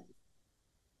 Yeah.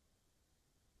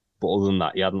 But other than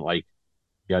that,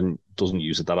 he doesn't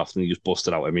use it that often. He just busts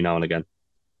it out every now and again.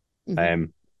 Mm-hmm.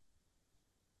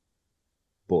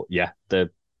 But yeah, the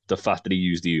the fact that he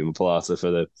used the Umaplata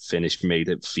for the finish made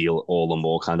it feel all the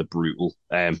more kind of brutal.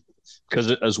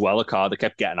 Because as well, Okada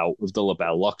kept getting out of the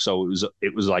label lock, so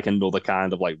it was like another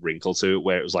kind of like wrinkle to it,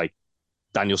 where it was like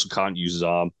Danielson can't use his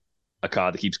arm.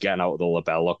 Okada keeps getting out of the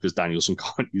label lock because Danielson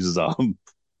can't use his arm.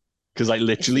 Because like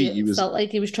literally, it felt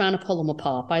like he was trying to pull them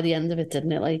apart by the end of it,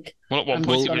 didn't it? Like, well, at one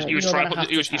point he was trying to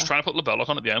put LeBell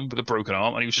on at the end with a broken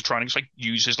arm, and he was just trying to just, like,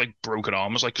 use his like broken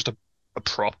arm as like just a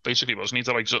prop, basically, wasn't he?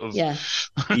 To like sort of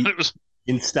it was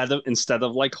instead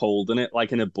of like holding it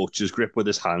like in a butcher's grip with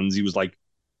his hands, he was like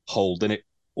holding it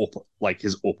up like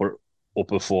his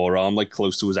upper forearm, like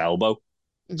close to his elbow,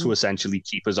 to essentially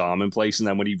keep his arm in place. And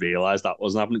then when he realized that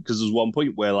wasn't happening, because there's one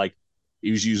point where like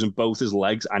he was using both his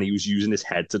legs and he was using his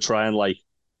head to try and like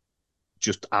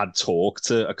just add torque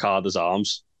to Okada's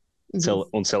arms until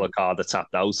Okada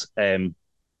tapped out.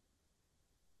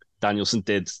 Danielson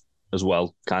did as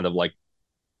well kind of like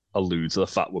allude to the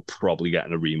fact we're probably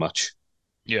getting a rematch.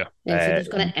 Yeah. Yeah, so he was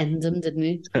going to end him, didn't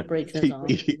he? Breaking his arm.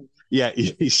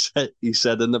 He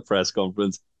said in the press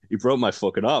conference, he broke my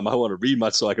fucking arm. I want a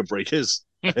rematch so I can break his.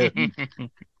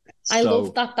 I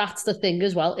love that that's the thing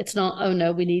as well. It's not, oh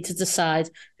no, we need to decide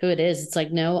who it is. It's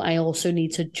like, no, I also need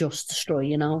to just destroy,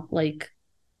 you know? Like.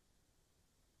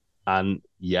 And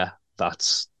yeah,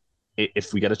 that's,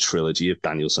 if we get a trilogy of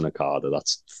Danielson and Okada,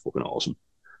 that's fucking awesome.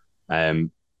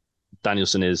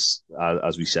 Danielson is,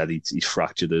 as we said, he's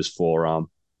fractured his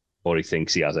forearm, or he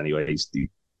thinks he has anyway.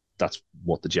 That's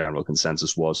what the general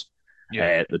consensus was.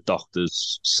 Yeah. The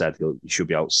doctors said he should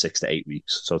be out 6 to 8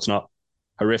 weeks. So it's not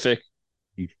horrific.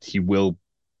 He will,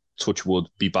 touch wood,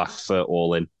 be back for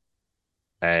All In.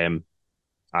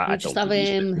 I just have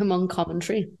him on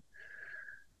commentary,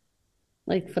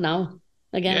 like for now.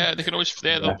 Again, yeah, they can always,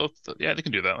 they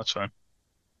can do that. That's fine.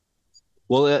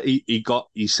 Well,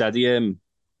 he said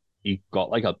he got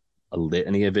like a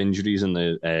litany of injuries in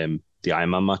the Iron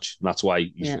Man match, and that's why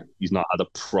he's not had a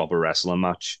proper wrestling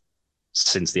match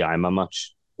since the Iron Man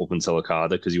match up until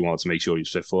Okada, because he wanted to make sure he was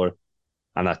fit for it.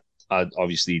 And I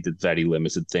obviously did very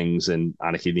limited things in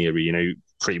Anarchy in the Arena. He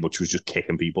pretty much was just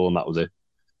kicking people, and that was it.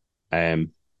 And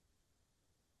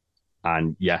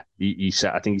yeah, he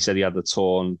said, I think he said he had the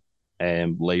torn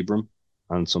labrum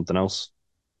and something else.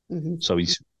 So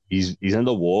he's in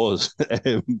the wars.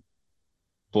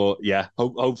 But yeah,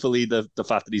 hopefully the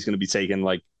fact that he's going to be taking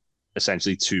like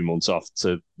essentially 2 months off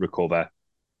to recover,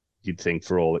 you'd think,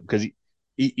 for all it, because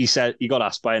he said, he got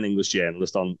asked by an English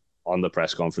journalist on the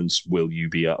press conference, will you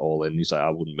be at All In? He's like, I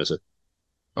wouldn't miss it.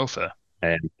 Oh, fair.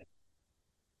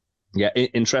 Yeah,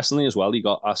 interestingly as well, he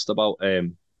got asked about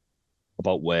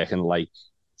working like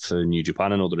for New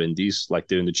Japan and other indies, like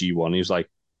doing the G1. He's like,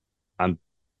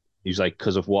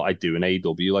 because of what I do in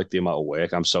AEW, like the amount of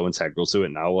work, I'm so integral to it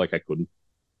now. Like I couldn't,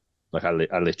 like I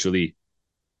literally,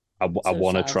 I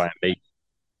want to try and make.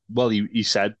 Well, he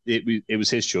said it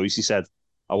was his choice. He said,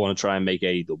 I want to try and make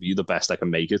AEW the best I can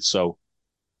make it. So,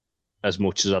 as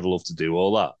much as I'd love to do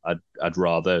all that, I'd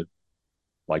rather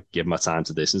like give my time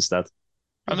to this instead.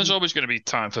 And there's always going to be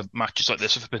time for matches like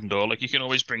this at Forbidden Door. Like, you can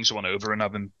always bring someone over and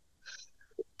have him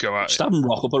go out. Just have him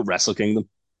rock up at Wrestle Kingdom.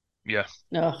 Yeah.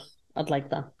 No, I'd like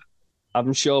that. Have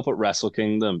him show up at Wrestle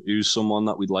Kingdom. Who's someone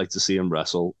that we'd like to see him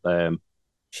wrestle?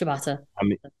 Shibata. I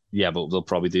mean, yeah, but they'll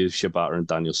probably do Shibata and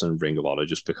Danielson and Ring of Honor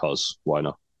just because. Why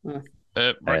not?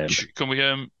 Right, can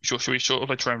we should we sort of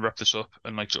like try and wrap this up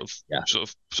and like sort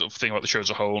of think about the show as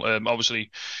a whole?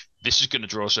 Obviously, this is going to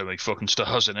draw so many fucking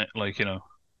stars in it, like, you know.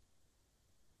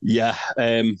 Yeah.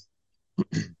 It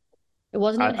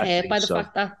wasn't even hurt by the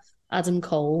fact that Adam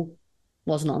Cole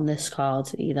wasn't on this card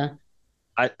either.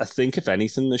 I think if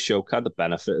anything, the show kind of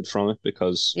benefited from it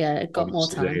because it got more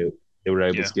time. They were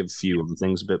able to give a few other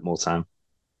things a bit more time.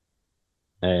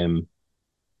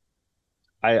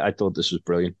 I thought this was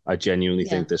brilliant. I genuinely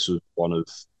think this was one of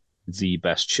the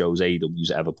best shows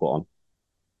AEW's ever put on.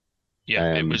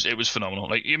 Yeah, it was phenomenal.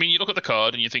 Like, I mean, you look at the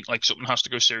card and you think like something has to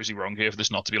go seriously wrong here for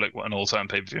this not to be like an all-time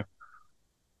pay-per-view.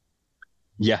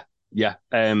 Yeah.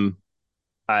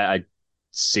 I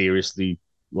seriously,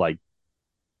 like,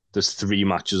 there's 3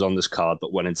 matches on this card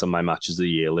that went into my matches of the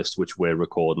year list, which we're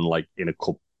recording like in a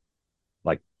couple,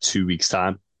 like 2 weeks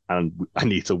time, and I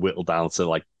need to whittle down to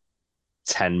like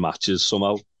 10 matches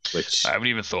somehow. Which I haven't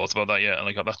even thought about that yet.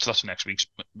 Like, that's next week's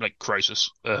like crisis.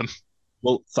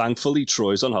 Well, thankfully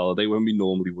Troy's on holiday when we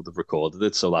normally would have recorded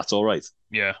it, so that's all right.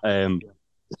 Yeah.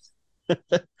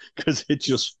 Because it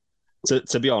just,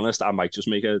 to be honest, I might just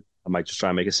try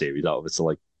and make a series out of it to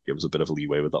like give us a bit of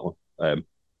leeway with that one.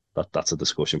 That's a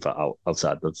discussion for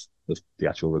outside of the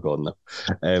actual recording now.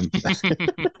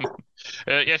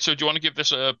 So do you want to give this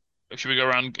should we go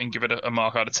around and give it a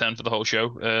mark out of 10 for the whole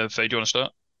show? Faye, do you want to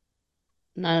start?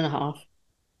 9.5.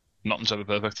 Nothing's ever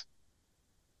perfect.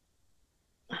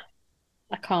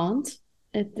 I can't.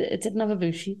 It didn't have a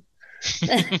Bushi.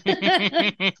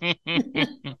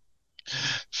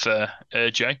 Fair.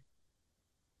 Jay?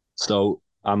 So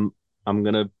I'm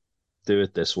gonna do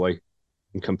it this way.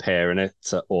 I'm comparing it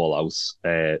to All Out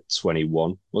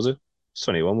 21, was it?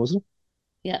 21, wasn't it?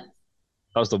 Yeah.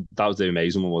 That was the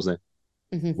amazing one, wasn't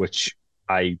it? Mm-hmm. Which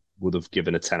I would have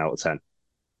given a 10 out of 10.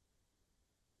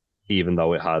 Even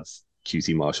though it had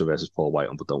QT Marshall versus Paul White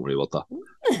on, but don't worry about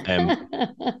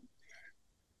that.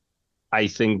 I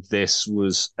think this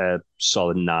was a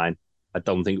solid 9. I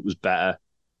don't think it was better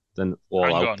than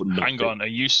All Out. Hang on. Are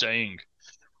you saying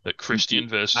that Christian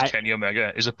versus Kenny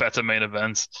Omega is a better main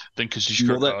event than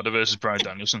Kazuchika Okada versus Bryan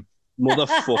Danielson?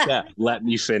 Motherfucker, let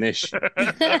me finish.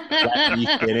 Let me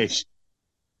finish.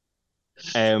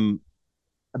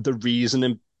 The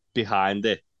reasoning behind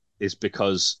it is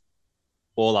because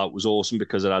All Out was awesome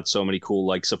because it had so many cool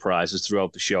like surprises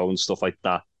throughout the show and stuff like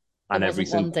that. And there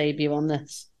wasn't one debut on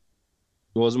this.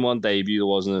 There wasn't one debut. There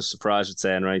wasn't a surprise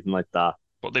return or anything like that.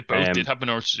 But they both did have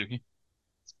Minoru Suzuki.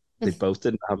 They both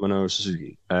didn't have Minoru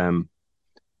Suzuki.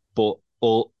 But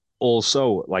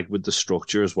also, like with the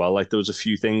structure as well, like there was a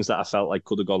few things that I felt like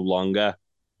could have gone longer,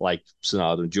 like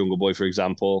Sonata and Jungle Boy, for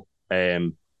example.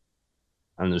 And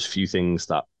there's a few things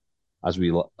that, as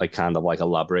we like kind of like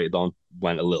elaborated on,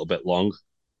 went a little bit long.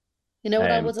 You know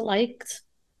what I would have liked?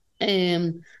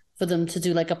 For them to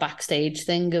do like a backstage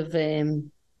thing of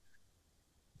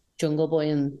Jungle Boy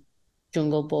and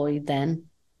Jungle Boy then,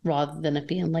 rather than it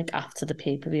being like after the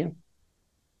pay-per-view.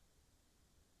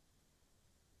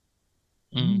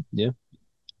 Yeah,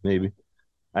 maybe.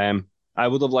 I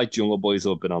would have liked Jungle Boy to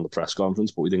have been on the press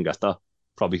conference, but we didn't get that.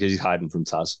 Probably because he's hiding from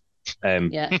Taz.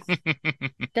 Yeah.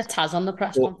 Get Taz on the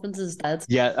press conference instead.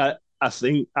 Yeah, I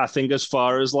think as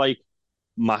far as like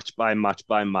match by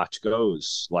match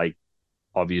goes, like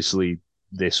obviously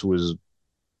this was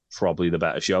probably the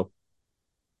better show.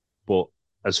 But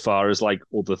as far as like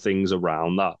other things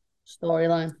around that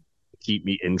storyline, keep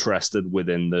me interested with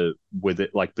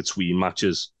it like between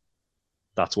matches.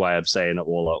 That's why I'm saying that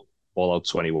All Out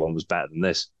 21 was better than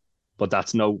this. But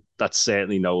that's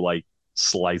certainly no like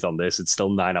slight on this. It's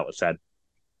still 9 out of 10.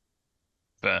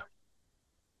 Fair.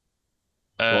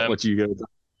 What do you go?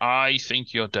 I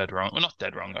think you're dead wrong. Well, not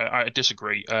dead wrong. I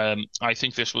disagree. I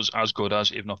think this was as good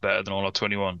as, if not better than, All Out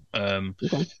 21.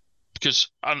 Okay. Because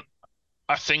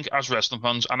I think as wrestling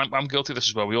fans, and I'm guilty of this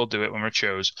as well, we all do it when we're at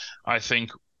shows, I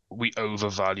think we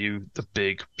overvalue the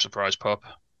big surprise pop.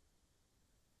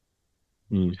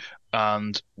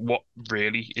 And what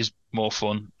really is more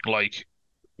fun, like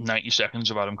 90 seconds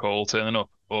of Adam Cole turning up,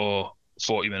 or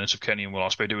 40 minutes of Kenny and Will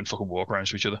Ospreay doing fucking walk-arounds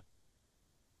to each other?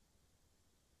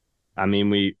 I mean,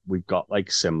 we've got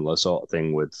like similar sort of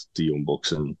thing with the Young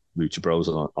Bucks and Lucha Bros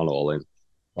on All In.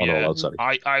 All Out, sorry.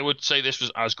 I would say this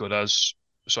was as good as.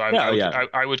 So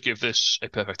I would give this a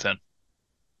perfect 10.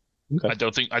 Okay. I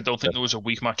don't think there was a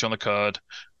weak match on the card.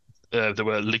 There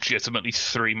were legitimately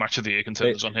 3 match of the year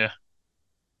contenders on here.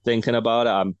 Thinking about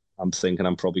it, I'm thinking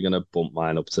I'm probably gonna bump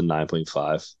mine up to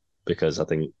 9.5 because I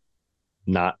think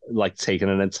not like taking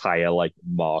an entire like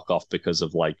mark off because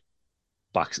of like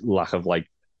lack of like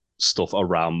stuff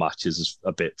around matches is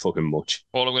a bit fucking much.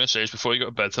 All I'm gonna say is before you go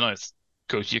to bed tonight,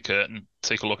 go to your curtain,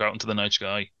 take a look out into the night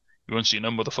sky. You won't see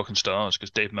no motherfucking stars because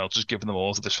Dave Meltzer's giving them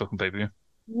all to this fucking pay-per-view.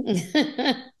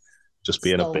 Just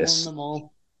be an abyss.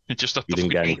 Just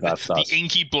the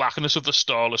inky blackness of the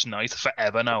starless night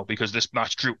forever now because this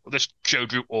show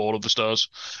drew all of the stars.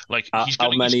 Like he's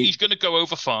gonna go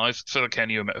over 5 for the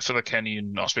Kenny and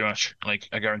Ospreay match. Like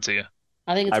I guarantee you.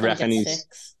 I think it's gonna get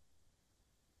 6.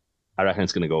 I reckon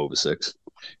it's gonna go over 6.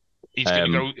 He's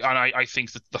gonna go, and I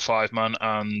think that the 5-man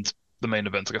and the main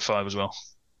event will get 5 as well.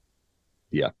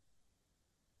 Yeah.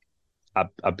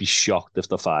 I'd be shocked if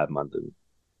the 5-man didn't.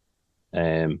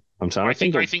 I'm trying to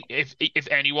think. I think if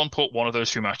anyone put one of those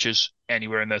 2 matches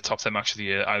anywhere in their top 10 match of the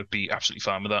year, I would be absolutely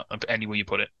fine with that. Anywhere you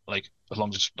put it, like as long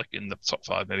as it's like in the top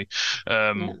 5, maybe.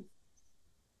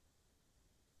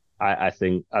 I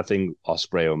think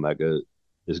Ospreay Omega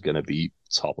is going to be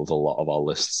top of a lot of our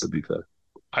lists. To be fair,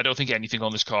 I don't think anything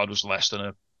on this card was less than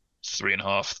a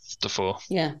 3.5 to 4.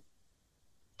 Yeah,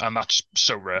 and that's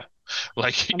so rare.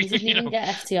 Like, and we didn't even get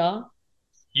FTR.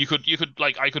 You could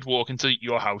like I could walk into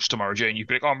your house tomorrow, Jay, and you'd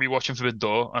be like, "Oh, I'm rewatching Forbidden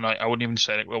Door," and I wouldn't even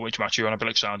say like, "Well, which match are you on?" I'd be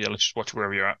like, "Sound, yeah, let's just watch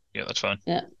wherever you're at." Yeah, that's fine.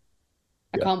 Yeah,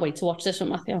 I can't wait to watch this with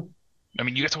Matthew. I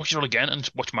mean, you get to watch it all again and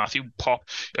watch Matthew pop.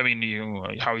 I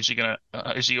mean, how is he gonna?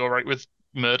 Is he all right with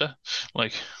murder?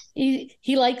 Like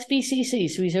he likes BCC,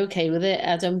 so he's okay with it.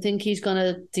 I don't think he's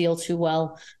gonna deal too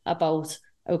well about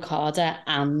Okada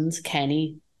and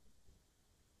Kenny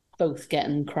both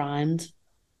getting crimed.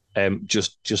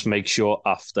 Just make sure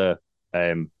after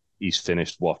he's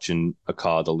finished watching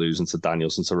Okada losing to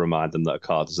Danielson to remind him that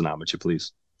Okada's an amateur,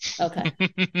 please. Okay.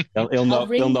 He'll know. I'll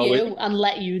ring he'll know you it. and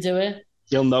let you do it.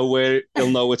 He'll know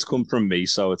it's come from me,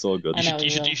 so it's all good. You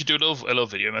should do a little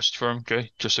video message for him,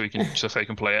 Jay, just so Faye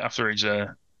can play it after he's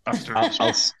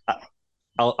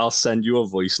I'll send you a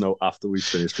voice note after we've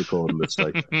finished recording this.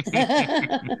 Right.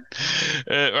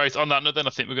 Right. On that note, then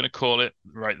I think we're going to call it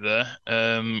right there.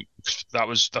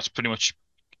 That's pretty much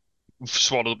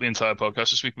swallowed up the entire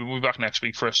podcast this week. We'll be back next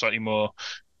week for a slightly more,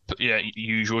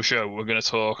 usual show. We're going to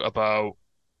talk about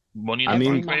Money in the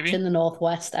Bank, maybe in the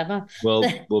Northwest ever. Well,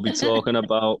 we'll be talking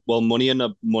about Money in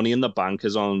the Bank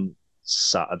is on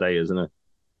Saturday, isn't it?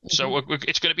 So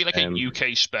it's going to be like a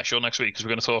UK special next week because we're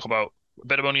going to talk about a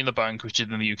bit of Money in the Bank, which is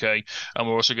in the UK, and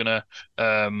we're also going to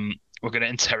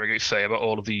interrogate Faye about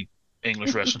all of the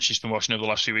English wrestling she's been watching over the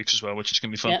last few weeks as well, which is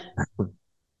going to be fun.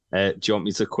 Yep. Do you want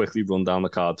me to quickly run down the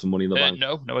card for Money in the Bank?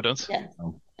 No, I don't. Yeah.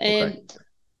 Oh, okay.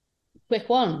 Quick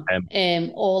one.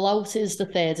 All Out is the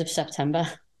 3rd of September.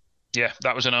 Yeah,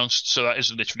 that was announced. So that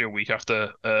is literally a week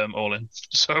after All In.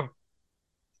 So,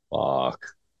 fuck.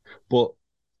 But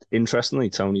interestingly,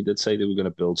 Tony did say they were going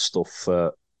to build stuff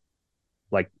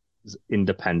like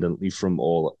independently from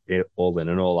All In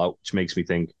and All Out, which makes me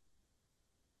think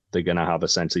they're going to have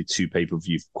essentially 2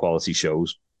 pay-per-view quality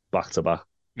shows back to back.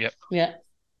 Yep. Yeah.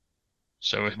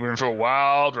 So we're in for a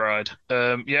wild ride.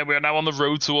 We are now on the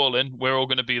road to All In. We're all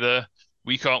going to be there.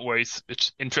 We can't wait.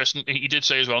 It's interesting. He did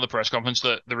say as well in the press conference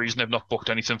that the reason they've not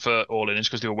booked anything for All In is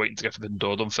because they were waiting to get Forbidden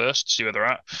Door done first, see where they're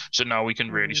at. So now we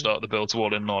can really start the build to All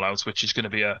In and All Out, which is going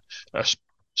to be a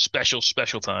special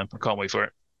time. I can't wait for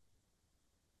it.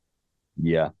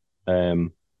 Yeah.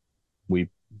 At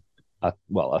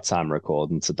time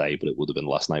recording today, but it would have been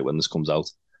last night when this comes out.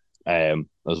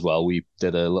 As well, we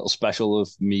did a little special of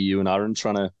me, you, and Aaron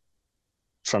trying to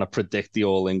predict the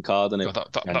All In card, and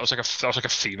that was like a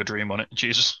fever dream on it.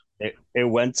 Jesus, it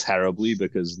went terribly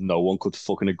because no one could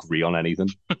fucking agree on anything.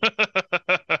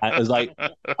 I was like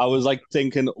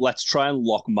thinking, let's try and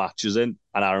lock matches in,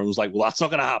 and Aaron was like, well, that's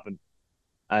not gonna happen.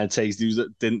 And Tasty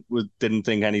didn't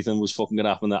think anything was fucking gonna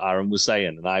happen that Aaron was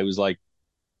saying, and I was like,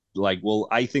 well,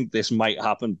 I think this might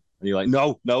happen, and you're like,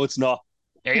 no, it's not.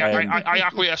 Yeah, I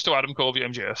acquiesced to Adam Cole v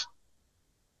MJF.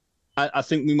 I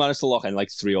think we managed to lock in like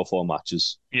 3 or 4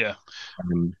 matches. Yeah.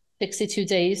 62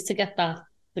 days to get that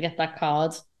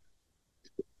card.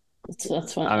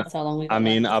 That's how long we've got. I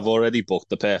mean, I've already booked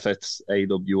the perfect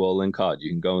AW All In card.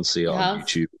 You can go and see it on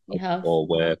YouTube or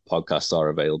where podcasts are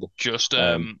available. Just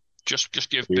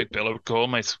give Big Bill a call,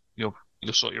 mate. You'll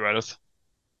sort you right out.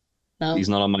 No. He's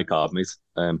not on my card, mate.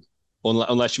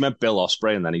 Unless you meant Bill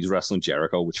Ospreay and then he's wrestling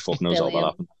Jericho, which fuck knows how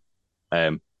that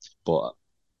happened. But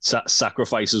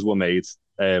sacrifices were made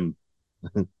to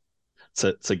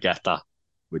get that,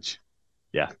 which,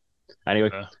 yeah.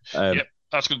 Anyway. Yep,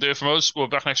 that's going to do it from us. We're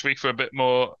back next week for a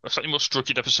slightly more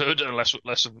structured episode and less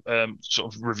of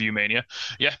sort of review mania.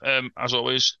 Yeah, as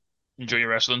always, enjoy your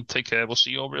wrestling. Take care. We'll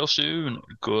see you all real soon.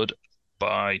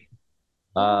 Goodbye.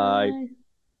 Bye.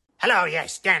 Hello,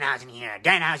 yes, Danhausen here.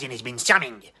 Danhausen has been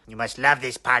summoned. You must love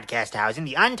this podcast, Hausen,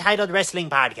 the Untitled Wrestling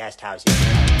Podcast, Hausen.